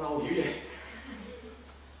con sống lâu dữ vậy?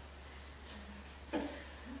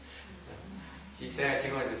 She said she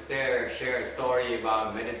wants to share a story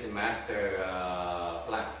about medicine master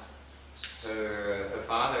Black. Her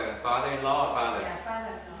father-in-law,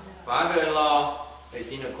 father-in-law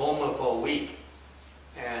is in a coma for a week,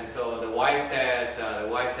 and so the wife says,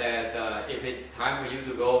 if it's time for you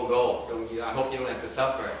to go, go. I hope you don't have to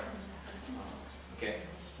suffer. Okay,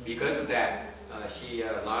 because of that, she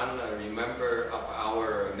remember of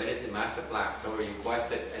our medicine master Black, so we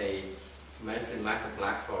requested a medicine master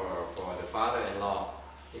Black for the father-in-law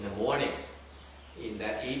in the morning. In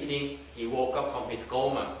that evening, he woke up from his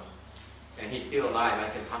coma, and he's still alive. I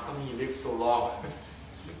said, how come he lived so long?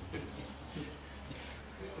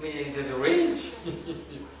 I mean, there's a range.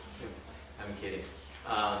 I'm kidding.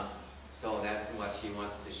 So that's what she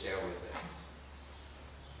wanted to share with us.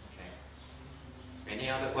 Okay. Any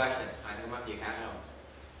other question? I don't know if you can help.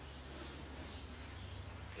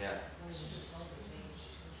 Yes.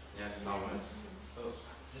 Yes, Thomas. Oh,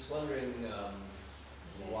 just wondering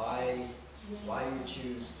why you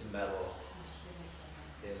choose to meddle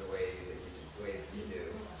in the ways that you do.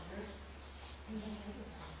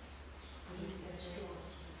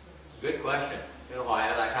 Good question. Câu hỏi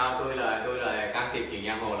là tại sao tôi là can thiệp chuyện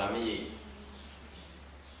giang hồ làm cái gì?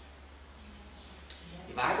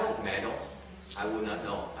 If I don't meddle, I would not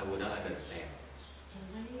know. I would not understand.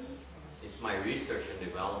 It's my research and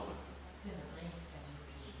development.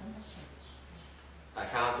 Tại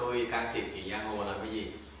sao tôi can thiệp chuyện giang hồ làm cái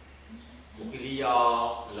gì? Một cái lý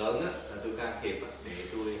do lớn là tôi can thiệp để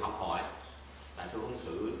tôi học hỏi. Tại tôi không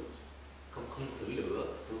thử lửa,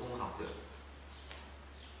 tôi không học được.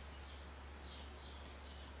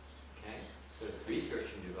 Okay, so it's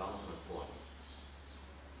research and development for me.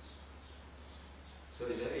 So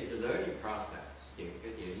it's a learning process.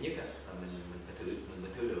 Cái chuyện nhất là mình phải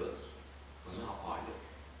thử lửa, mình mới học hỏi được.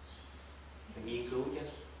 Mình nghiên cứu chứ.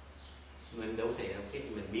 Mình đâu thể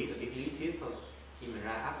mình biết lý thuyết thôi. Khi mình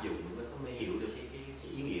ra áp dụng mình mới hiểu được cái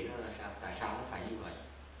ý nghĩa đó là sao, tại sao nó phải như vậy.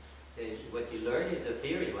 So what you learn is a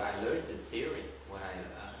theory. What I learned is a theory.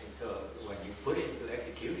 So when you put it into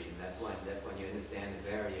execution, that's when you understand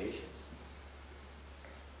the variations.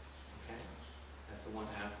 Okay, that's the one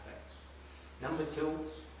aspect. Number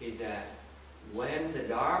two is that when the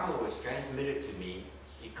Dharma was transmitted to me,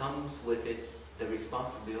 it comes with it the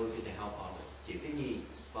responsibility to help others. Chỉ cái gì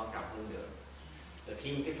quan trọng hơn nữa là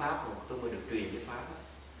khi cái pháp mà tôi mới được truyền cái pháp đó,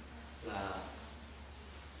 là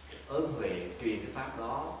ơn huệ truyền cái pháp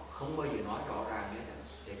đó không bao giờ nói rõ ràng hết.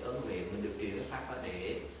 Để cái ơn huệ mình được truyền cái pháp đó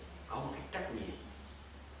để có một cái trách nhiệm.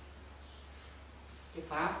 Cái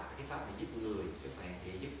pháp để giúp người, chứ không phải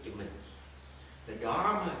để giúp cho mình. The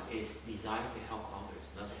Dharma is designed to help others,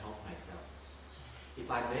 not to help myself. If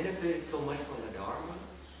I benefited so much from the Dharma,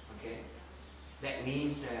 okay, that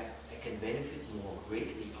means that I can benefit more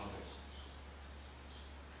greatly others.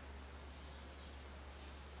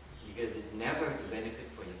 Because it's never to benefit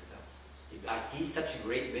for yourself. If I see such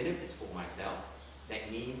great benefits for myself,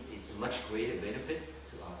 that means it's a much greater benefit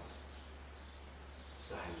to others.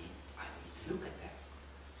 So I need to look at that.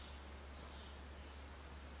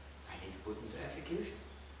 I need to put into execution.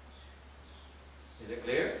 Is it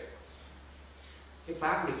clear? Cái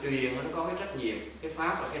pháp được truyền nó có cái trách nhiệm. Cái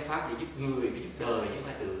pháp là cái pháp để giúp người, để giúp đời, chứ không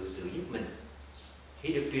phải tự giúp mình.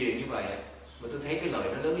 Khi được truyền như vậy mà tôi thấy cái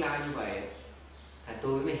lợi nó lớn lao như vậy, thì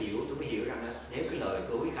tôi mới hiểu rằng nếu cái lợi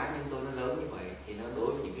đối với cá nhân tôi nó lớn như vậy thì nó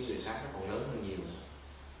đối với những cái người khác nó còn lớn hơn nhiều nữa.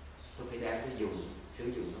 Tôi phải đem cái sử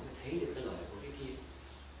dụng nó mới thấy được cái lợi của cái kia.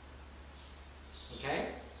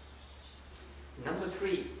 Okay? Number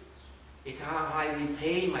three is how I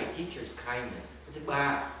repay my teacher's kindness. Cái thứ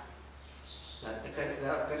ba là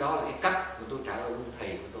cái đó là cái cách mà tôi trả ơn ông thầy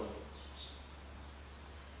của tôi.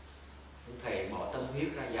 Ông thầy bỏ tâm huyết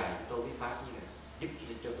ra dạy cho tôi cái pháp như vậy, giúp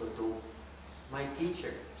cho tôi tu. My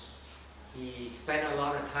teacher, he spent a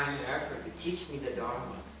lot of time and effort to teach me the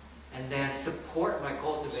Dharma and then support my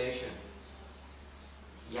cultivation.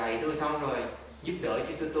 Dạy tôi xong rồi giúp đỡ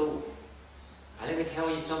cho tôi tu. Let me tell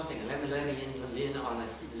you something. Let me let you in on a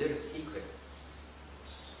little secret.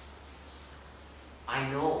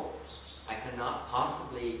 I know I cannot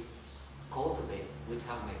possibly cultivate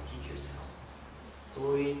without my teacher's help.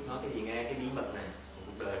 Tôi nói cái gì nghe cái bí mật này của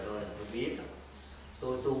cuộc đời tôi biết đó.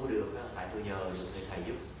 Tôi tu được tại tôi nhờ được người thầy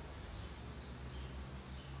giúp.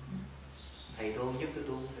 Thầy tôi không giúp tôi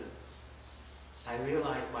tu không được. I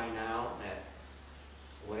realize by now that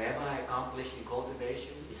whatever I accomplish in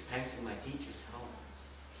cultivation is thanks to my teacher's help.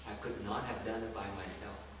 I could not have done it by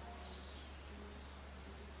myself.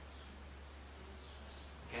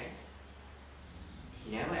 Okay?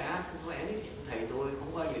 He never asked for anything. Thầy tôi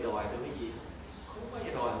không bao giờ đòi tôi cái gì. không bao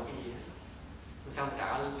giờ đòi cái gì hết. Sao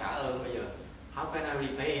trả ơn bây giờ? How can I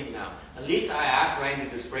repay him now? At least I asked Randy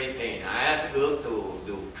to spray paint. I asked Ước to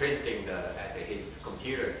do printing at his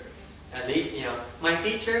computer. At least, you know, my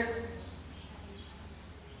teacher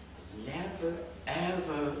never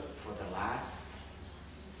ever for the last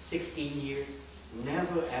 16 years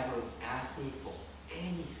never ever asked me for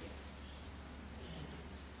anything.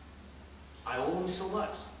 I owe him so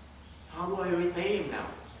much. How do I repay him now?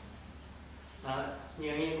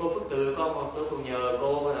 Như cô Phước Từ con tôi còn nhờ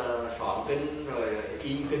cô soạn kinh rồi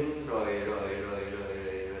in kinh rồi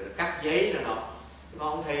cắt giấy rồi nọ.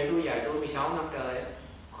 Con thầy tôi dạy tôi 16 năm trời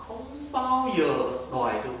không bao giờ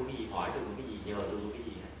đòi tôi cái gì, hỏi tôi cái gì, nhờ tôi cái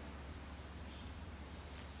gì hết.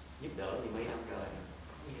 Giúp đỡ thì mấy năm trời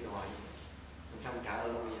không bao giờ đòi gì. Làm sao trả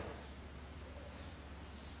ơn bây giờ?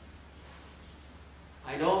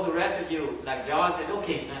 I know the rest of you, like John said,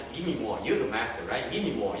 okay, give me more. You're the master, right? Give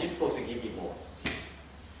me more. You're supposed to give me more.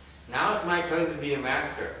 Now it's my turn to be a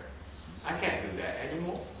master. I can't do that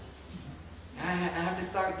anymore. I have to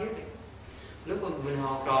start giving. Lúc mình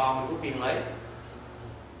học trò mình có quyền lấy.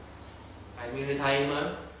 Tại vì người thầy mà,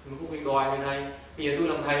 mình có quyền đòi người thầy. Bây giờ tôi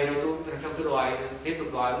làm thầy rồi, tôi sao tôi đòi, tiếp tục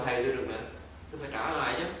đòi ông thầy tôi được nữa. Tôi phải trả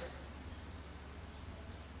lại chứ.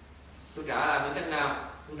 Tôi trả lại bằng cách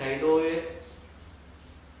nào? Ông thầy tôi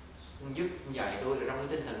giúp dạy tôi là trong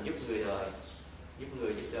cái tinh thần giúp người đời, giúp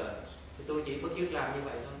người giúp đời. Thì tôi chỉ bất chước làm như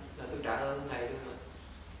vậy thôi, là tôi trả ơn thầy tôi mà.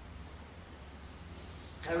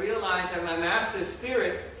 I realize that my master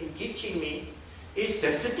spirit in teaching me is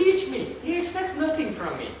just to teach me. He expects nothing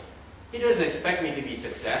from me. He doesn't expect me to be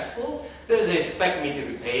successful. Doesn't expect me to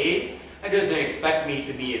be paid. He doesn't expect me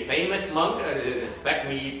to be a famous monk. He doesn't expect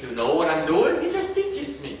me to know what I'm doing. He just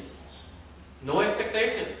teaches me. No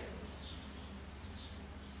expectations.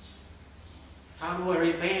 How do I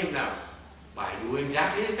repay him now? By doing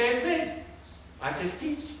exactly the same thing. I just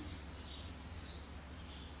teach.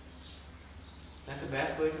 That's the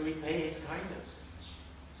best way to repay his kindness.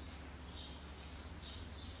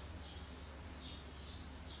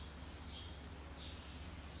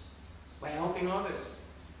 By helping others.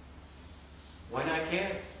 When I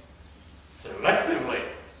can. Selectively.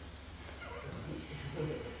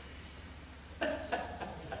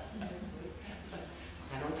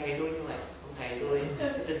 Ông thầy tôi như vậy. Ông thầy tôi,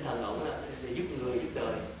 cái tinh thần ổng là để giúp người, giúp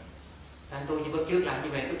đời. Thành tôi chỉ bất chước làm như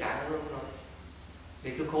vậy tôi trả ơn rồi.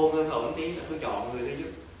 Thì tôi khôn hơn ổng tí là tôi chọn người tôi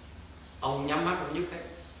giúp. Ông nhắm mắt ông giúp hết.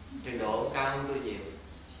 Trình độ cao hơn tôi nhiều.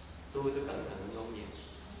 Tôi cẩn thận hơn ông nhiều.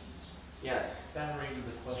 Yes. That raises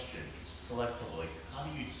the question, selectively, how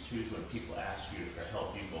do you choose when people ask you for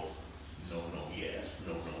help? You go, no, no, yes,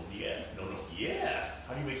 no, no, yes, no, no, yes.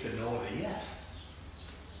 How do you make the no or the yes?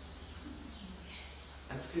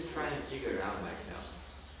 I'm still trying to figure it out myself.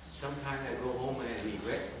 Sometimes I go home and I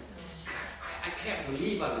regret. I can't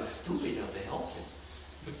believe I was stupid enough to help him.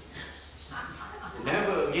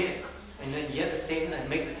 Never again. And then yet I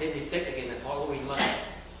make the same mistake again the following month.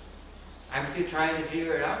 I'm still trying to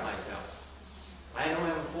figure it out myself. I don't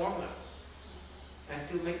have a formula. I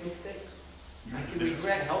still make mistakes. I still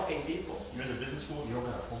regret helping people. You're in the business school, you don't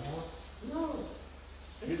got a formula? No.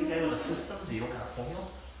 You're the guy with the systems, and you don't got a formula?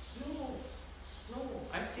 No.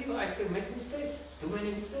 I still make mistakes. Too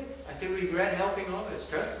many mistakes. I still regret helping others.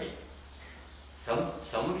 Trust me. Some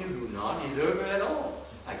of you do not deserve it at all.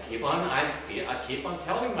 I keep on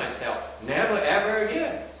telling myself, never ever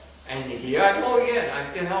again. And here I go again. I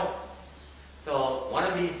still help. So one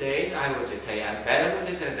of these days, I will just say, I'm fed up with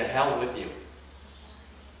this, and the hell with you.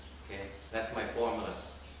 Okay, that's my formula.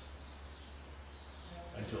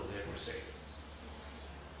 Until then, we're safe.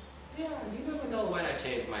 Yeah, you never know when I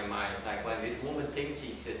change my mind. Like when this woman thinks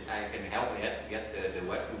she said I can help her to get the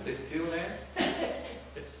Western Bliss Pure Land.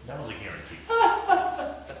 That was a guarantee.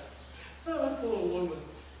 Oh, poor woman.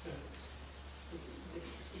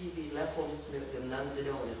 See, the left one, the nuns, they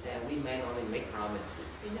don't understand. We men only make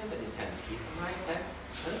promises. We never intend to keep them, right, Tex?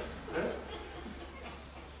 Huh?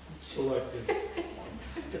 Selective.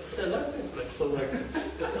 Selective.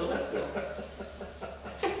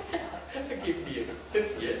 Give you.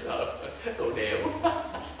 Yes, đồ đều.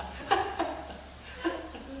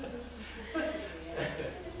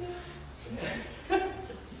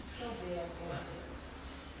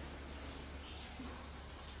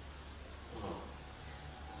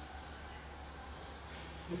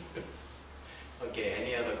 Okay,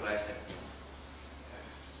 any other questions?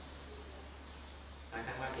 Ai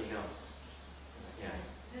thắc mắc gì không? Yeah.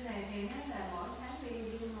 Cái này thì nói là mỗi tháng đi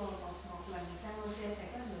ngồi một lần San Jose phải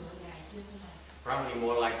có nửa ngày chưa thế này? Probably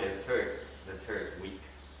more like the third week.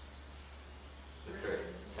 The third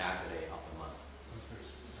Saturday of the month.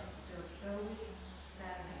 Từ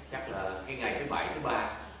Saturday. chắc là cái ngày thứ bảy, thứ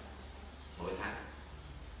ba mỗi tháng.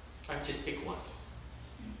 I just pick one.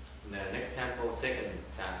 The next temple, second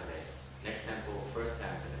Saturday. Next temple, first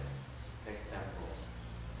Saturday. Next temple,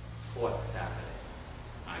 fourth Saturday.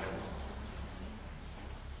 I don't know.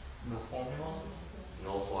 No formula?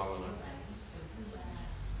 No formula.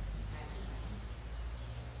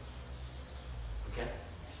 Okay?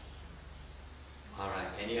 Alright,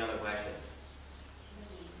 any other questions?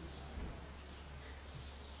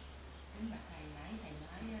 Đúng là thầy nãy thầy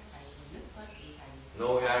nói thầy giúp có chị thầy.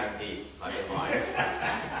 No guarantee. Hỏi đừng hỏi.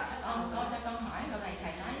 Con cho con hỏi câu này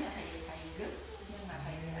thầy nói là thầy giúp, nhưng mà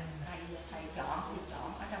thầy chọn thì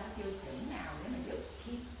chọn ở trong cái tiêu chuẩn nào để mà giúp.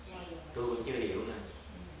 Tôi cũng chưa hiểu nè.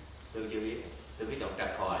 Tôi chưa biết. Tôi biết chọn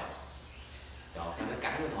trạch hồi. Chọn xong nó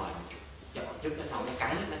cắn cái hồi. Chọn trước nó xong nó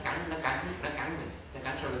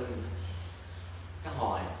cắn sau lưng mình. Cái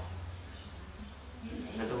hồi.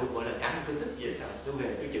 Rồi tôi gọi là cắn cứ tức vậy sao? Tôi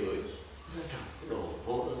về tôi chửi. Nó trời, cái đồ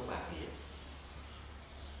vô ơn bạc gì.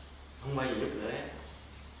 Không bao giờ giúp nữa hết.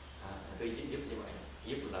 Tôi giúp như vậy.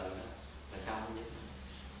 Giúp một lần nữa. Mà sao không giúp nữa?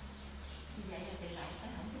 Như vậy là thì lại phải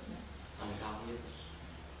không giúp nữa. Mà sao không giúp?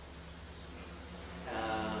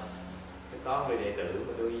 Tôi có người đệ tử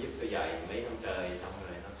mà tôi giúp tôi dạy mấy năm trời, xong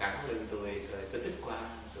rồi nó cắn lưng tôi tức quá,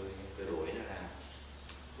 tôi đuổi nó ra.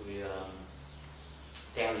 Tôi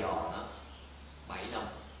treo giò nó 7 năm.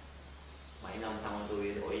 7 năm xong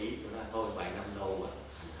tôi đổi ý, tôi nói thôi 7 năm lâu rồi,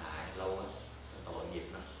 hành hạ lâu á, tội nghiệp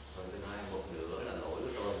nó. Rồi tôi nói một nửa là lỗi của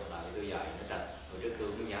tôi, là tôi dạy nó trật. Hồi trước tôi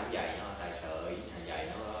cũng dám dạy nó, tại sợ dạy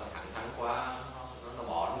nó thẳng thắn quá, nó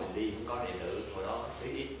bỏ mình đi, không có đệ tử. Hồi đó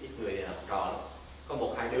ít người để học trò lắm. Có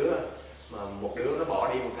một hai đứa, mà một đứa nó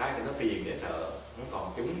bỏ đi một cái thì nó phiền để sợ, không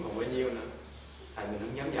còn chúng còn bao nhiêu nữa. Tại mình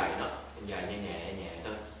không dám dạy nó, mình dạy nhẹ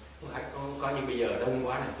thôi. Có như bây giờ đông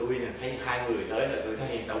quá là tôi thấy 2 người tới là tôi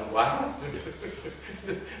thấy đông quá.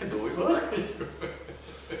 Đuổi bớt.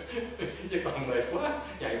 Chứ còn mệt quá,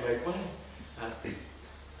 dạy mệt quá.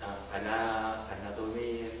 Thành ra tôi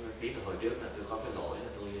mới biết là hồi trước là tôi có cái lỗi là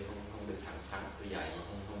tôi không được thẳng thắn, tôi dạy mà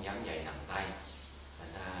không dám dạy nặng tay.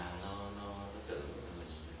 Thành ra nó tưởng là mình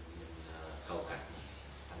cầu cạnh,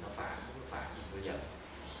 thành nó phản tôi giận,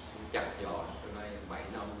 chặt giò. Tôi nói 7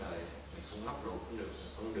 năm rồi mình không ngóc đồ cũng được,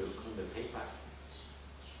 không được thấy pháp,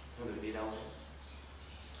 không được đi đâu.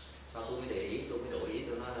 Sau tôi mới để ý, tôi mới đổi ý,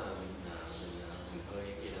 tôi nói là mình hơi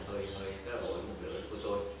cái là lỗi một nửa của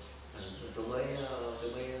tôi. Tôi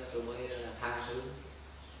mới tha thứ.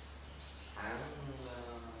 Tháng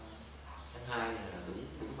 2 là đúng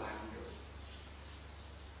 3 năm rồi.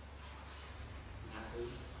 Tha thứ.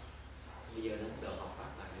 Bây giờ nó bắt đầu học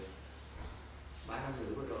pháp lại được 3 năm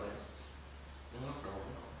rưỡi rồi. Nó ngóc đầu nó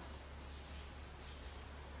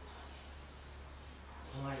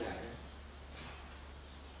không ai dạy nữa.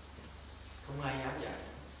 Không ai dám dạy.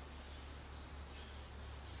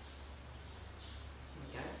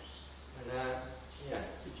 Okay. And yes.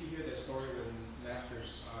 Did you hear the story when Master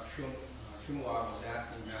Shumwa was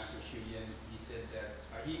asking Master Shuyan? He said that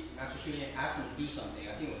Master Shuyan asked him to do something. I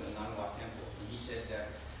think it was a Nanwa temple, and he said that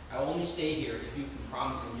I will only stay here if you can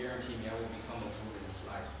promise and guarantee me I will become a Buddha in this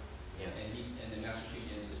life. Yes. And then Master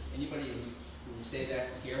Shuyan said, anybody who say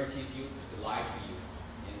that guarantees you is to lie to you,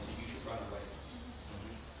 and so you should run away.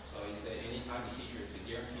 Mm-hmm. So he said, anytime the teacher is a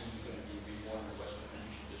guarantee you're going to be reborn in the Western world,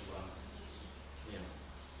 you should just run. Yeah.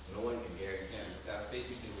 No one can guarantee. Yeah, that's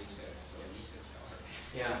basically what he said. So he could tell her.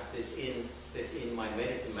 Yeah, it's in my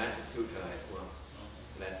Medicine Master Sutra as well.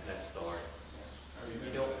 Okay. That story. Yeah.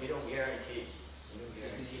 You don't guarantee. You don't He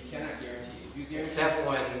said guarantee. you cannot guarantee. If you guarantee, Except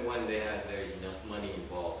when there's enough money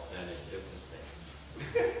involved, then it's a different thing.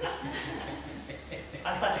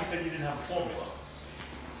 I thought you said you didn't have a formula.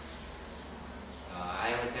 I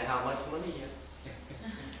haven't said how much money yet.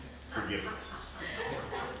 Forgiveness.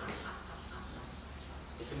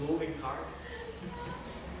 It's a moving target.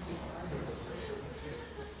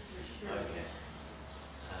 Okay.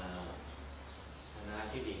 Thành ra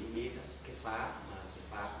cái điểm biết cái pháp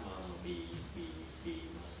mà bị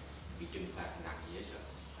trừng phạt nặng dễ sợ,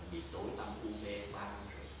 bị tối tăm u mê 3 năm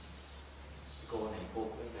rồi. Cô này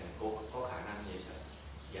cô có khả năng dễ sợ,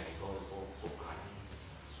 dạy cô khả năng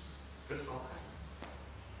rất có khả năng.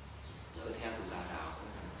 Lỡ theo tụi tà đạo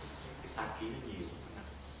cái tà khí nó nhiều.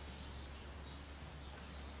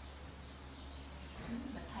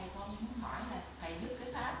 Mà thầy con muốn hỏi là thầy giúp cái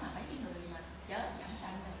pháp mà mấy cái người mà chết chẳng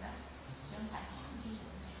sanh rồi đó, chứ không phải hỏi cái vụ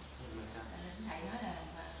này. Nên thầy nói là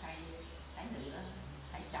thầy phải lựa,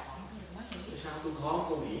 phải chọn cái người mất đi. Sao tôi khó?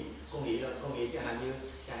 Cô nghĩ cái hình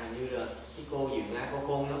như là cái cô Dượng Nga cô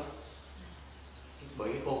khôn lắm. Bởi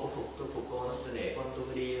cái cô có tôi phục cô lắm, tôi để con tôi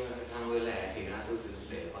mới đi sang người lẻ thì ra tôi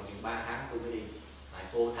để khoảng chừng 3 tháng tôi mới đi. Tại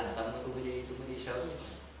cô thành tâm tôi mới đi sớm.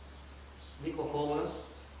 Biết cô khôn lắm.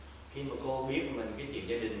 Khi mà cô biết mình cái chuyện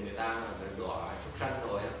gia đình người ta là mình đọa súc sanh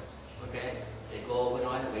rồi á, ok, thì cô mới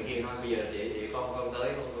nói là vậy kia, nói bây giờ để con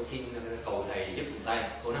tới con xin cầu thầy giúp một tay.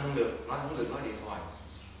 Cô nói không được, nói điện thoại.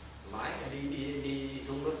 Lái đi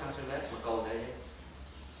xuống Los Angeles mà cầu thầy.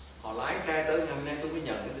 Họ lái xe tới ngày hôm nay tôi mới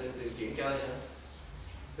nhận từ chuyện chơi nữa,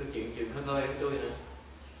 từ chuyện khơi khơi của tôi nữa.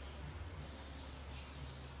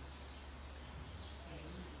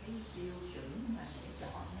 Cái tiêu chuẩn mà để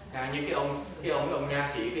chọn Như cái ông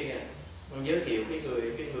nha sĩ kia, ông giới thiệu cái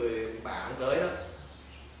người bạn tới đó,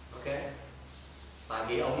 ok, tại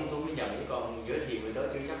vì ông tôi mới nhận, còn giới thiệu người tới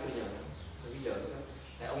chưa chắc tôi nhận. Bây giờ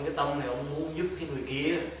ông cái tâm này ông muốn giúp cái người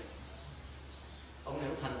kia, ông này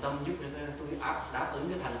ông thành tâm giúp người ta, tôi đáp ứng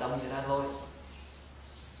cái thành tâm người ta thôi.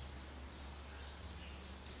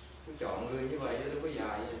 Tôi chọn người như vậy chứ đâu có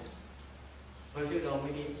dài vậy. Thôi xưa đâu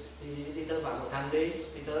mới đi tới Phạm Ngọc Thanh đi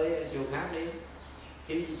tới chùa khác đi,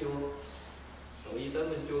 thiếu gì chùa, rồi đi tới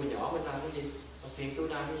bên chùa nhỏ bên làm cái gì, phiền tôi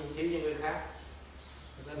làm cái gì, thiếu như người khác,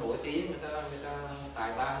 người ta nổi tiếng, người ta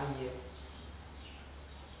tài ba hơn nhiều.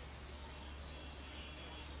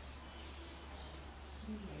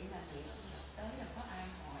 như vậy là được, tới là có ai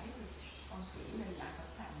hỏi thì con chỉ lên lại Phật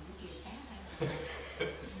Thành với chùa khác hay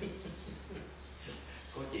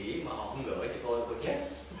Cô chỉ mà họ không gửi cho cô chết.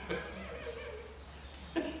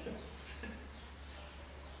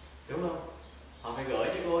 Đúng không? Họ phải gửi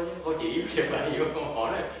cho cô chứ, cô chỉ bây giờ bà con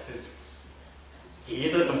hỏi này,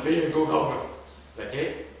 chỉ tới tầm phiên cô không à, là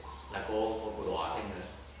chết, là cô đọa thêm nữa.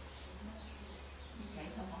 vậy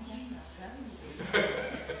thôi không dám ngờ lớn như vậy.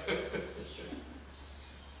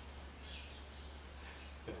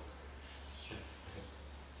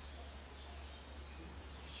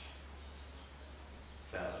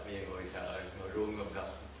 Sợ, bây giờ ngồi sợ, ngồi run ngầm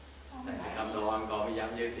cập. Tại vì thăm đồ ăn con mới dám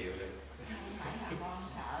giới thiệu được. Không phải là con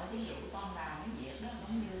sợ, ví dụ con làm cái việc đó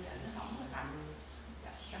cũng như là nó không có thành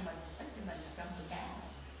cho mình, ít cho mình là trong người cha.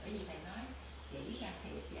 Bởi vì thầy nói chỉ ra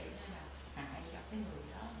thiệt vậy đó là hại cho cái người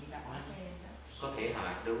đó bị đọa thêm đó. Có thể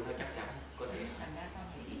hại, đúng, nó chắc chắn có thể. Thành ra con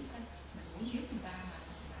nghĩ mình muốn giúp người ta mà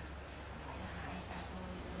lại là hại người ta thôi,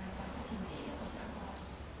 cho nên con sẽ suy nghĩ con cho con.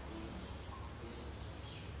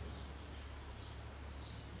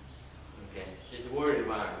 Okay, she's worried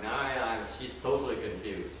about it. Now she's totally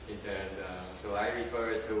confused. She says, so I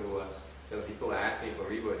refer to, so people ask me for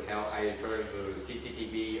rebirth help, I refer to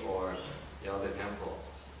CTTV or the other temple.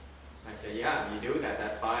 I say, yeah, you do that,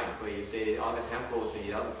 that's fine. But if the other temples and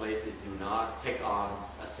the other places do not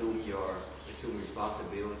assume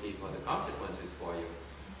responsibility for the consequences for you,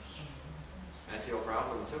 that's your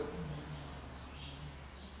problem too.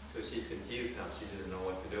 So she's confused now, she doesn't know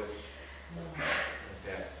what to do. I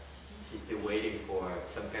said, she's still waiting for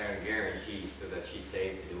some kind of guarantee so that she's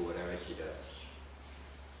safe to do whatever she does.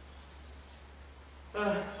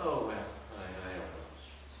 Oh well, I don't know.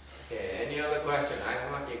 Okay, any other question? I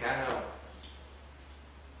don't know if you can help.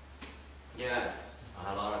 Yes, I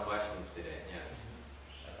had a lot of questions today, yes.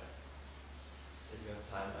 If you have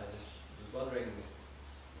time, I just was wondering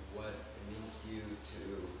what it means to you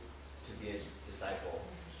to be a disciple.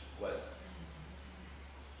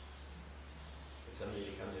 If somebody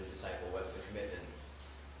becomes a disciple, what's the commitment?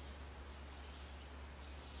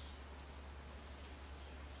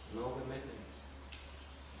 No commitment.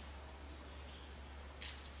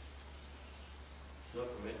 It's no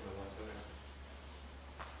commitment whatsoever.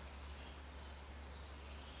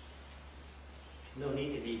 There's no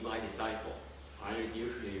need to be my disciple. I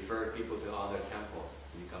usually refer people to other temples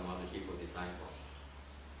to become other people's disciples.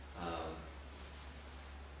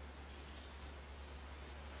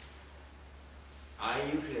 I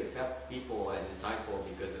usually accept people as disciple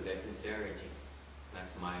because of their sincerity.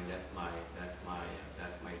 That's my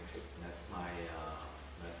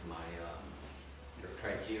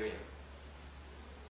criteria.